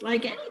or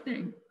dislike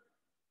anything.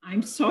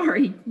 I'm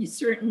sorry, you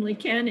certainly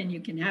can, and you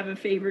can have a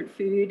favorite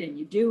food, and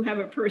you do have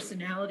a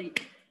personality,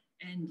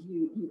 and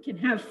you can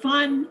have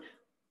fun,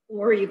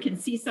 or you can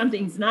see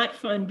something's not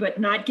fun, but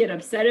not get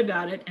upset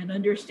about it and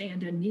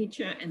understand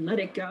anicca and let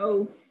it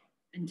go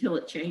until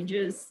it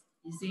changes,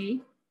 you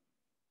see?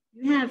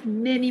 You have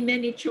many,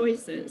 many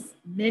choices,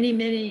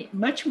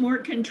 much more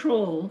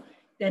control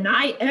than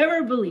I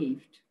ever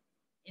believed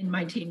in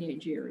my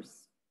teenage years.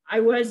 I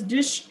was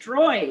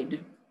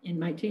destroyed in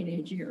my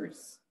teenage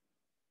years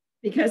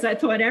because I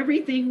thought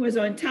everything was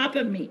on top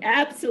of me,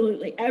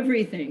 absolutely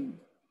everything.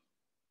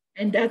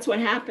 And that's what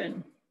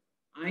happened.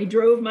 I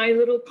drove my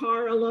little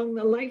car along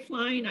the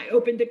lifeline. I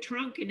opened the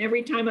trunk, and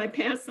every time I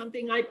passed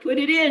something, I put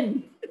it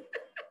in.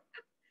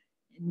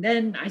 And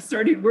then I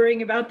started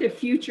worrying about the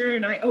future,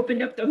 and I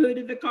opened up the hood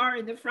of the car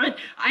in the front.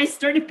 I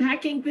started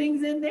packing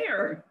things in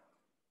there.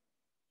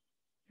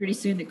 Pretty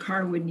soon the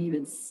car wouldn't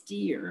even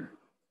steer.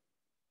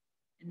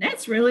 And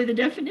that's really the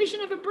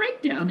definition of a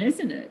breakdown,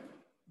 isn't it?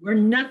 Where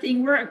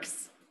nothing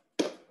works.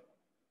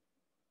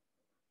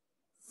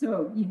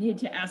 So you need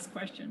to ask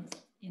questions.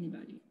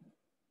 Anybody?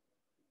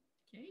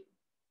 Okay.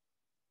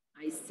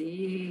 I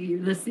see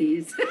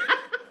Ulysses.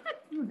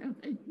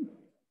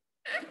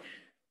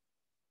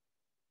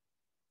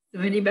 So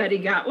anybody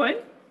got one?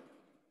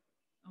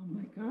 Oh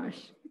my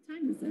gosh, what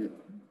time is it?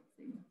 Let's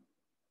see.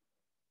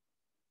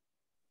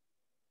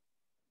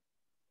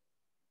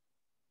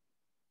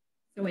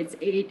 So it's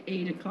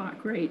 8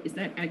 o'clock, right? Is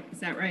that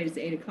right? It's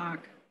 8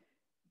 o'clock.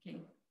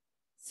 Okay.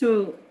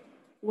 So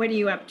what are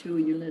you up to,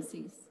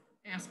 Ulysses?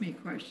 Ask me a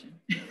question.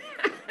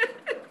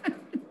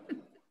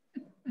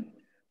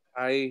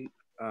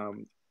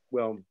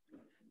 Well,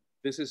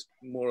 this is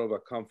more of a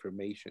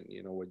confirmation,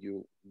 you know, what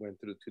you went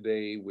through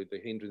today with the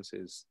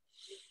hindrances,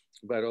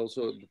 but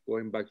also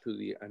going back to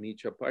the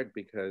anicca part,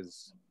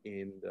 because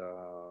in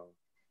the,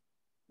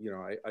 you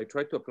know, I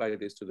try to apply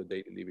this to the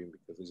daily living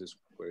because this is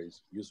where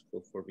it's useful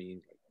for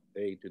me, like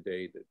day to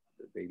day, the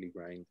daily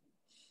grind.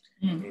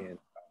 Mm.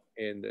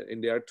 And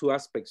there are two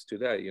aspects to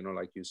that, you know,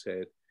 like you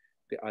said,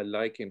 the I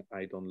like and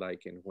I don't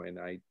like, and when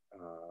and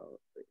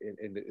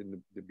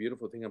the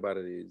beautiful thing about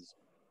it is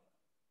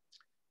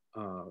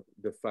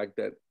the fact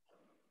that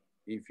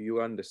if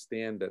you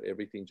understand that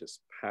everything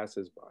just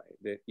passes by,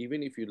 that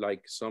even if you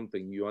like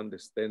something, you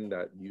understand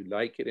that you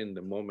like it in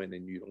the moment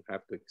and you don't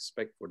have to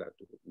expect for that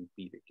to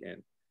repeat again.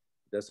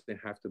 It doesn't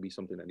have to be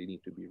something that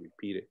needs to be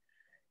repeated.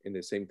 And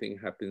the same thing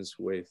happens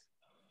with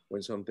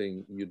when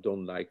something you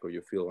don't like or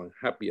you feel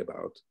unhappy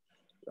about,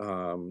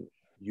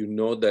 you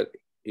know that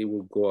it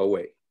will go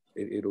away.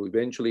 It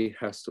eventually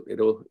has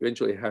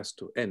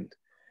to end.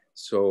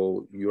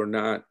 So you're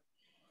not,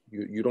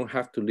 you don't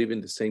have to live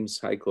in the same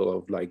cycle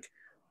of like,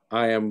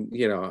 I am,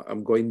 you know,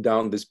 I'm going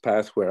down this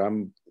path where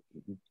I'm,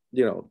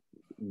 you know,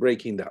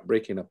 breaking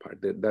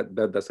apart.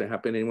 That doesn't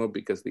happen anymore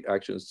because the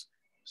actions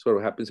sort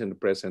of happens in the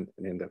present,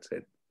 and then that's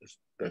it.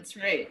 That's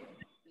right.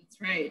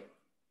 That's right.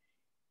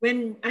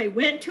 When I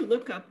went to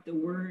look up the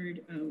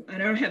word, I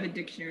don't have a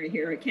dictionary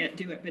here, I can't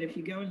do it, but if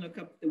you go and look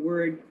up the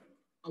word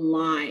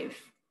alive,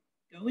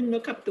 go and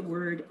look up the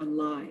word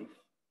alive.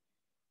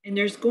 And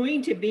there's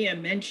going to be a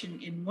mention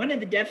in one of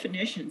the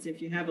definitions.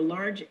 If you have a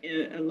large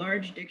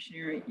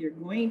dictionary, you're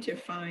going to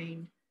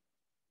find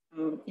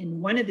in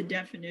one of the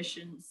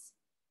definitions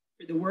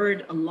for the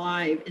word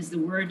alive is the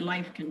word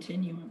life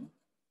continuum.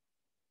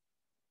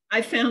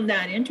 I found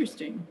that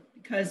interesting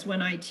because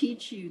when I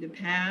teach you the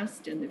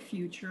past and the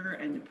future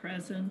and the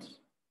present,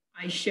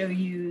 I show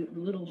you the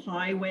little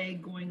highway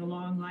going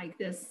along like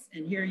this,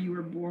 and here you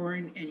were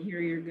born, and here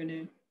you're going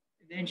to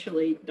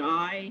eventually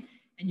die.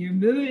 And you're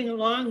moving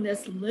along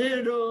this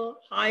little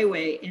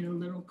highway in a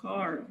little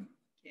car,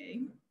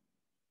 okay?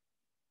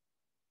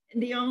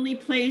 And the only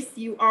place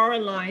you are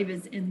alive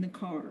is in the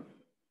car.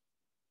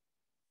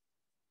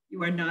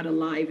 You are not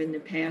alive in the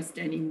past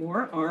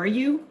anymore, are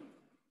you?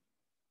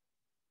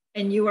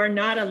 And you are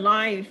not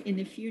alive in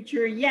the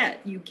future yet.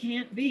 You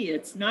can't be,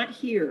 it's not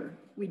here.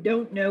 We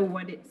don't know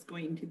what it's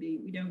going to be.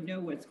 We don't know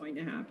what's going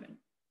to happen.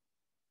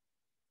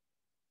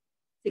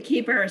 To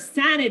keep our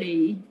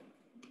sanity,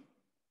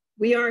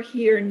 we are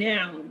here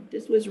now.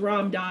 This was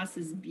Ram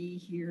Dass's be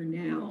here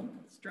now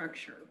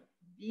structure.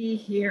 Be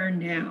here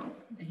now,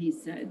 that he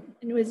said.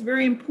 And it was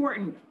very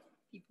important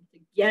for people to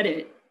get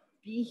it.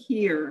 Be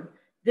here.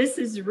 This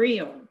is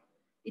real.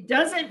 It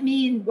doesn't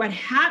mean what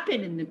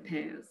happened in the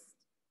past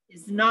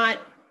is not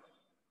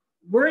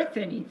worth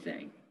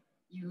anything.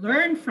 You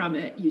learn from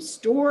it. You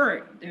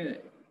store the,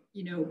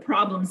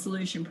 problem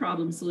solution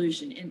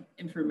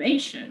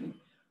information.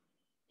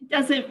 It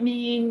doesn't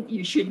mean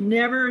you should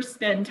never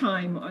spend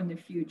time on the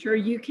future.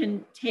 You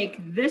can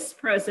take this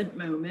present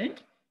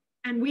moment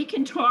and we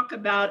can talk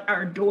about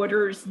our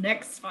daughter's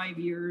next 5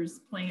 years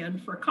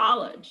plan for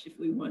college if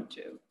we want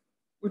to.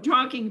 We're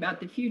talking about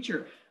the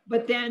future,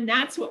 but then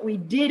that's what we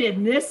did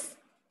in this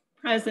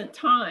present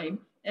time,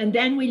 and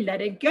then we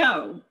let it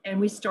go and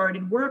we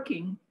started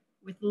working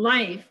with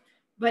life.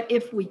 But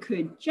if we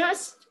could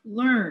just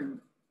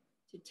learn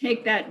to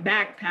take that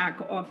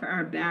backpack off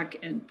our back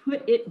and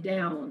put it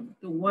down,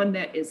 the one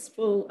that is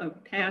full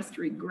of past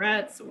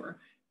regrets or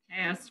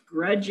past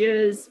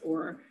grudges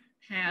or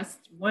past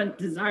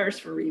desires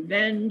for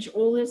revenge,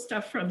 all this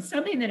stuff from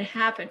something that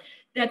happened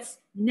that's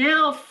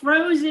now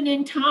frozen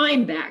in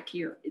time back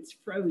here. It's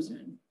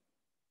frozen.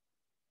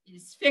 It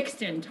is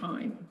fixed in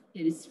time.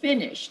 It is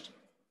finished.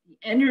 The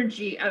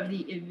energy of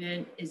the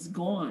event is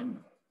gone.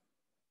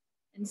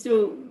 And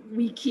so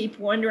we keep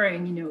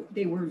wondering, you know,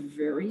 they were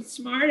very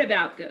smart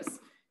about this.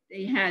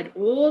 They had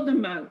all the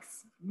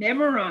monks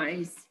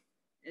memorize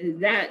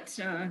that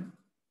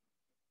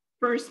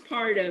first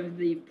part of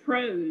the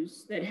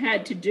prose that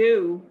had to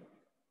do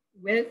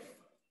with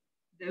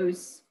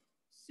those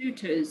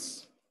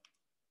suttas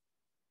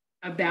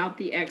about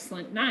the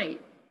excellent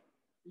night.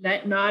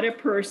 Let not a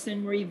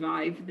person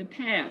revive the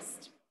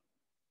past,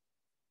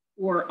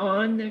 or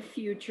on the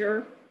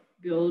future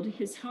build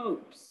his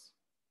hopes.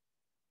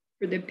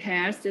 For the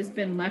past has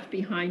been left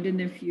behind and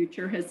the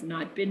future has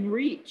not been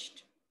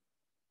reached.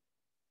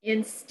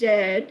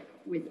 Instead,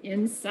 with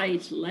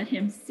insight, let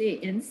him see.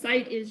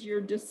 Insight is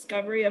your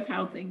discovery of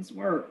how things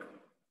work.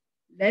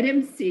 Let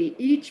him see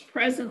each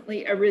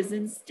presently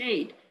arisen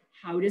state.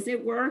 How does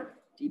it work?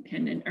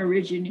 Dependent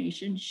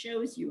origination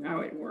shows you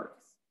how it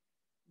works.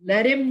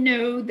 Let him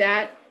know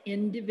that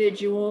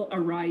individual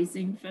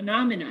arising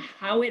phenomena,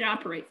 how it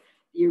operates,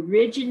 the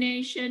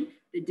origination,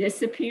 the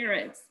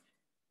disappearance,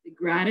 the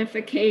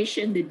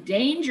gratification, the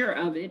danger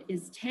of it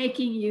is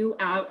taking you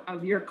out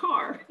of your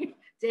car,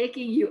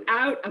 taking you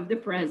out of the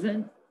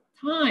present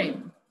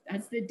time.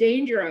 That's the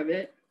danger of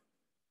it.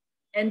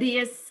 And the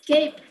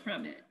escape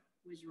from it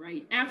was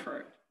right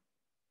effort.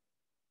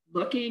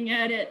 Looking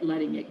at it,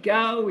 letting it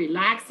go,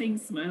 relaxing,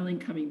 smiling,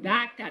 coming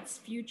back. That's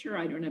future.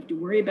 I don't have to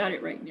worry about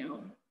it right now.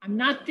 I'm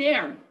not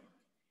there.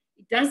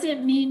 It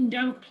doesn't mean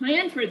don't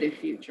plan for the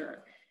future.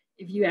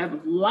 If you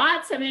have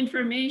lots of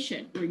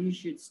information where you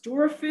should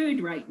store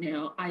food right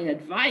now, I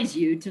advise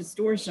you to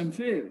store some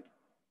food.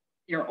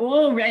 They're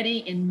already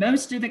in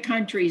most of the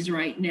countries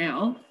right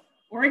now,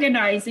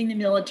 organizing the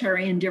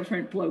military in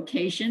different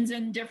locations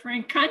in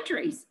different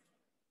countries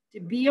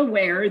to be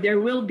aware there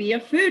will be a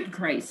food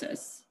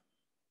crisis.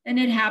 And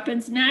it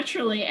happens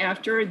naturally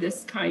after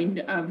this kind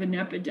of an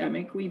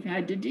epidemic we've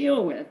had to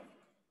deal with.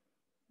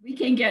 We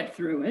can get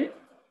through it.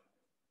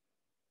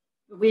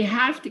 But we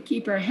have to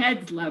keep our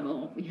heads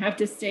level. We have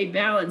to stay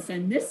balanced.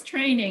 And this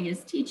training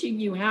is teaching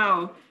you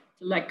how to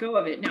let go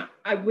of it. Now,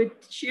 I would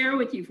share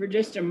with you for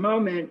just a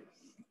moment.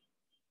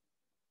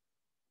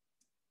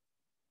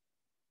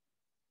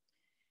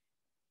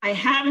 I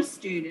had a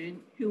student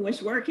who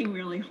was working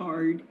really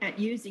hard at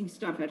using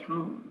stuff at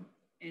home.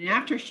 And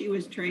after she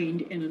was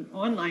trained in an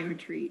online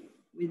retreat,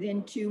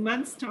 within 2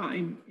 months'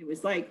 time, it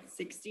was like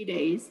 60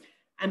 days.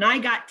 And I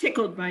got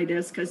tickled by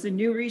this because the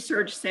new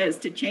research says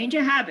to change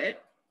a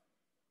habit,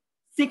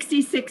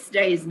 66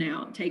 days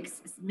now. It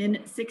takes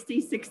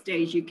 66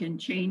 days you can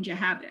change a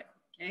habit,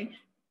 okay?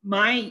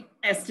 My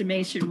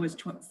estimation was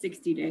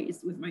 60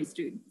 days with my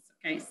students,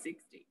 okay,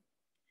 60.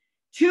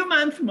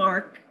 2-month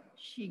mark,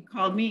 she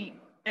called me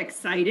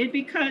excited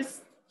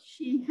because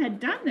she had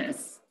done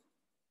this.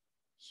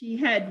 She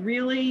had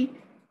really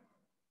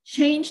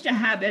changed a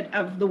habit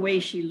of the way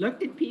she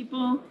looked at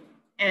people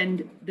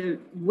and the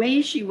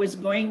way she was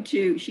going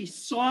to, she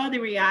saw the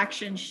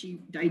reactions, she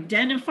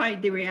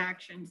identified the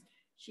reactions.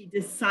 She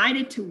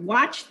decided to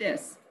watch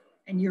this,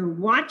 and you're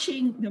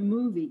watching the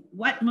movie.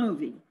 What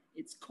movie?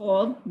 It's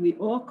called, we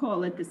all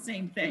call it the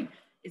same thing.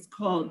 It's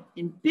called,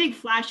 in big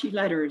flashy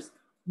letters,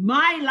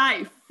 My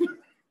Life.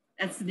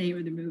 That's the name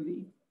of the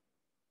movie.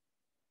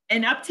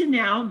 And up to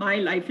now, my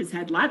life has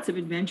had lots of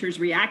adventures,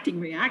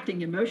 reacting,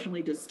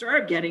 emotionally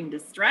disturbed, getting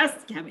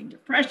distressed, having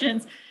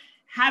depressions,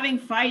 having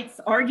fights,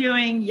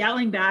 arguing,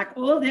 yelling back,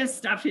 all this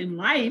stuff in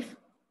life.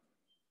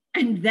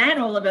 And then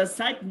all of a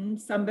sudden,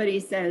 somebody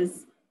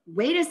says,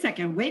 wait a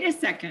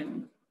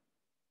second.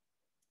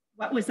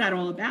 What was that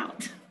all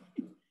about?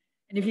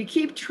 And if you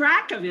keep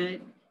track of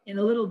it in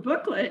a little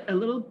booklet, a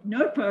little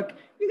notebook,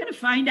 you're going to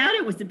find out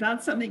it was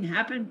about something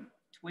happened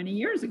 20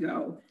 years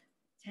ago,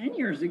 10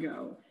 years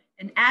ago,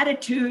 an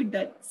attitude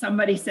that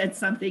somebody said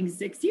something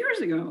 6 years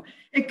ago.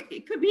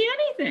 It could be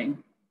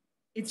anything.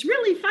 It's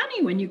really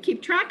funny when you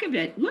keep track of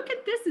it. Look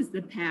at this as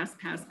the past.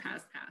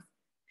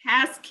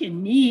 Past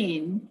can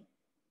mean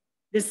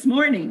this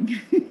morning.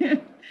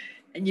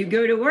 And you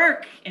go to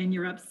work and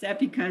you're upset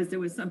because there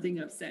was something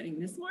upsetting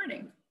this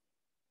morning.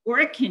 Or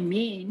it can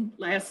mean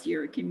last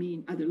year, it can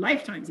mean other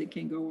lifetimes, it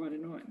can go on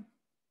and on.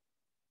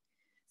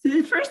 So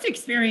the first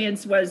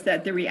experience was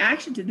that the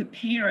reaction to the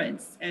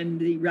parents and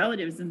the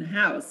relatives in the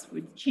house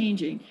was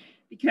changing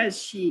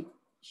because she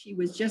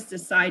was just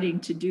deciding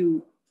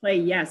to play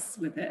yes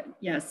with it.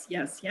 Yes,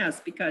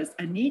 because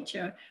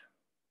anicca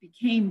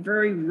became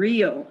very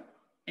real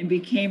and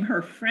became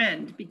her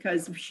friend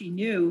because she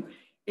knew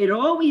it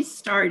always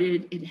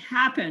started, it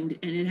happened,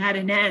 and it had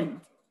an end.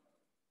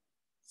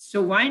 So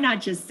why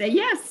not just say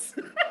yes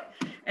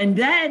and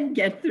then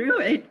get through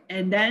it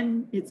and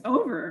then it's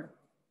over?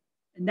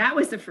 And that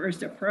was the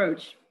first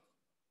approach.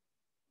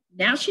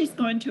 Now she's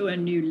gone to a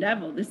new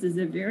level. This is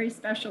a very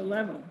special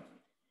level.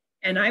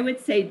 And I would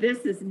say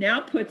this is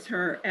now puts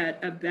her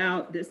at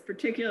about this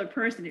particular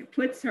person, it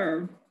puts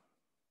her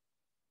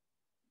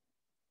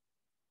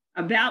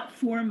about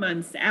 4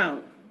 months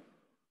out.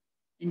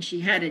 And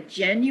she had a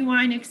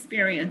genuine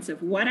experience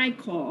of what I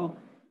call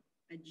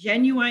a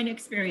genuine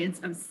experience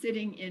of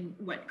sitting in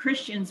what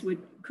Christians would,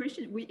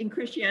 in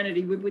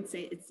Christianity, we would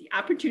say it's the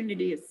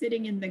opportunity of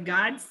sitting in the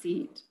God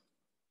seat.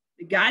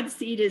 The God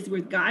seat is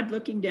with God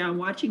looking down,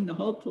 watching the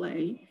whole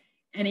play,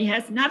 and he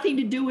has nothing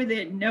to do with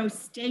it, no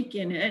stake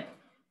in it,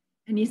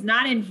 and he's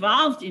not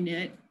involved in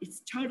it.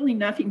 It's totally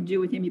nothing to do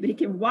with him, but he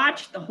can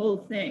watch the whole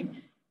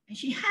thing. And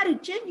she had a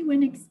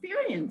genuine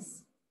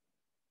experience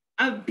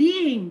of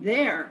being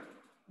there,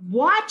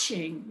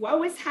 watching what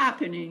was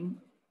happening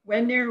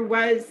when there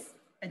was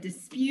a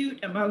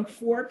dispute among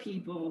 4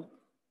 people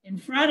in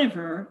front of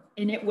her,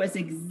 and it was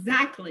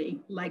exactly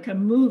like a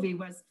movie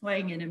was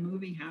playing in a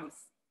movie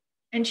house.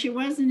 And she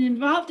wasn't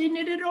involved in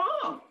it at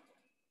all.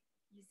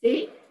 You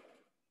see,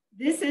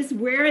 this is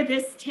where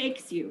this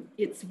takes you.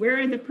 It's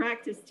where the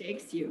practice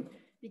takes you,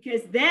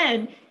 because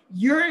then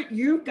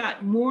you've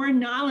got more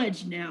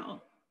knowledge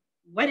now.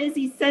 What is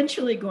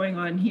essentially going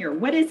on here?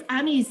 What is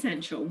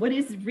unessential? What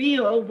is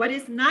real? What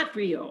is not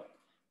real?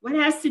 What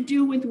has to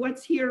do with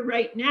what's here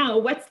right now?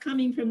 What's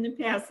coming from the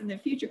past and the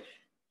future?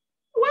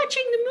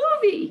 Watching the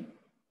movie.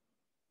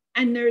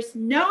 And there's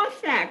no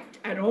effect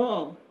at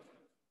all.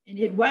 And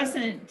it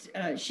wasn't,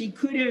 she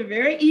could have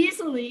very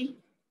easily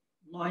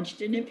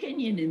launched an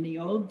opinion in the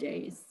old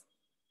days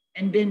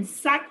and been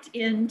sucked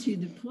into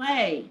the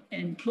play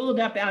and pulled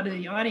up out of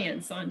the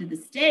audience onto the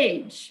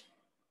stage.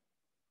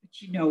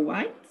 But you know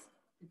what?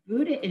 The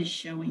Buddha is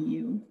showing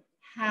you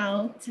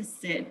how to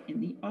sit in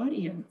the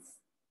audience.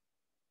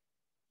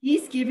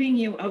 He's giving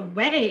you a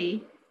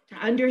way to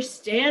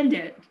understand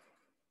it.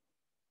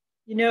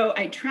 You know,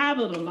 I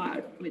traveled a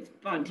lot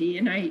with Bhante,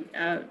 and I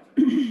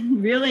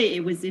really,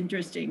 it was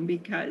interesting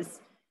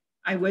because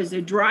I was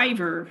a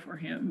driver for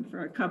him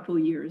for a couple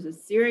of years, a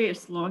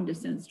serious long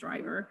distance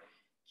driver,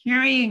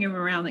 carrying him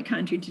around the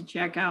country to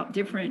check out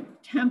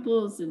different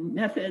temples and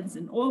methods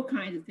and all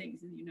kinds of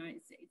things in the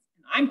United States.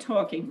 And I'm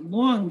talking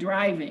long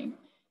driving,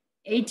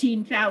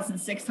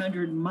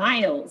 18,600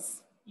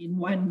 miles in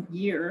 1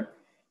 year.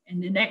 And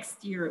the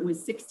next year it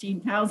was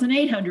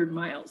 16,800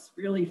 miles.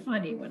 Really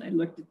funny when I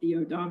looked at the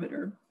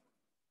odometer.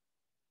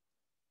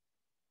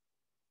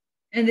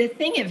 And the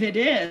thing of it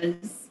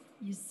is,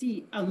 you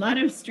see a lot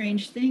of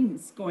strange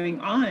things going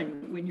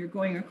on when you're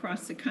going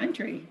across the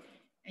country.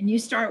 And you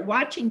start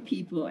watching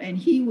people, and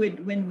he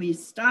would, when we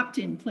stopped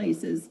in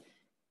places,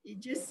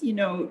 just, you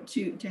know,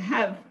 to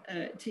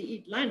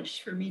eat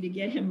lunch, for me to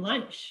get him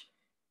lunch,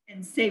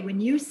 and say,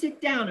 when you sit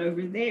down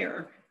over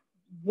there,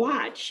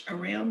 watch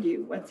around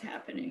you what's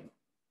happening.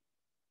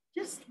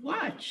 Just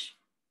watch.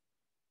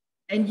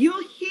 And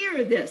you'll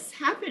hear this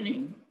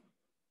happening.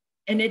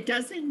 And it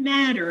doesn't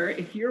matter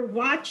if you're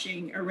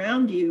watching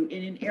around you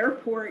in an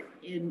airport,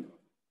 in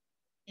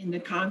the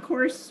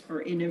concourse,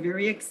 or in a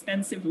very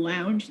expensive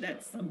lounge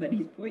that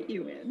somebody's put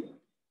you in.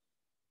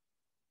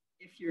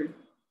 If you're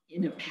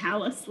in a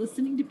palace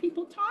listening to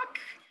people talk,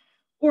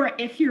 or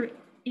if you're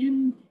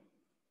in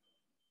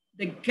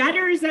the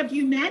gutters of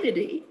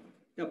humanity,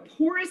 the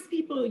poorest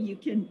people you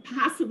can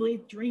possibly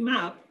dream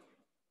up,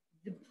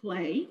 the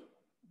play,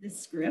 the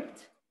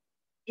script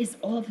is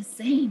all the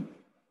same.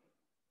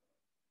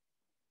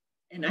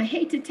 And I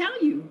hate to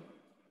tell you,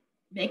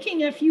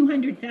 making a few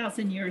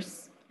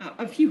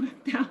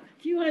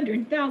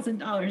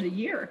 $100,000 a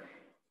year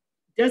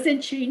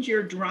doesn't change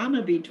your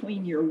drama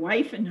between your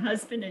wife and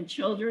husband and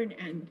children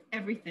and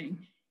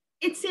everything.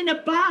 It's in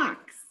a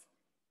box.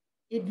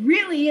 It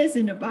really is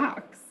in a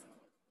box.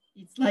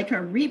 It's like a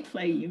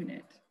replay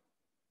unit.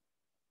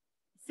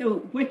 So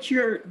what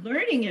you're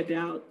learning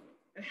about,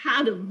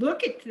 how to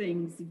look at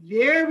things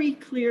very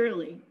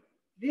clearly,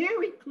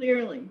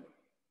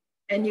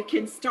 and you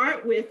can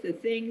start with the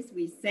things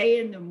we say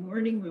in the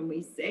morning when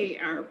we say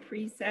our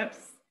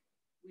precepts,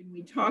 when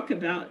we talk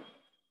about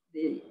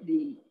the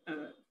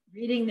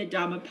reading the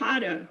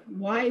Dhammapada.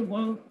 Why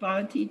won't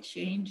Bhante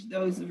change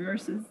those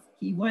verses?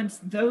 He wants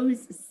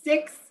those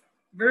 6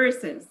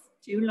 verses,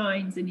 2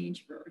 lines in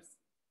each verse.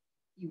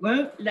 He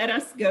won't let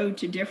us go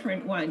to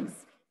different ones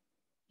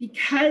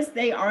because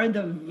they are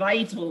the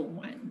vital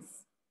ones.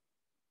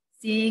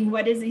 Seeing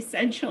what is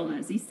essential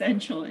as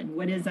essential and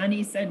what is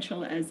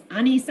unessential as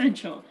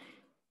unessential.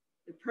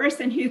 The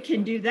person who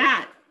can do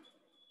that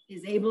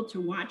is able to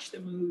watch the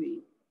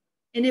movie.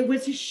 And it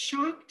was a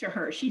shock to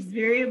her. She's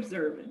very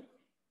observant.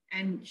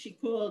 And she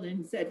called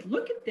and said,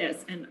 look at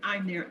this. And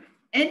I'm there.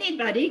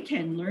 Anybody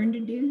can learn to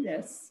do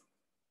this.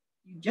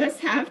 You just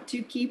have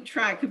to keep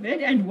track of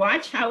it and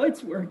watch how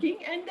it's working.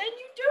 And then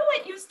you do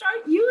it. You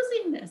start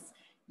using this.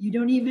 You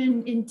don't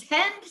even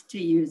intend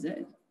to use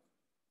it.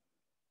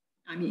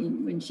 I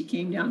mean, when she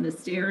came down the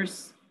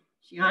stairs,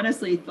 she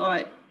honestly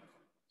thought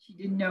She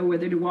didn't know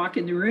whether to walk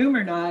in the room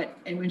or not.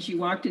 And when she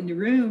walked in the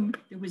room,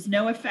 there was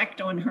no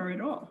effect on her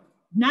at all,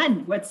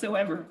 none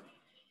whatsoever.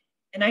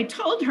 And I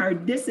told her,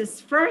 this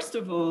is, first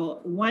of all,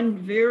 one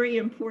very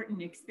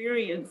important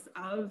experience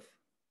of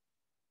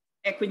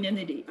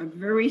equanimity, a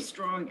very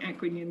strong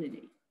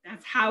equanimity.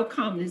 That's how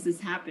come this is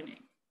happening.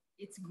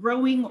 It's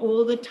growing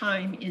all the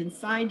time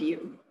inside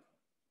you.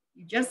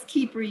 You just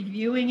keep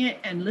reviewing it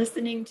and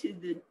listening to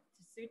the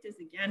suttas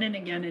again and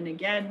again and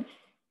again.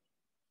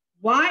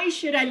 Why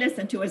should I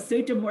listen to a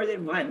sutta more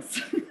than once?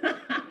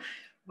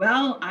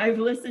 Well, I've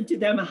listened to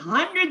them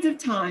hundreds of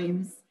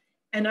times,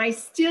 and I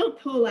still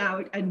pull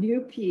out a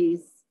new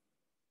piece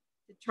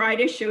to try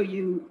to show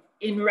you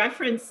in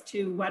reference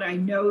to what I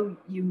know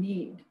you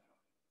need.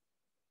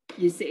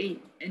 You see,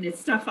 and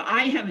it's stuff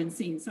I haven't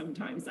seen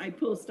sometimes. I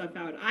pull stuff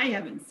out I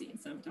haven't seen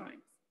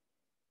sometimes,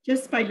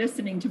 just by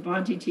listening to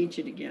Bhante teach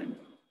it again.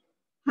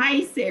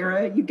 Hi,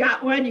 Sarah, you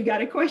got one? You got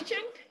a question?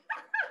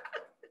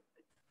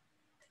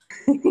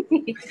 Can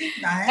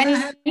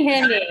you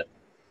hear me?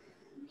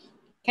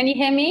 Can you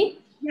hear me?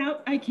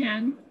 Yep, I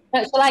can.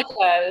 Shall I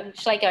go?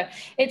 Shall I go?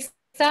 It's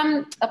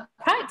a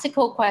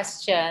practical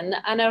question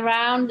and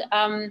around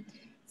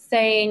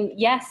saying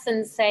yes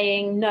and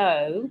saying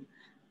no.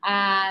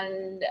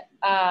 And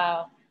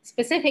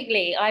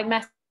specifically, I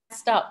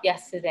messed up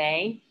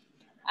yesterday,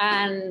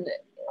 and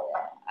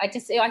I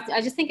just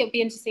think it would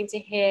be interesting to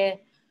hear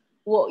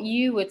what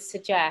you would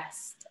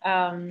suggest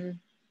to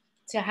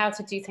how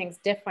to do things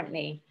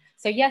differently.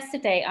 So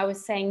yesterday, I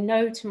was saying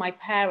no to my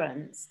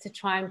parents to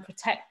try and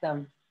protect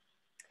them,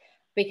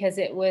 because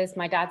it was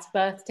my dad's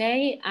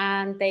birthday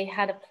and they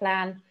had a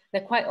plan.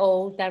 They're quite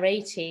old, they're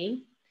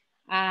 80,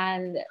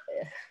 and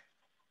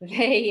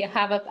they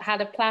had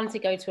a plan to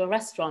go to a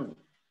restaurant.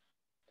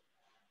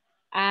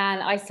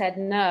 And I said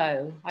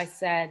no. I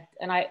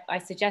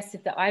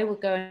suggested that I would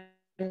go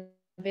and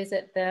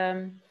visit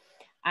them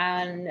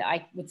and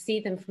I would see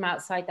them from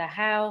outside their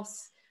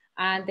house,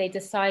 and they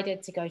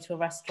decided to go to a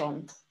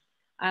restaurant.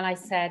 And I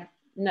said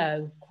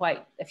no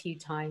quite a few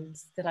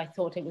times, that I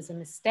thought it was a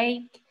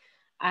mistake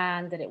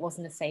and that it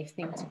wasn't a safe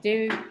thing to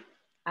do.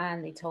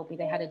 And they told me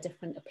they had a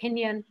different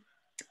opinion,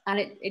 and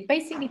it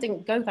basically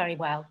didn't go very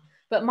well.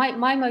 But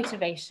my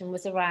motivation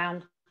was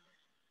around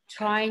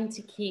trying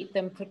to keep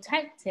them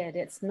protected.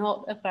 It's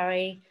not a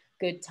very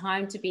good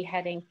time to be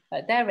heading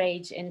at their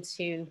age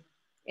into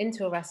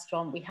a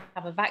restaurant. We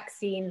have a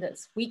vaccine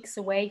that's weeks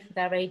away for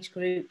their age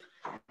group,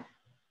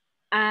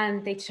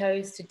 and they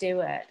chose to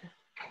do it.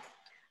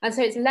 And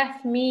so it's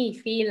left me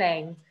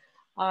feeling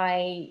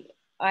I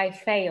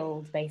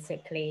failed,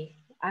 basically.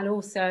 And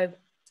also,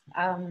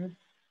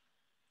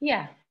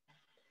 yeah,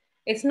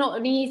 it's not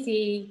an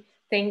easy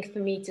thing for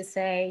me to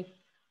say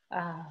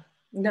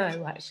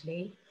no,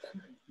 actually.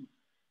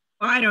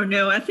 I don't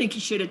know. I think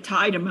you should have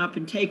tied him up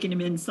and taken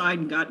him inside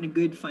and gotten a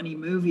good, funny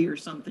movie or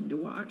something to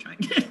watch.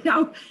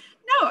 No.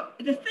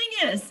 The thing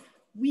is,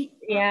 we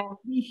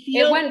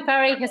feel it went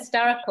very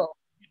hysterical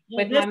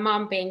with my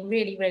mum being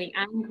really, really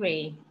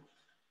angry,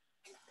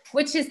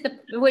 which is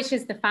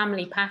the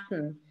family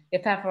pattern.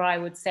 If ever I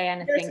would say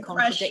anything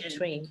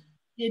contradictory.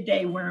 Did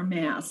they wear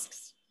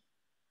masks?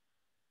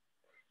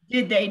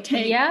 Did they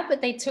take? Yeah,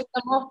 but they took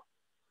them off.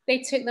 They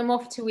took them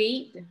off to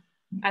eat,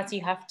 as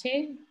you have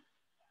to.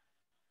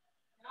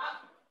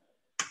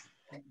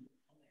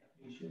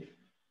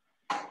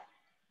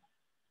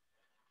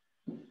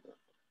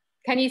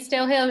 Can you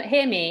still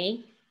hear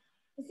me?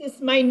 This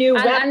is my new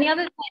and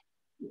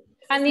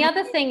the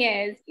other thing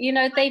is, you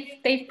know,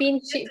 they've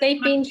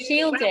been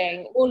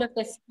shielding all of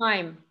this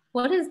time.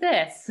 What is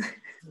this?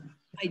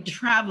 I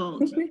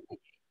traveled to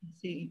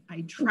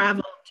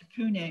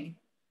Pune,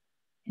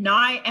 and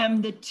I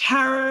am the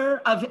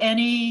terror of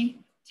any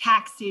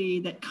taxi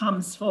that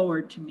comes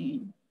forward to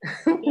me. I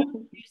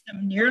don't use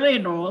them nearly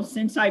at all.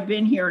 Since I've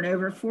been here in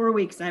over 4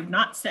 weeks, I have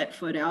not set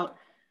foot out.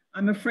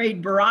 I'm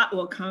afraid Bharat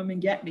will come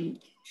and get me.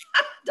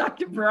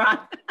 Dr.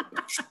 Bharat.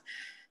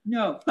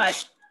 No,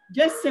 but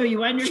just so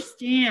you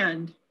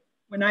understand,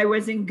 when I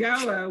was in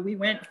Goa, we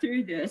went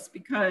through this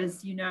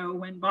because, you know,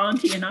 when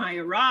Bhante and I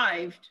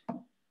arrived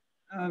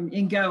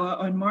in Goa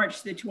on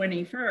March the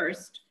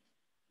 21st,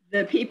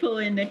 the people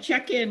in the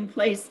check-in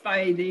place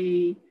by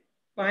the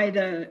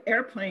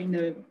airplane,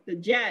 the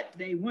jet,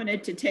 they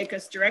wanted to take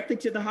us directly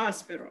to the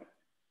hospital.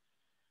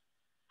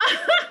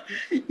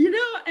 You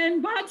know,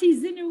 and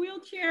Bhante's in a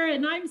wheelchair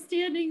and I'm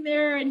standing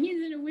there and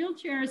he's in a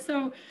wheelchair.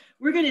 So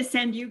we're going to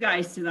send you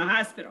guys to the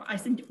hospital. I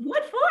said,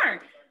 what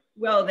for?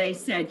 Well, they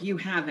said, you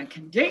have a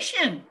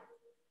condition.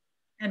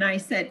 And I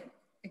said,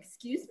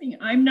 excuse me,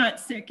 I'm not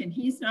sick and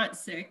he's not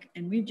sick.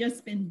 And we've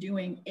just been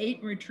doing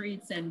 8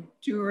 retreats and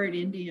toured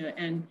India.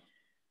 And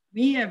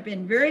we have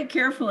been very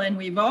careful and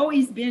we've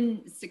always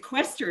been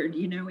sequestered,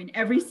 you know, in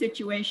every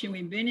situation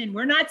we've been in.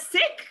 We're not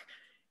sick.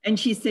 And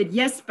she said,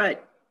 yes,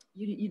 but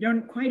you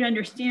don't quite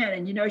understand.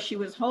 And, you know, she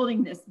was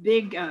holding this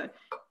big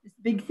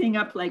thing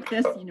up like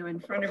this, you know, in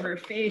front of her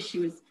face. She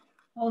was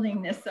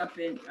holding this up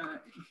in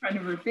front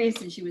of her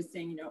face. And she was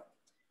saying, you know,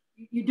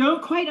 you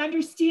don't quite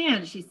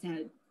understand, she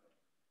said.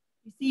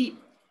 You see,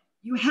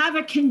 you have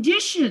a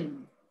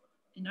condition.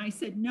 And I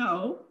said,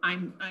 no,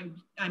 I'm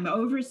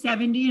over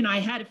 70 and I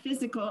had a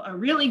physical, a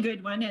really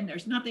good one, and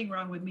there's nothing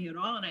wrong with me at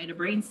all. And I had a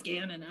brain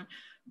scan and a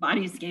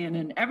body scan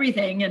and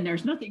everything, and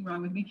there's nothing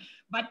wrong with me.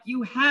 But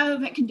you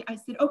have, I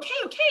said,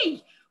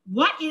 okay,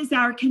 what is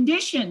our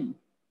condition?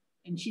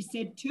 And she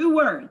said 2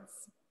 words.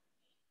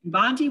 And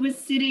Bhante was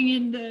sitting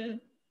in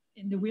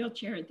the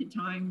wheelchair at the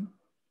time,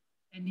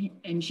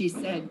 and she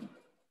said,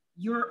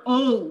 you're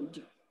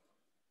old.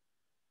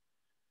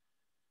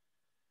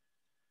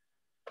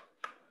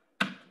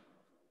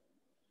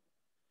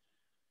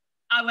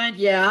 I went,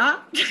 yeah.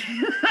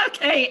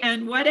 Okay,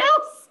 and what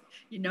else?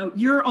 You know,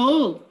 you're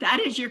old. That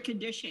is your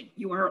condition.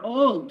 You are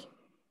old.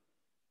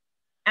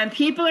 And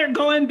people are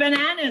going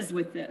bananas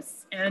with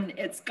this. And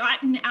it's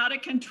gotten out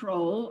of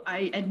control,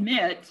 I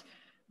admit.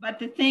 But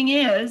the thing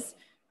is,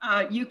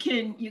 you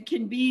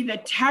can be the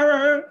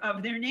terror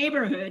of their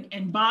neighborhood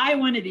and buy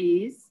one of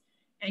these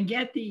and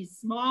get the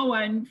small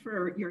one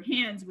for your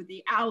hands with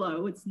the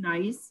aloe. It's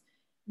nice.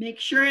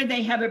 Make sure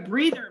they have a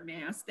breather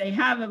mask. They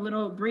have a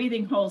little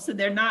breathing hole so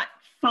they're not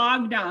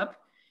fogged up.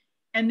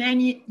 And then,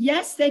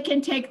 yes, they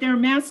can take their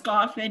mask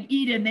off and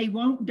eat and they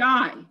won't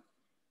die.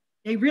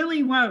 They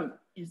really won't.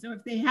 So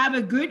if they have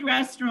a good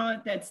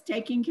restaurant that's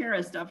taking care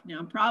of stuff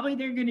now, probably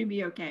they're going to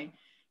be okay.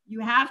 You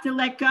have to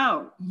let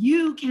go.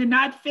 You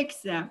cannot fix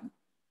them.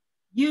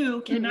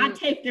 You cannot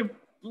take the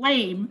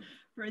blame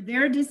for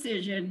their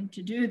decision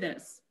to do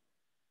this.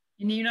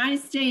 In the United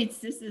States,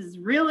 this is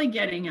really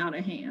getting out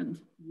of hand.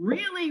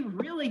 Really,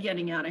 really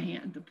getting out of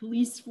hand. The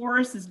police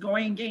force is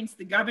going against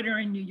the governor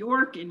in New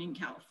York and in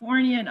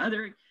California and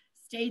other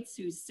states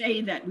who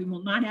say that we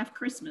will not have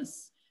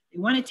Christmas. They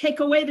want to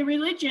take away the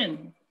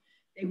religion.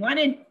 They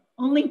wanted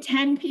only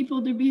 10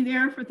 people to be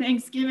there for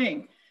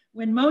Thanksgiving,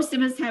 when most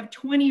of us have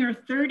 20 or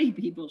 30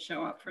 people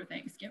show up for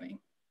Thanksgiving.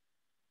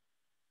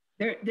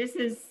 This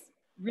is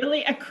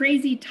really a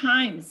crazy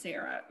time,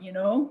 Sarah, you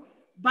know?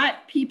 But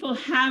people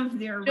have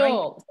their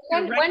right,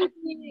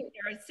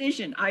 their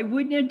decision. I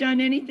wouldn't have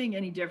done anything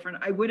any different.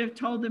 I would have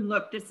told them,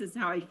 look, this is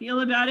how I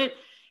feel about it.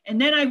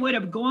 And then I would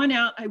have gone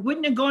out. I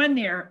wouldn't have gone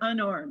there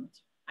unarmed.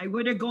 I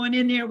would have gone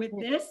in there with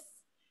this,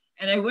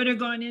 and I would have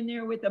gone in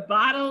there with a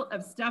bottle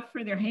of stuff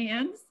for their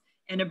hands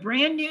and a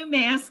brand new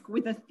mask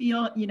with a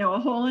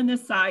hole in the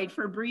side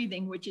for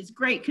breathing, which is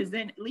great because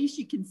then at least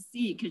you can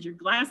see because your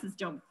glasses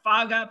don't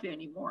fog up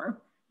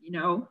anymore, you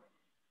know.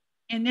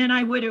 And then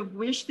I would have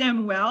wished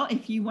them well.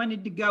 If you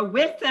wanted to go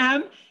with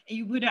them,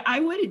 I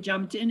would have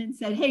jumped in and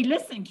said, hey,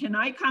 listen, can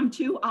I come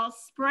too? I'll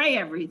spray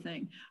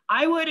everything.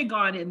 I would have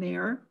gone in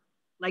there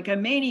like a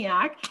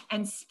maniac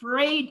and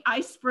I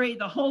sprayed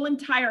the whole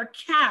entire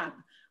cab.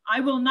 I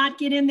will not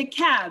get in the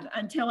cab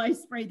until I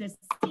spray the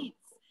seats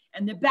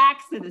and the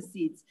backs of the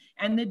seats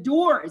and the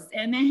doors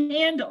and the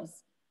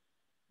handles.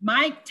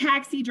 My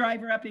taxi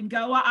driver up in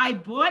Goa, I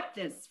bought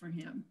this for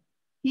him.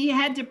 He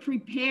had to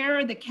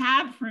prepare the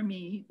cab for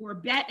me, or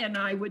Bet and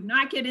I would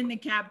not get in the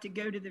cab to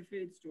go to the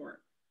food store.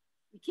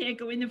 We can't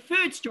go in the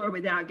food store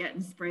without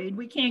getting sprayed.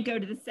 We can't go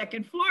to the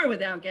second floor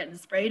without getting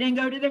sprayed and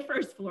go to the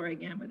first floor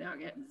again without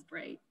getting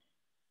sprayed.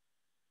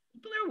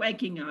 People are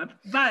waking up,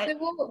 but... So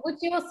what would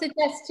your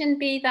suggestion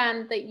be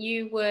then that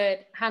you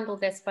would handle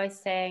this by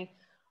saying,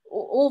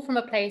 all from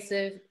a place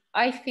of,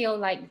 I feel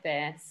like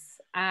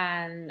this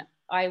and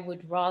I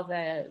would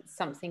rather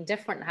something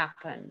different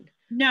happened?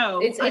 No,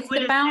 it's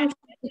the boundary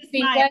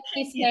between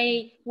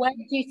where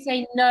do you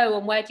say no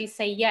and where do you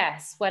say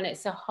yes when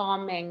it's a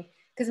harming,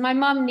 because my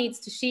mum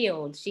needs to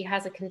shield, she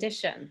has a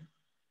condition.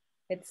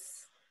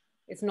 It's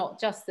not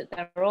just that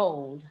they're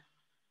old.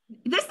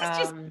 This is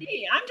just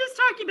me. I'm just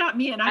talking about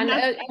me, and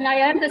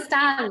I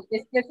understand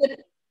this.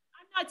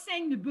 I'm not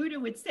saying the Buddha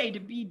would say to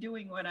be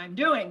doing what I'm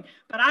doing,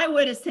 but I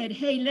would have said,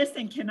 hey,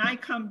 listen, can I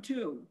come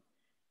too?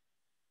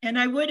 And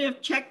I would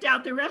have checked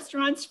out the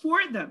restaurants for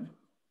them.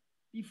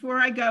 Before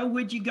I go,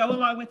 would you go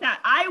along with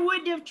that? I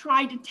wouldn't have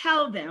tried to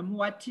tell them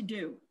what to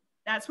do.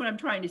 That's what I'm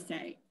trying to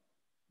say.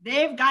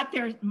 They've got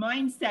their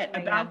mindset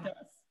about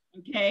this,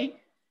 okay?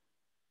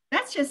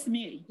 That's just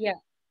me. Yeah.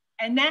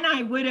 And then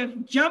I would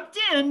have jumped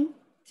in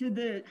to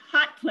the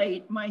hot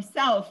plate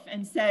myself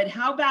and said,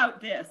 how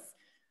about this?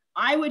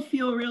 I would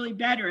feel really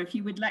better if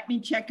you would let me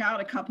check out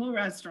a couple of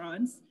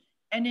restaurants.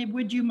 And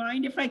would you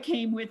mind if I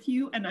came with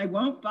you? And I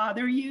won't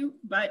bother you,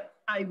 but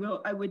I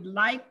would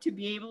like to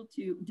be able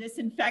to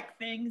disinfect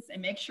things and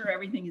make sure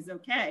everything is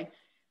okay.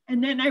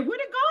 And then I would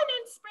have gone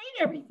and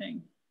sprayed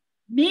everything,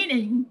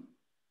 meaning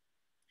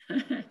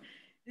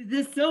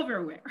the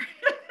silverware,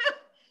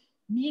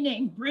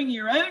 meaning bring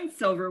your own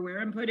silverware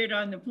and put it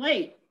on the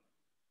plate.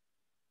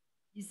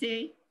 You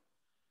see,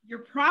 you're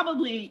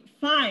probably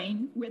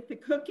fine with the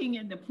cooking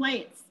and the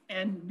plates.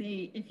 And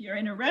if you're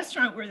in a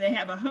restaurant where they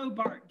have a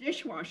Hobart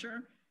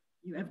dishwasher,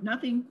 you have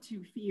nothing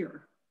to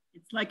fear.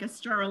 It's like a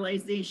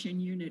sterilization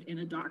unit in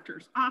a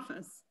doctor's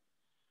office.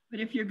 But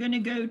if you're going to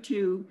go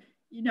to,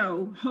 you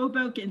know,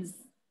 Hoboken's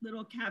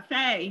little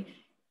cafe,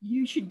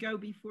 you should go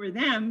before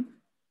them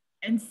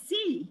and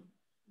see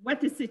what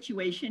the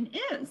situation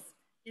is.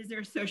 Is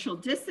there social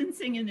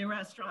distancing in the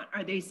restaurant?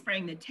 Are they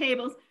spraying the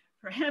tables?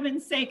 For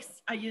heaven's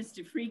sakes, I used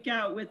to freak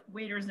out with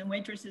waiters and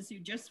waitresses who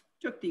just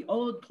took the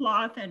old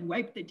cloth and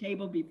wiped the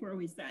table before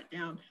we sat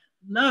down.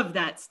 Love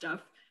that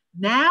stuff.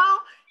 Now,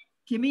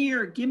 give me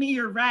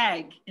your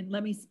rag and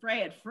let me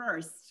spray it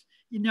first,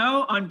 you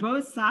know, on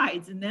both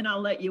sides, and then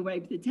I'll let you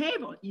wipe the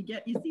table. You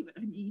see what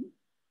I mean?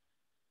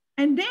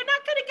 And they're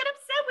not going to get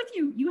upset with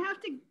you. You have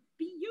to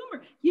be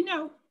humor. You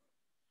know,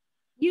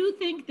 you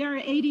think they're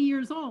 80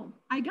 years old.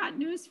 I got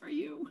news for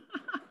you.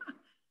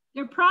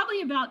 They're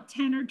probably about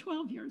 10 or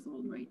 12 years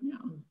old right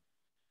now.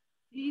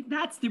 See,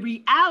 that's the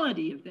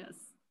reality of this.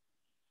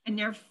 And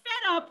they're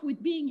fed up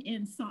with being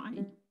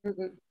inside.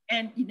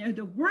 And you know,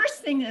 the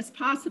worst thing that's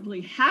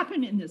possibly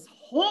happened in this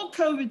whole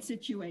COVID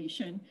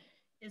situation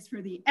is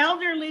for the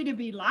elderly to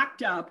be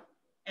locked up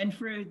and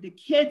for the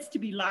kids to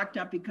be locked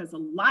up, because a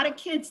lot of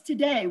kids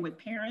today with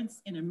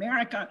parents in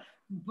America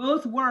who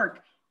both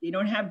work, they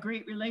don't have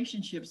great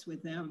relationships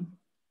with them.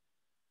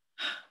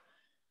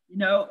 You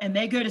know, and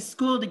they go to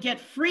school to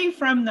get free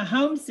from the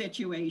home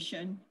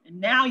situation. And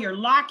now you're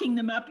locking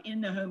them up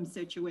in the home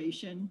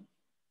situation,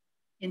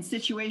 in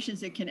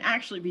situations that can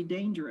actually be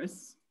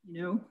dangerous, you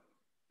know.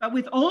 But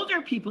with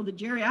older people, the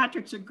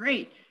geriatrics are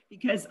great,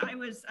 because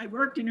I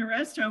worked in a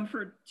rest home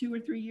for 2 or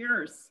 3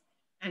 years.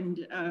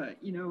 And,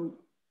 you know,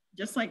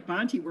 just like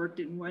Bonte worked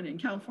in one in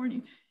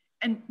California.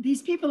 And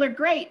these people are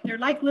great. They're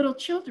like little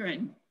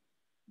children,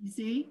 you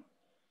see.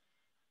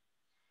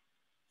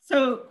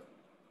 So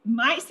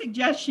my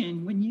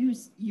suggestion, when you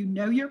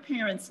know your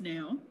parents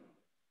now,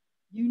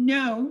 you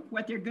know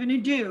what they're going to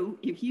do.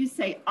 If you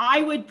say,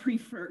 I would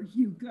prefer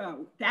you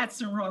go, that's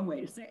the wrong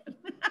way to say it.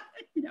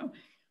 You know,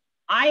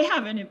 I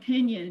have an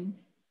opinion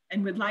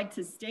and would like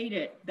to state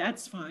it,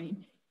 that's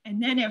fine.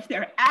 And then if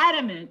they're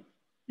adamant,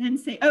 then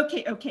say,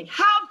 okay,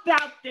 how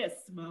about this,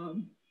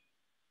 Mom?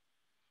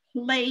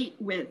 Play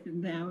with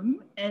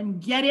them and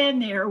get in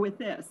there with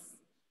this.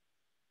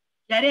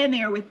 Get in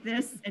there with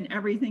this and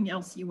everything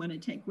else you want to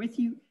take with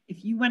you.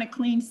 If you want to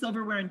clean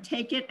silverware and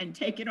take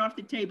it off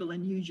the table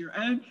and use your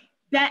own.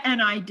 Bet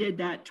and I did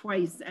that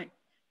twice at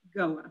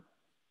Goa.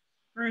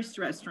 First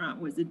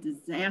restaurant was a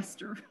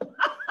disaster.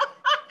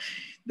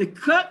 The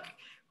cook,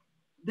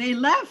 they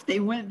left. They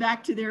went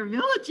back to their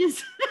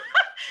villages.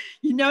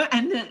 You know,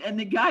 and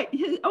the guy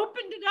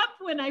opened it up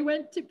when I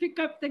went to pick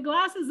up the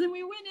glasses, and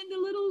we went in the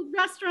little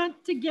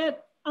restaurant to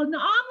get an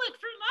omelet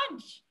for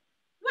lunch.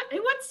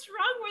 What's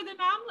wrong with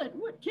an omelet?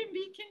 What can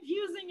be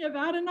confusing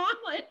about an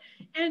omelet?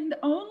 And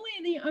only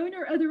the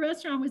owner of the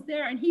restaurant was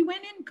there, and he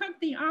went in and cooked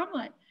the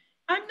omelet.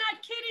 I'm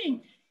not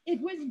kidding. It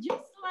was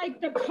just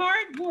like the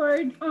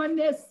cardboard on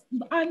this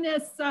like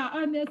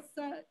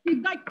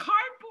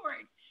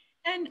cardboard.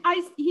 And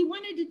he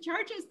wanted to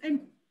charge us,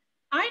 and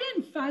I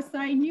didn't fuss.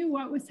 I knew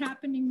what was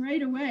happening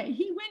right away.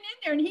 He went in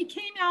there and he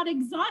came out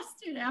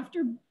exhausted after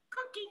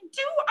cooking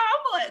 2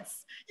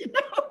 omelets. You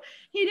know,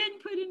 he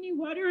didn't put any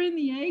water in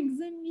the eggs,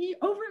 and he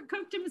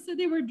overcooked them so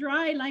they were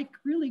dry, like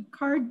really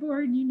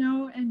cardboard, you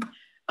know. And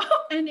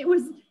it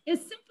was a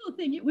simple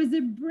thing. It was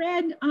a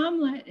bread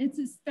omelet. It's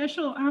a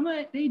special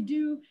omelet. They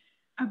do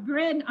a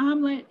bread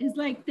omelet is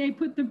like they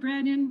put the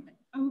bread in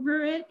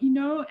over it, you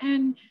know,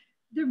 and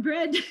the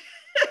bread,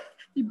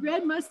 the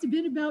bread must have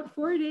been about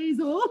 4 days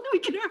old. We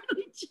could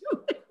hardly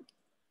chew it.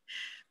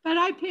 But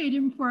I paid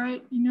him for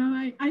it. You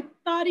know, I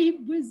thought he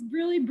was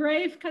really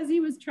brave because he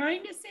was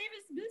trying to save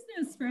his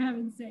business, for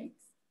heaven's sakes.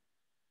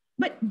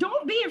 But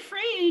don't be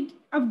afraid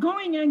of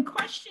going and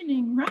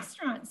questioning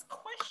restaurants,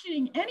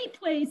 questioning any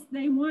place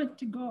they want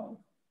to go.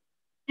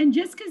 And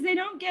just because they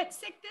don't get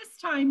sick this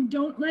time,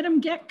 don't let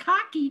them get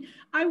cocky.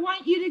 I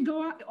want you to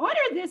go order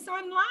this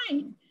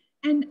online.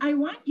 And I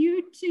want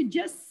you to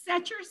just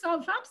set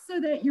yourself up so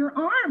that you're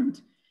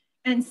armed.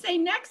 And say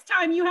next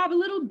time you have a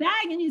little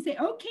bag and you say,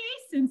 okay,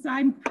 since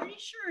I'm pretty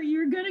sure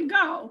you're gonna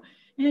go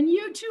and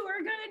you two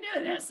are gonna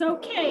do this,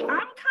 okay,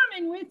 I'm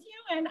coming with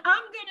you and I'm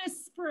gonna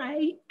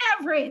spray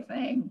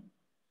everything.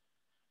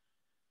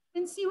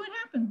 And see what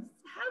happens.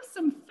 Have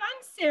some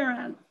fun,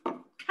 Sarah.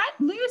 Cut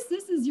loose.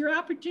 This is your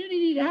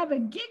opportunity to have a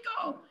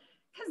giggle,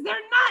 because they're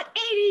not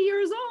 80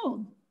 years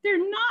old.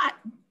 They're not.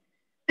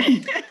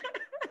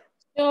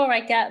 Sure,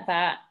 I get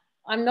that.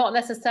 I'm not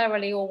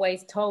necessarily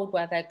always told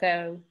where they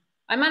go.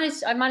 I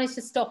managed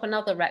to stop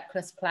another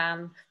reckless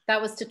plan.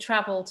 That was to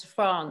travel to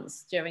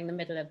France during the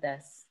middle of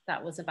this.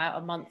 That was about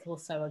a month or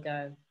so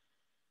ago.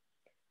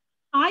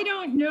 I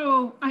don't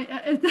know.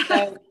 I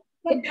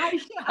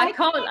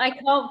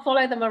can't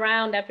follow them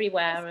around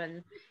everywhere,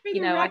 and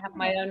you know, I have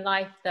my own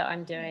life that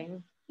I'm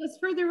doing. Just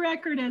for the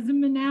record, as a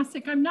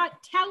monastic, I'm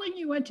not telling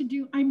you what to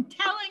do. I'm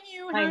telling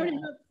you how to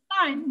have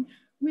fun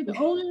with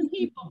older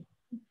people.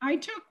 I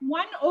took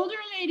one older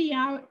lady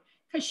out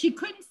because she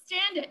couldn't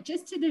stand it,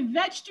 just to the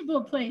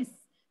vegetable place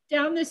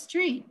down the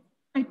street.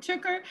 I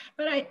took her,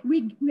 but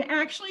we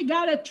actually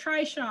got a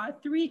trishaw, a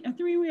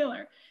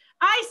three-wheeler.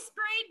 I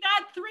sprayed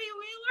that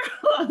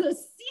three-wheeler on the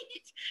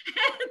seat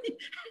and the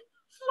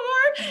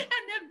floor and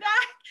the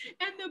back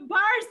and the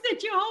bars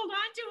that you hold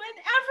on to and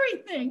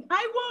everything.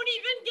 I won't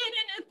even get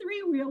in a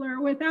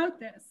three-wheeler without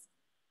this.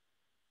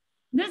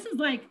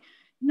 like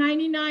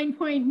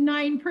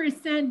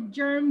 99.9%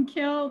 germ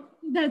kill.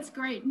 That's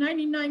great.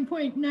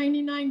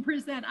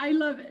 99.99%. I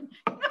love it.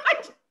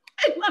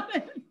 I love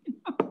it.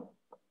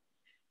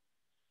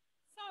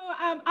 So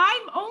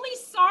I'm only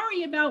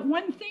sorry about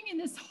one thing in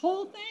this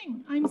whole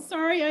thing. I'm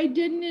sorry I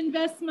didn't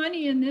invest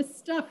money in this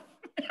stuff.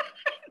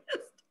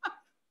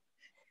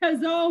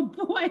 Because, oh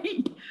boy.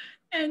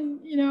 And,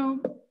 you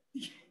know,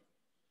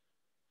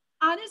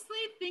 honestly,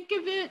 think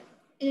of it.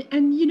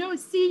 And, you know,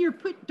 see,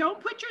 don't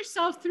put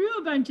yourself through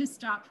a bunch of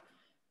stuff.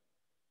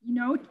 You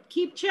know,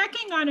 keep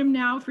checking on them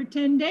now for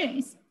 10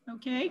 days.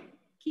 Okay.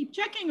 Keep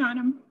checking on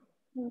them.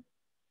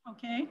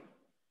 Okay.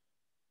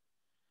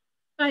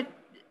 But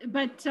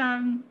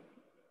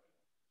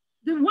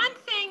the one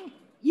thing,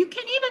 you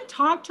can even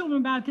talk to them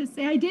about this.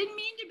 Say, I didn't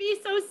mean to be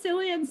so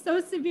silly and so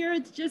severe.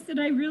 It's just that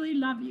I really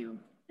love you.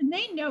 And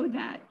they know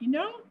that, you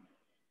know?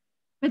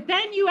 But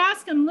then you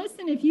ask them,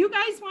 listen, if you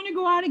guys want to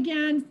go out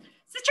again,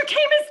 Sister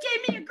Camus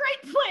gave me a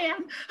great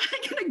plan.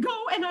 I'm going to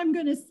go and I'm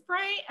going to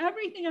spray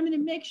everything. I'm going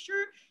to make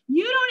sure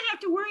you don't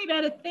have to worry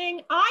about a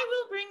thing. I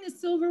will bring the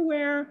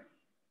silverware.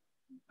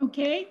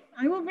 Okay?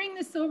 I will bring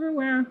the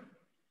silverware.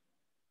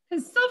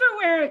 Because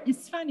silverware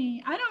is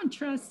funny. I don't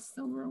trust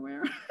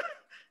silverware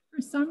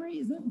for some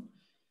reason.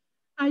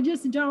 I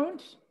just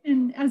don't.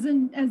 And as a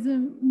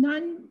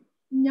nun,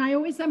 I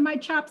always have my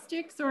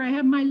chopsticks, or I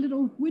have my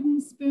little wooden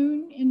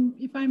spoon. And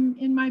if I'm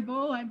in my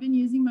bowl, I've been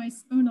using my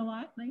spoon a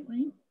lot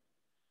lately.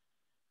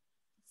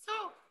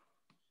 So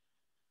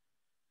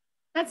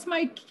that's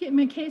my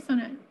case on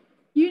it.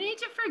 You need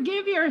to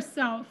forgive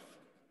yourself.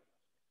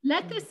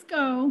 Let this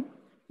go.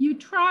 You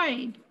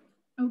tried.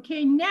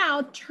 Okay,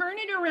 now turn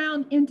it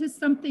around into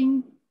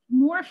something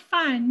more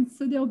fun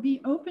so they'll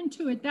be open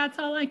to it. That's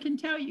all I can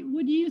tell you.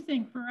 What do you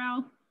think,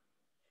 Pharrell?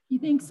 You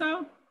think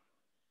so?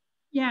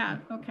 Yeah,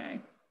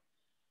 okay.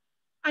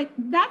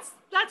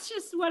 That's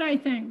just what I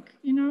think,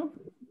 you know?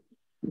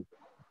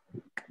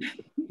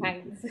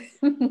 Thanks.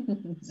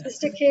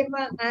 Sister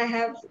Kema, I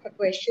have a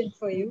question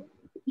for you.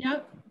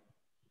 Yep.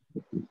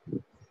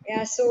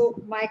 Yeah, so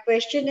my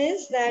question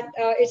is that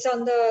it's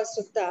on the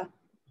sutta.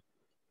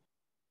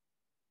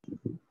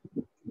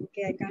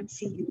 Okay, I can't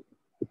see you.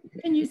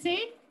 Can you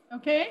see?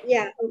 Okay.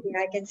 Yeah, okay,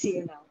 I can see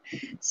you now.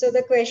 So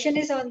the question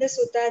is on the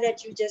sutta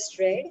that you just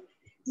read.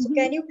 So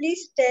can you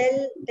please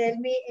tell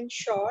me in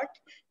short,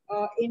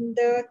 in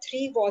the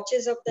 3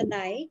 watches of the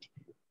night,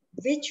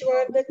 which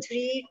were the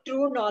 3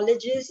 true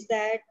knowledges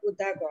that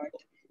Buddha got?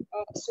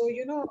 So,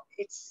 you know,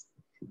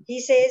 he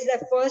says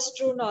the first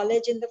true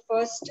knowledge in the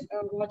first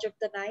watch of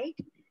the night,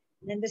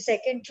 then the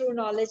second true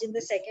knowledge in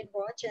the second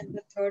watch, and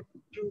the third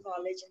true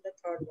knowledge in the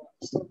third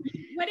watch. So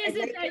what is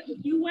it that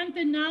you want,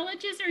 the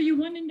knowledges, or you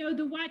want to know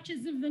the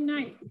watches of the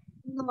night?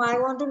 No, I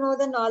want to know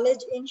the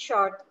knowledge in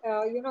short.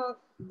 You know,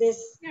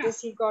 this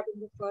he got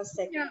in the first,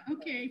 second. Yeah,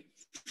 okay.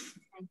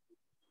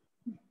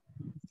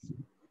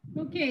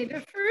 Okay,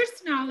 the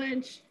first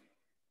knowledge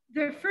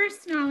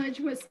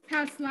was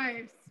past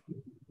lives.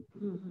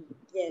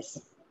 Yes.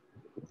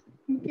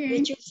 Okay.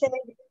 Which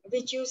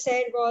you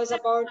said was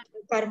about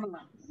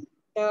karma,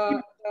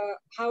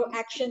 how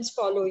actions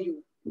follow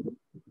you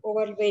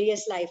over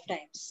various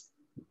lifetimes.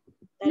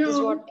 That is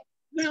what.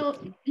 Well,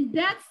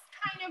 that's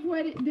kind of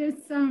what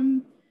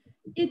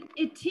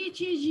it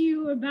teaches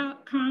you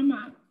about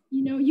karma.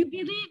 You know, you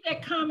believe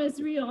that karma is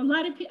real. A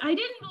lot of people, I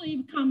didn't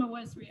believe karma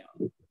was real.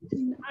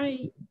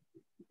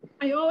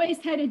 I always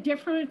had a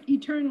different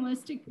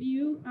eternalistic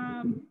view.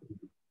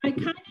 I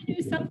kind of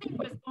knew something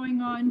was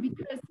going on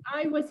because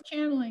I was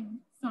channeling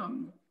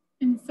some.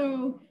 And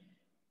so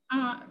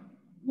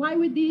why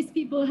would these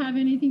people have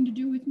anything to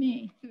do with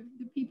me,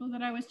 the people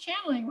that I was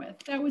channeling with?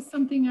 That was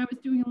something I was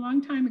doing a long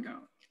time ago.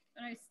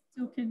 And I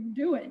still can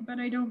do it, but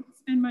I don't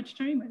spend much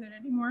time with it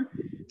anymore.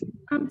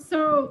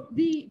 So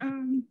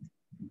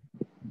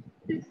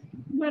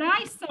what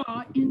I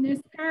saw in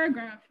this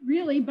paragraph,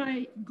 really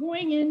by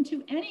going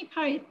into any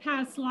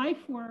past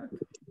life work,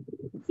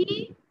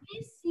 he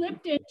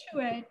slipped into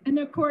it. And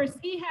of course,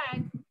 he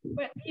had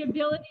the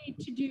ability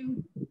to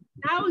do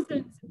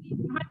thousands,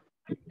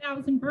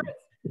 100,000 births,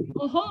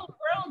 a whole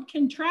world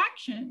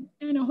contraction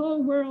and a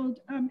whole world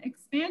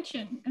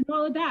expansion and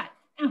all of that,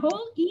 and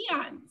whole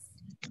eons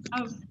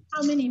of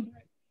how many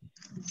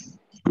births.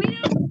 We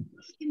don't be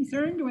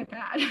concerned with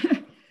that.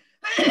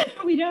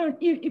 We don't,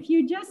 if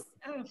you just,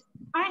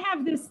 I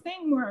have this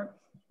thing where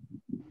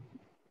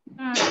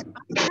I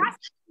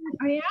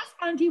asked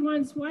Auntie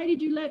once, why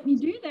did you let me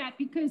do that?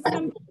 Because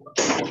some people,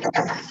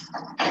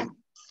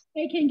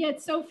 they can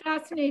get so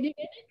fascinated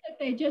in it that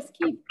they just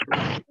keep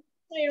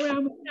play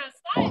around with past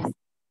lives,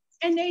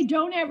 and they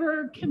don't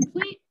ever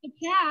complete the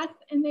path,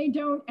 and they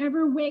don't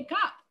ever wake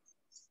up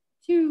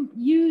to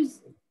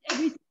use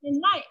everything in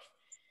life.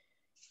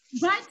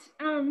 But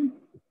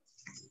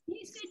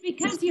he said,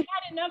 because you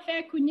had enough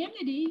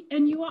equanimity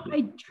and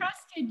I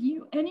trusted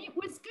you, and it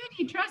was good.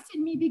 He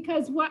trusted me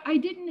because I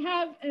didn't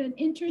have an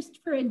interest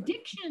for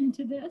addiction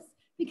to this,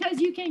 because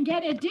you can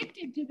get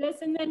addicted to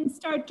this and then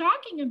start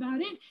talking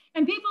about it.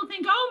 And people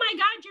think, oh my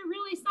God, you're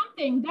really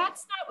something.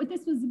 That's not what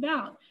this was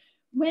about.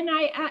 when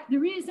the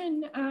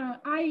reason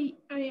I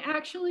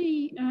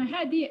actually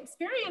had the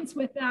experience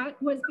with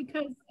that was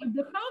because of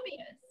the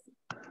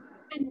phobias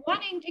and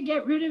wanting to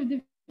get rid of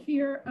the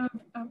fear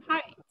of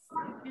heights,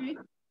 okay?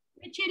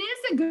 Which it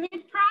is a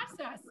good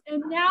process.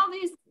 And now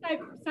these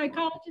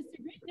psychologists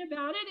have written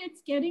about it.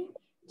 It's getting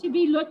to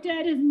be looked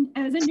at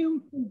as a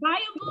new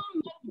viable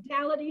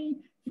modality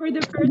for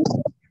the person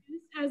to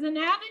use as an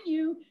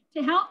avenue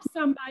to help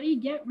somebody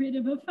get rid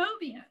of a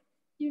phobia.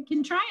 You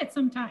can try it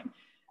sometime.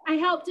 I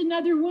helped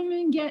another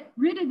woman get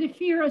rid of the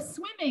fear of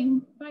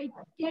swimming by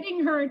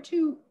getting her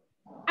to,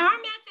 our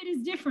method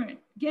is different,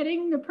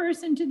 getting the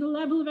person to the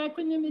level of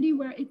equanimity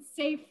where it's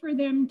safe for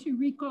them to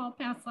recall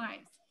past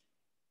lives.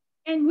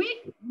 And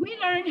we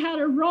learned how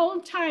to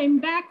roll time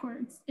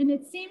backwards, and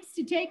it seems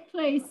to take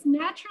place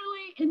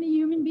naturally in the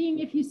human being.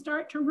 If you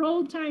start to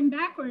roll time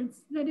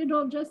backwards, that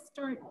it'll just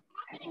start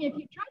happening if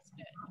you trust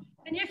it.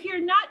 And if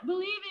you're not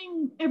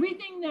believing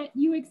everything that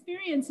you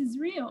experience is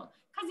real,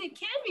 because it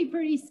can be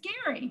pretty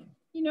scary,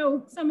 you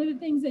know, some of the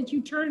things that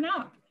you turn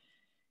up.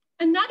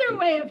 Another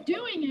way of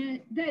doing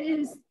it that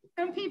is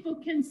some people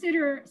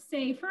consider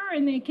safer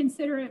and they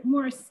consider it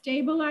more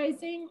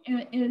stabilizing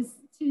is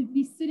to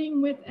be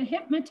sitting with a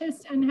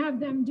hypnotist and have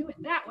them do it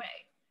that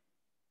way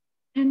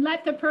and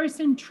let the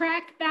person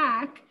track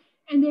back,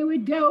 and they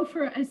would go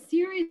for a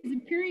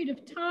period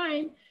of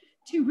time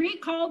to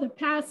recall the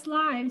past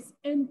lives.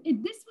 And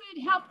this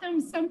would help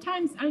them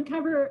sometimes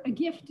uncover a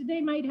gift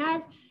they might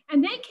have,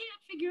 and they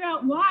can't figure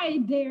out why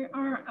they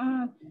are,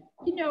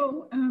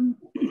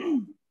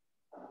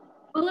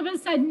 all of a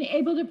sudden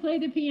able to play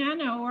the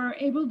piano or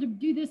able to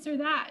do this or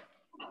that,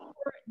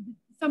 or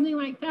something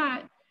like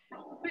that.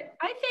 But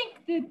I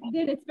think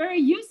that it's very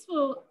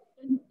useful.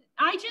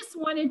 I just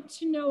wanted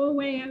to know a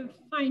way of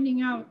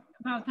finding out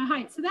about the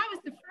height. So that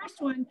was the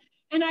first one.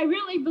 And I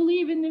really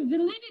believe in the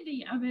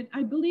validity of it.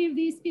 I believe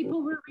these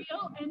people were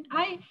real. And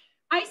I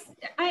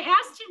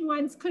asked him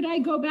once, could I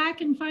go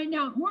back and find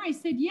out more? He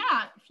said,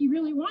 yeah, if you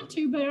really want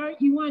to, but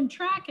aren't you on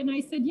track? And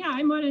I said, yeah,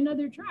 I'm on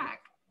another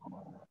track.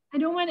 I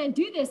don't want to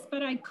do this,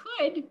 but I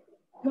could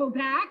go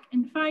back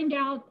and find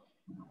out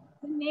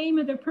the name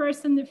of the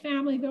person, the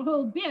family, the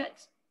whole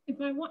bit if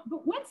I want.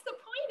 But what's the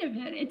point of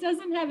it? It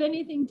doesn't have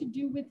anything to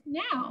do with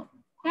now.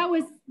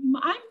 I'm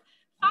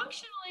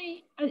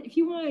functionally, if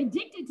you want,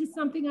 addicted to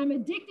something. I'm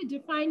addicted to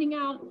finding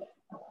out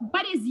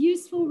what is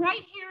useful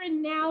right here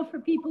and now for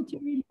people to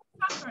relieve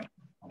suffering.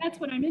 That's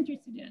what I'm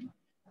interested in.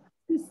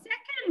 The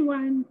second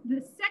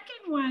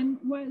one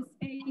was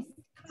a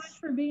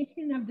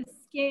confirmation of the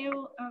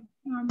scale of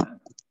karma.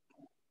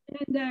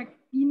 And,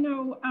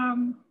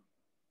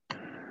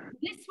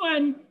 this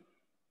one,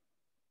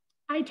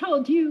 I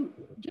told you,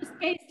 just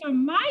based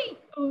on my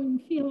own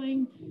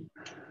feeling,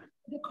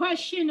 the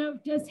question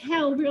of does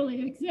hell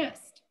really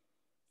exist?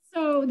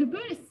 So the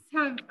Buddhists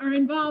are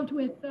involved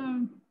with,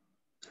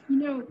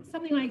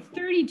 something like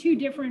 32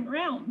 different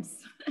realms.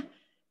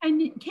 And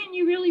can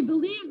you really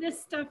believe this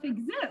stuff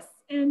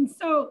exists? And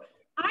so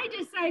I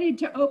decided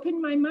to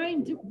open my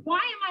mind to why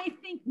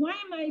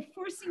am I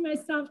forcing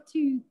myself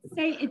to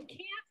say it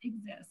can't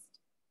exist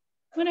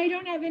when I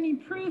don't have any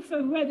proof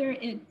of whether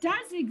it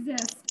does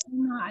exist or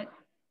not?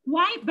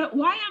 Why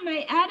am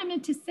I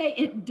adamant to say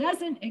it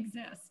doesn't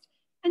exist?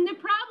 And the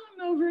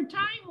problem over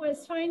time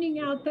was finding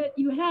out that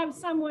you have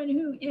someone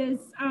who is,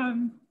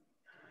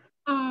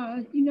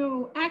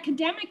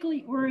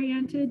 academically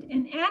oriented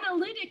and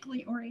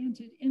analytically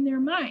oriented in their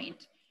mind.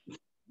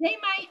 They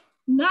might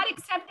not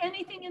accept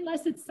anything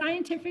unless it's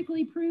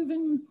scientifically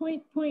proven,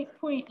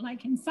 point,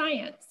 like in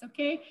science,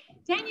 okay?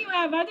 Then you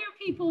have other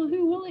people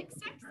who will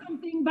accept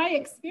something by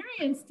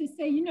experience to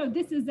say,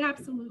 this is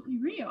absolutely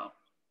real.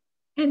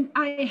 And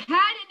I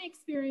had an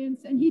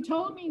experience, and he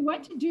told me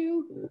what to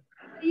do.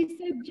 He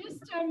said,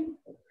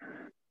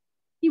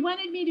 he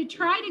wanted me to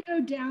try to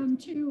go down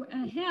to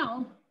a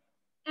hell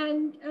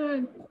and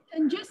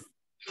just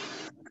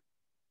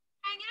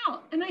hang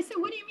out. And I said,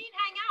 what do you mean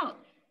hang out?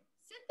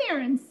 Sit there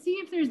and see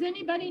if there's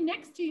anybody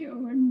next to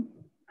you.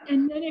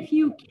 And then if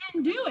you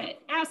can do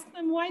it, ask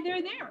them why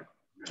they're there.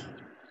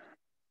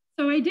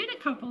 So I did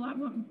a couple of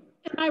them.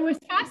 And I was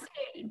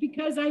fascinated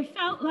because I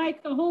felt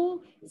like the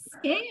whole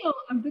scale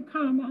of the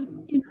karma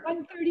in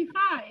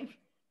 135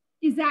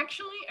 is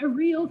actually a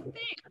real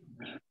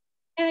thing.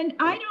 And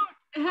I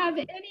don't have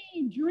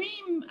any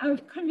dream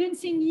of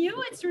convincing you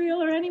it's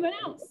real or anyone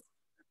else,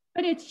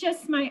 but it's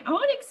just my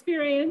own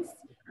experience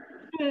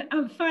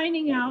of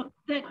finding out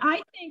that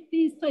I think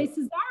these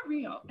places are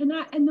real.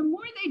 And the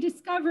more they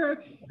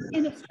discover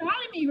in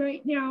astronomy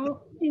right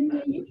now in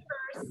the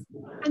universe,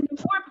 and the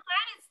more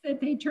planets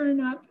that they turn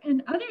up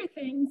and other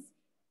things,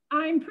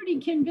 I'm pretty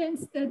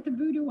convinced that the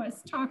Buddha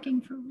was talking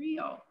for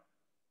real,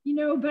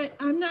 but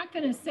I'm not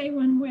going to say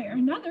one way or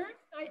another.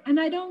 And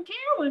I don't care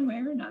one way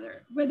or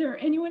another, whether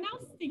anyone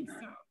else thinks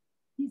so,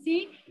 you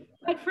see?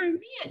 But for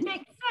me, it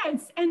makes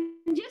sense. And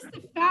just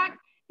the fact,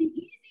 the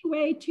easy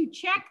way to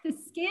check the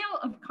scale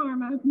of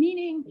karma,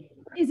 meaning,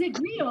 is it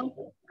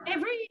real?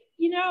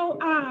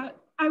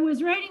 I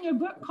was writing a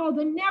book called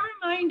the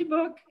Nevermind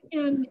book,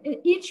 and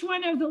each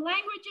one of the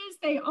languages,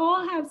 they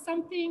all have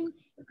something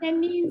that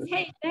means,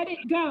 hey, let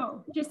it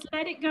go. Just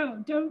let it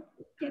go. Don't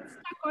get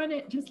stuck on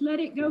it. Just let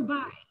it go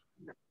by.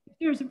 If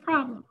there's a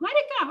problem, let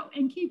it go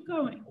and keep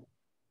going.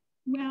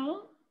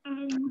 Well,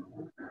 so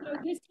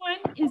this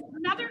one is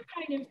another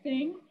kind of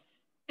thing.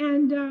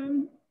 And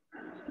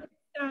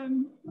I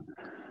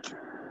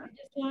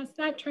just lost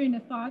that train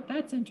of thought.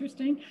 That's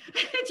interesting.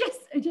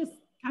 I just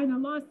kind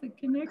of lost the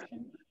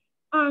connection.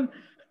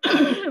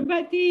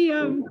 But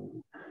the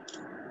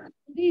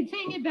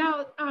thing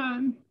about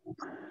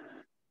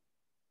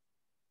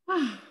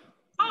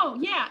oh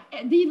yeah,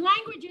 the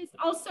languages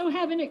also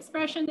have an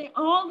expression.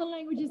 All the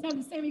languages have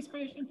the same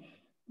expression.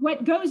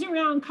 What goes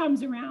around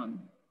comes around.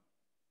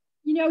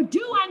 You know,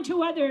 do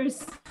unto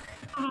others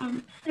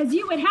as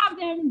you would have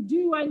them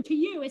do unto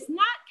you. It's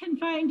not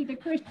confined to the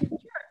Christian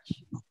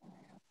church,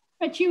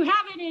 but you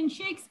have it in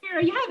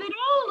Shakespeare. You have it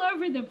all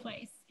over the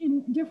place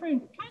in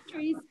different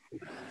countries.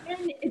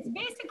 And it's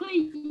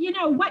basically, you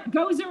know, what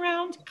goes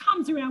around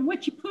comes around.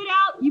 What you put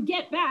out, you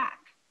get back.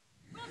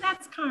 Well,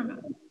 that's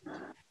karma.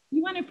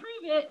 You want to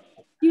prove it,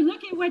 you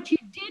look at what you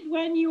did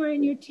when you were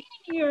in your teen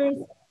years,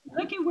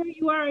 look at where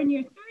you are in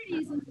your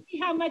 30s and see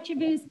how much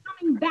of it is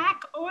coming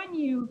back on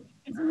you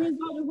as a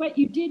result of what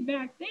you did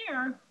back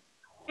there.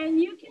 And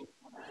you can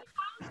see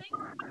how things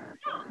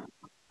come out.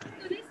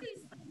 So this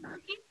is for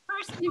each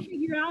person to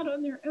figure out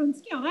on their own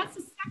scale. That's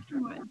the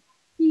second one.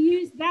 He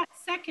used that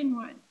second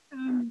one.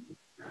 And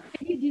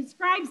he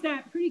describes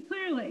that pretty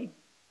clearly.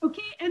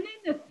 Okay, and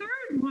then the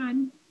third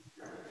one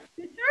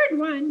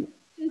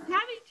is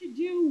having to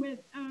do with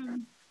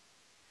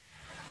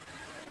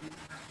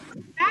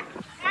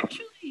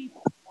actually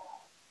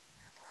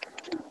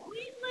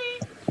completely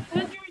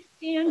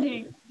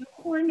understanding the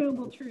Four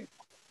Noble Truths.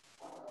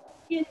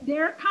 In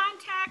their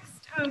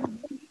context of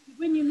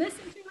when you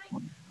listen to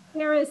it,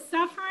 there is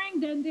suffering,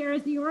 then there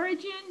is the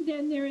origin,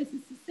 then there is the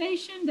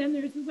cessation, then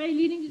there's the way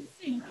leading to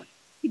cessation.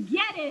 To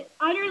get it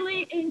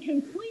utterly and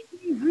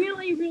completely,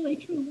 really, really,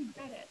 truly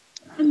get it.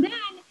 And then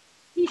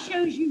he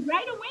shows you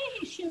right away,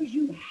 he shows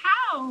you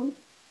how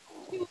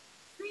to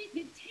treat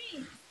the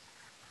taints.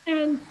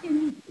 And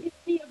in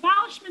the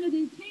abolishment of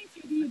the taints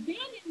or the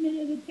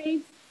abandonment of the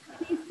taints,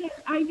 he said,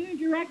 I knew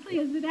directly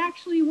as it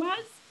actually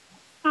was.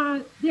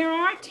 There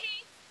are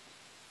taints.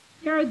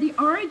 There are the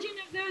origin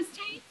of those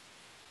taints,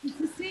 the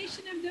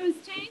cessation of those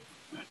taints,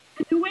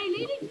 and the way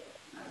leading to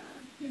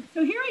them.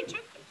 So here he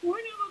took the Four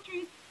Noble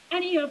Truths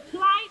and he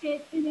applied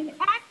it in an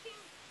act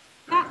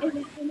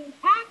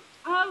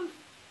of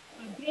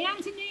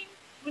abandoning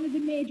one of the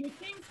major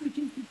things, which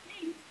is the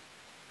taints.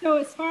 So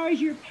as far as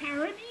your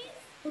paramis,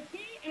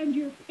 okay, and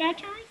your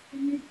fetters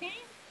and your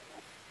taints,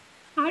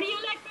 how do you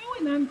let go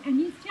of them? And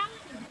he's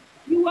telling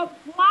you, you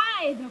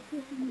apply the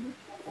Four Noble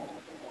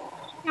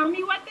Truths. Tell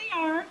me what they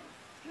are.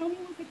 Tell me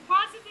what the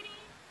cause of it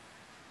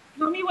is.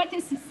 Tell me what the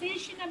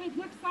cessation of it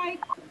looks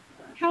like.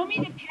 Tell me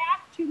the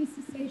path to the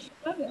cessation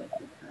of it.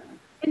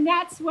 And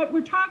that's what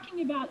we're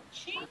talking about,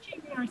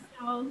 changing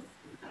ourselves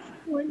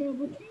for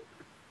Noble Truth.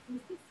 These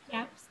are the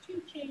steps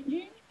to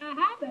changing a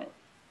habit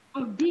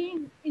of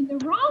being in the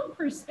wrong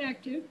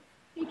perspective,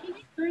 taking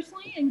it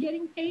personally and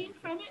getting pain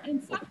from it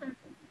and suffering,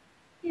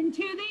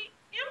 into the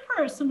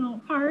impersonal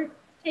part,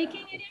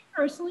 taking it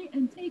impersonally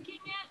and taking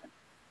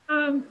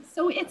it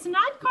so it's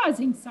not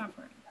causing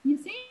suffering. You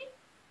see?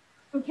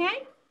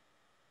 Okay?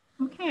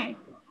 Okay.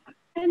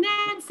 And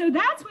then, so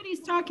that's what he's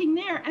talking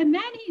there. And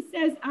then he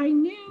says, I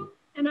knew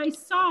and I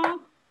saw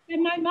that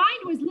my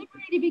mind was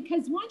liberated,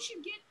 because once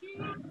you get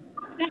through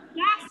that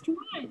last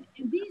one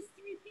and these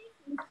three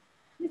pieces,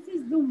 this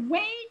is the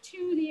way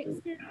to the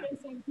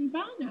experience of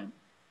Nibbana.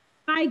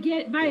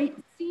 By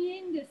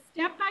seeing the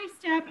step by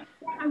step,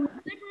 I was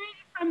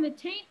liberated from the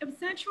taint of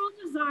sensual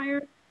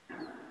desire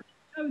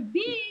of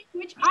being,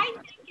 which I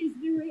think is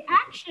the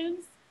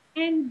reactions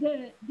and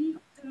the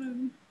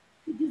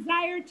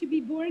desire to be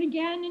born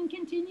again and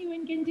continue.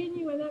 And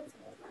that's,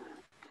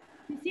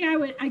 you see,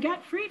 I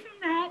got free from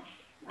that,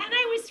 and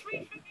I was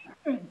free from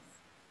ignorance.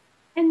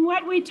 And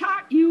what we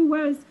taught you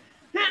was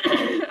that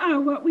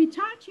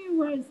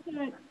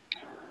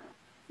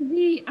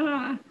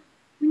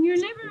when you're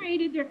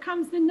liberated, there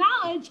comes the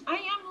knowledge, I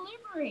am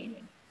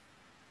liberated.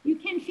 You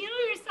can feel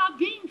yourself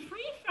being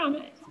free from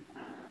it.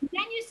 And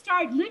then you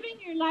start living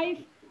your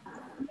life,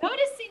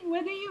 noticing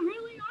whether you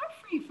really are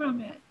free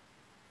from it.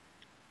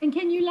 And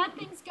can you let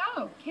things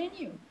go? Can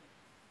you?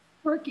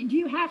 Or do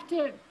you have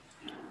to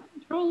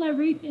control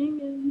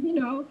everything and, you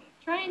know,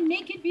 try and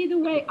make it be the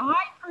way I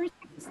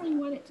personally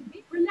want it to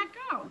be, or let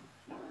go?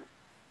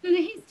 So that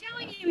he's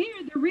telling you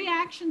here, the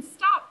reactions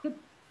stop, the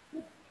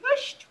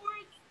push towards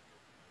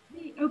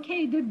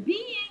the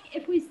being,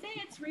 if we say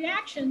it's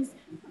reactions,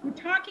 we're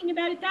talking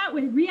about it that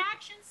way.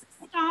 Reactions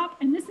stop,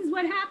 and this is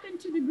what happened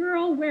to the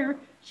girl where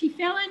she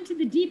fell into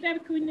the deep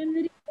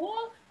equanimity.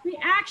 All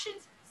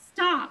reactions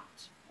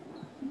stopped.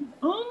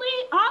 Only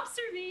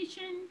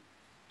observation,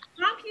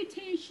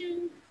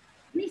 computation,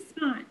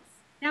 response.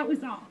 That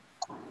was all.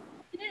 And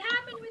it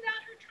happened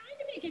without her trying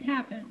to make it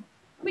happen.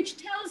 which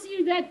tells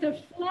you that the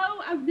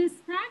flow of this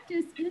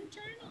practice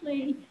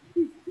internally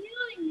is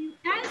healing you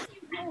as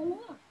you go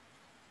along.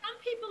 Some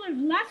people have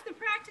left the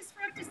practice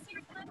for up to 6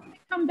 months and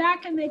come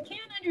back and they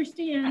can't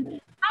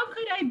understand, how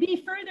could I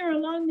be further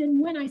along than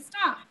when I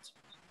stopped?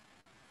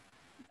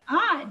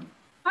 Odd.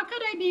 How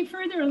could I be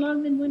further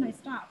along than when I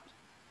stopped?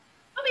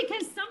 Oh,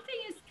 because something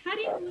is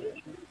cutting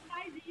loose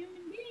inside the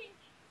human being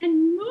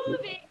and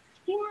moving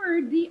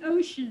toward the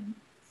ocean.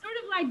 Sort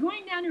of like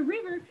going down a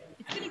river,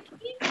 it's going to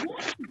keep going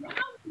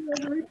down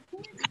the river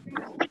towards the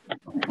ocean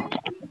until it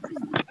reaches the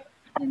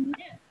ocean in the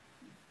end.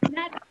 And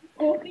that's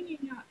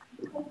opening up,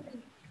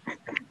 opening.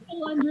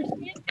 People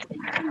understand it.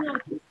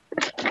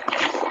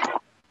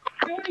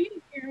 How are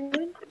you,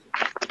 Carolyn?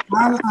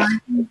 Well, I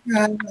think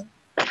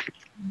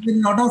there's a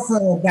lot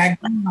of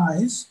background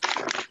noise.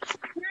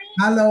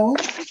 Hello.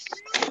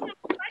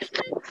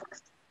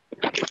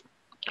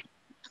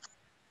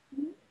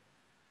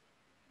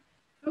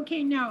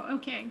 Okay, no,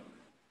 okay.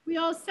 We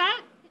all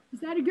set? Is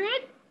that a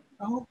good?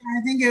 Okay,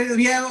 I think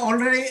we have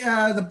already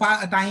the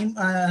time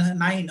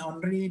 9.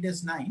 Already it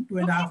is 9,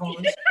 2.5 hours.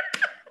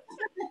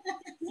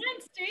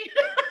 Wednesday.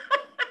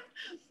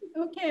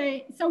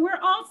 Okay, so we're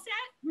all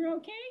set? We're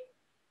okay?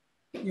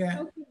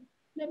 Yeah. Okay,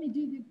 let me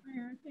do the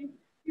prayer, okay?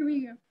 Here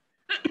we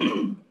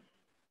go.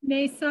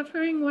 May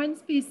suffering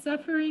ones be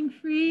suffering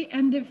free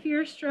and the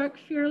fear-struck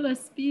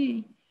fearless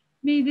be.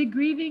 May the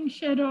grieving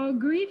shed all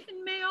grief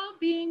and may all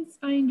beings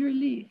find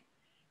relief.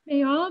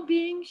 May all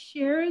beings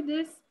share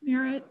this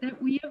merit that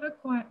we have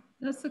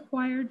thus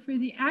acquired for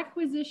the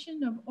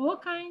acquisition of all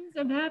kinds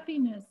of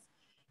happiness.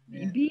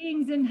 May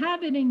beings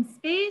inhabiting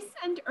space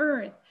and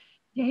earth,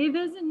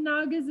 Devas and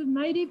Nagas of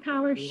mighty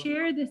power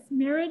share this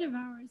merit of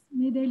ours.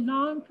 May they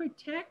long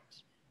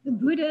protect the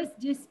Buddha's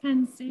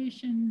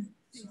dispensation.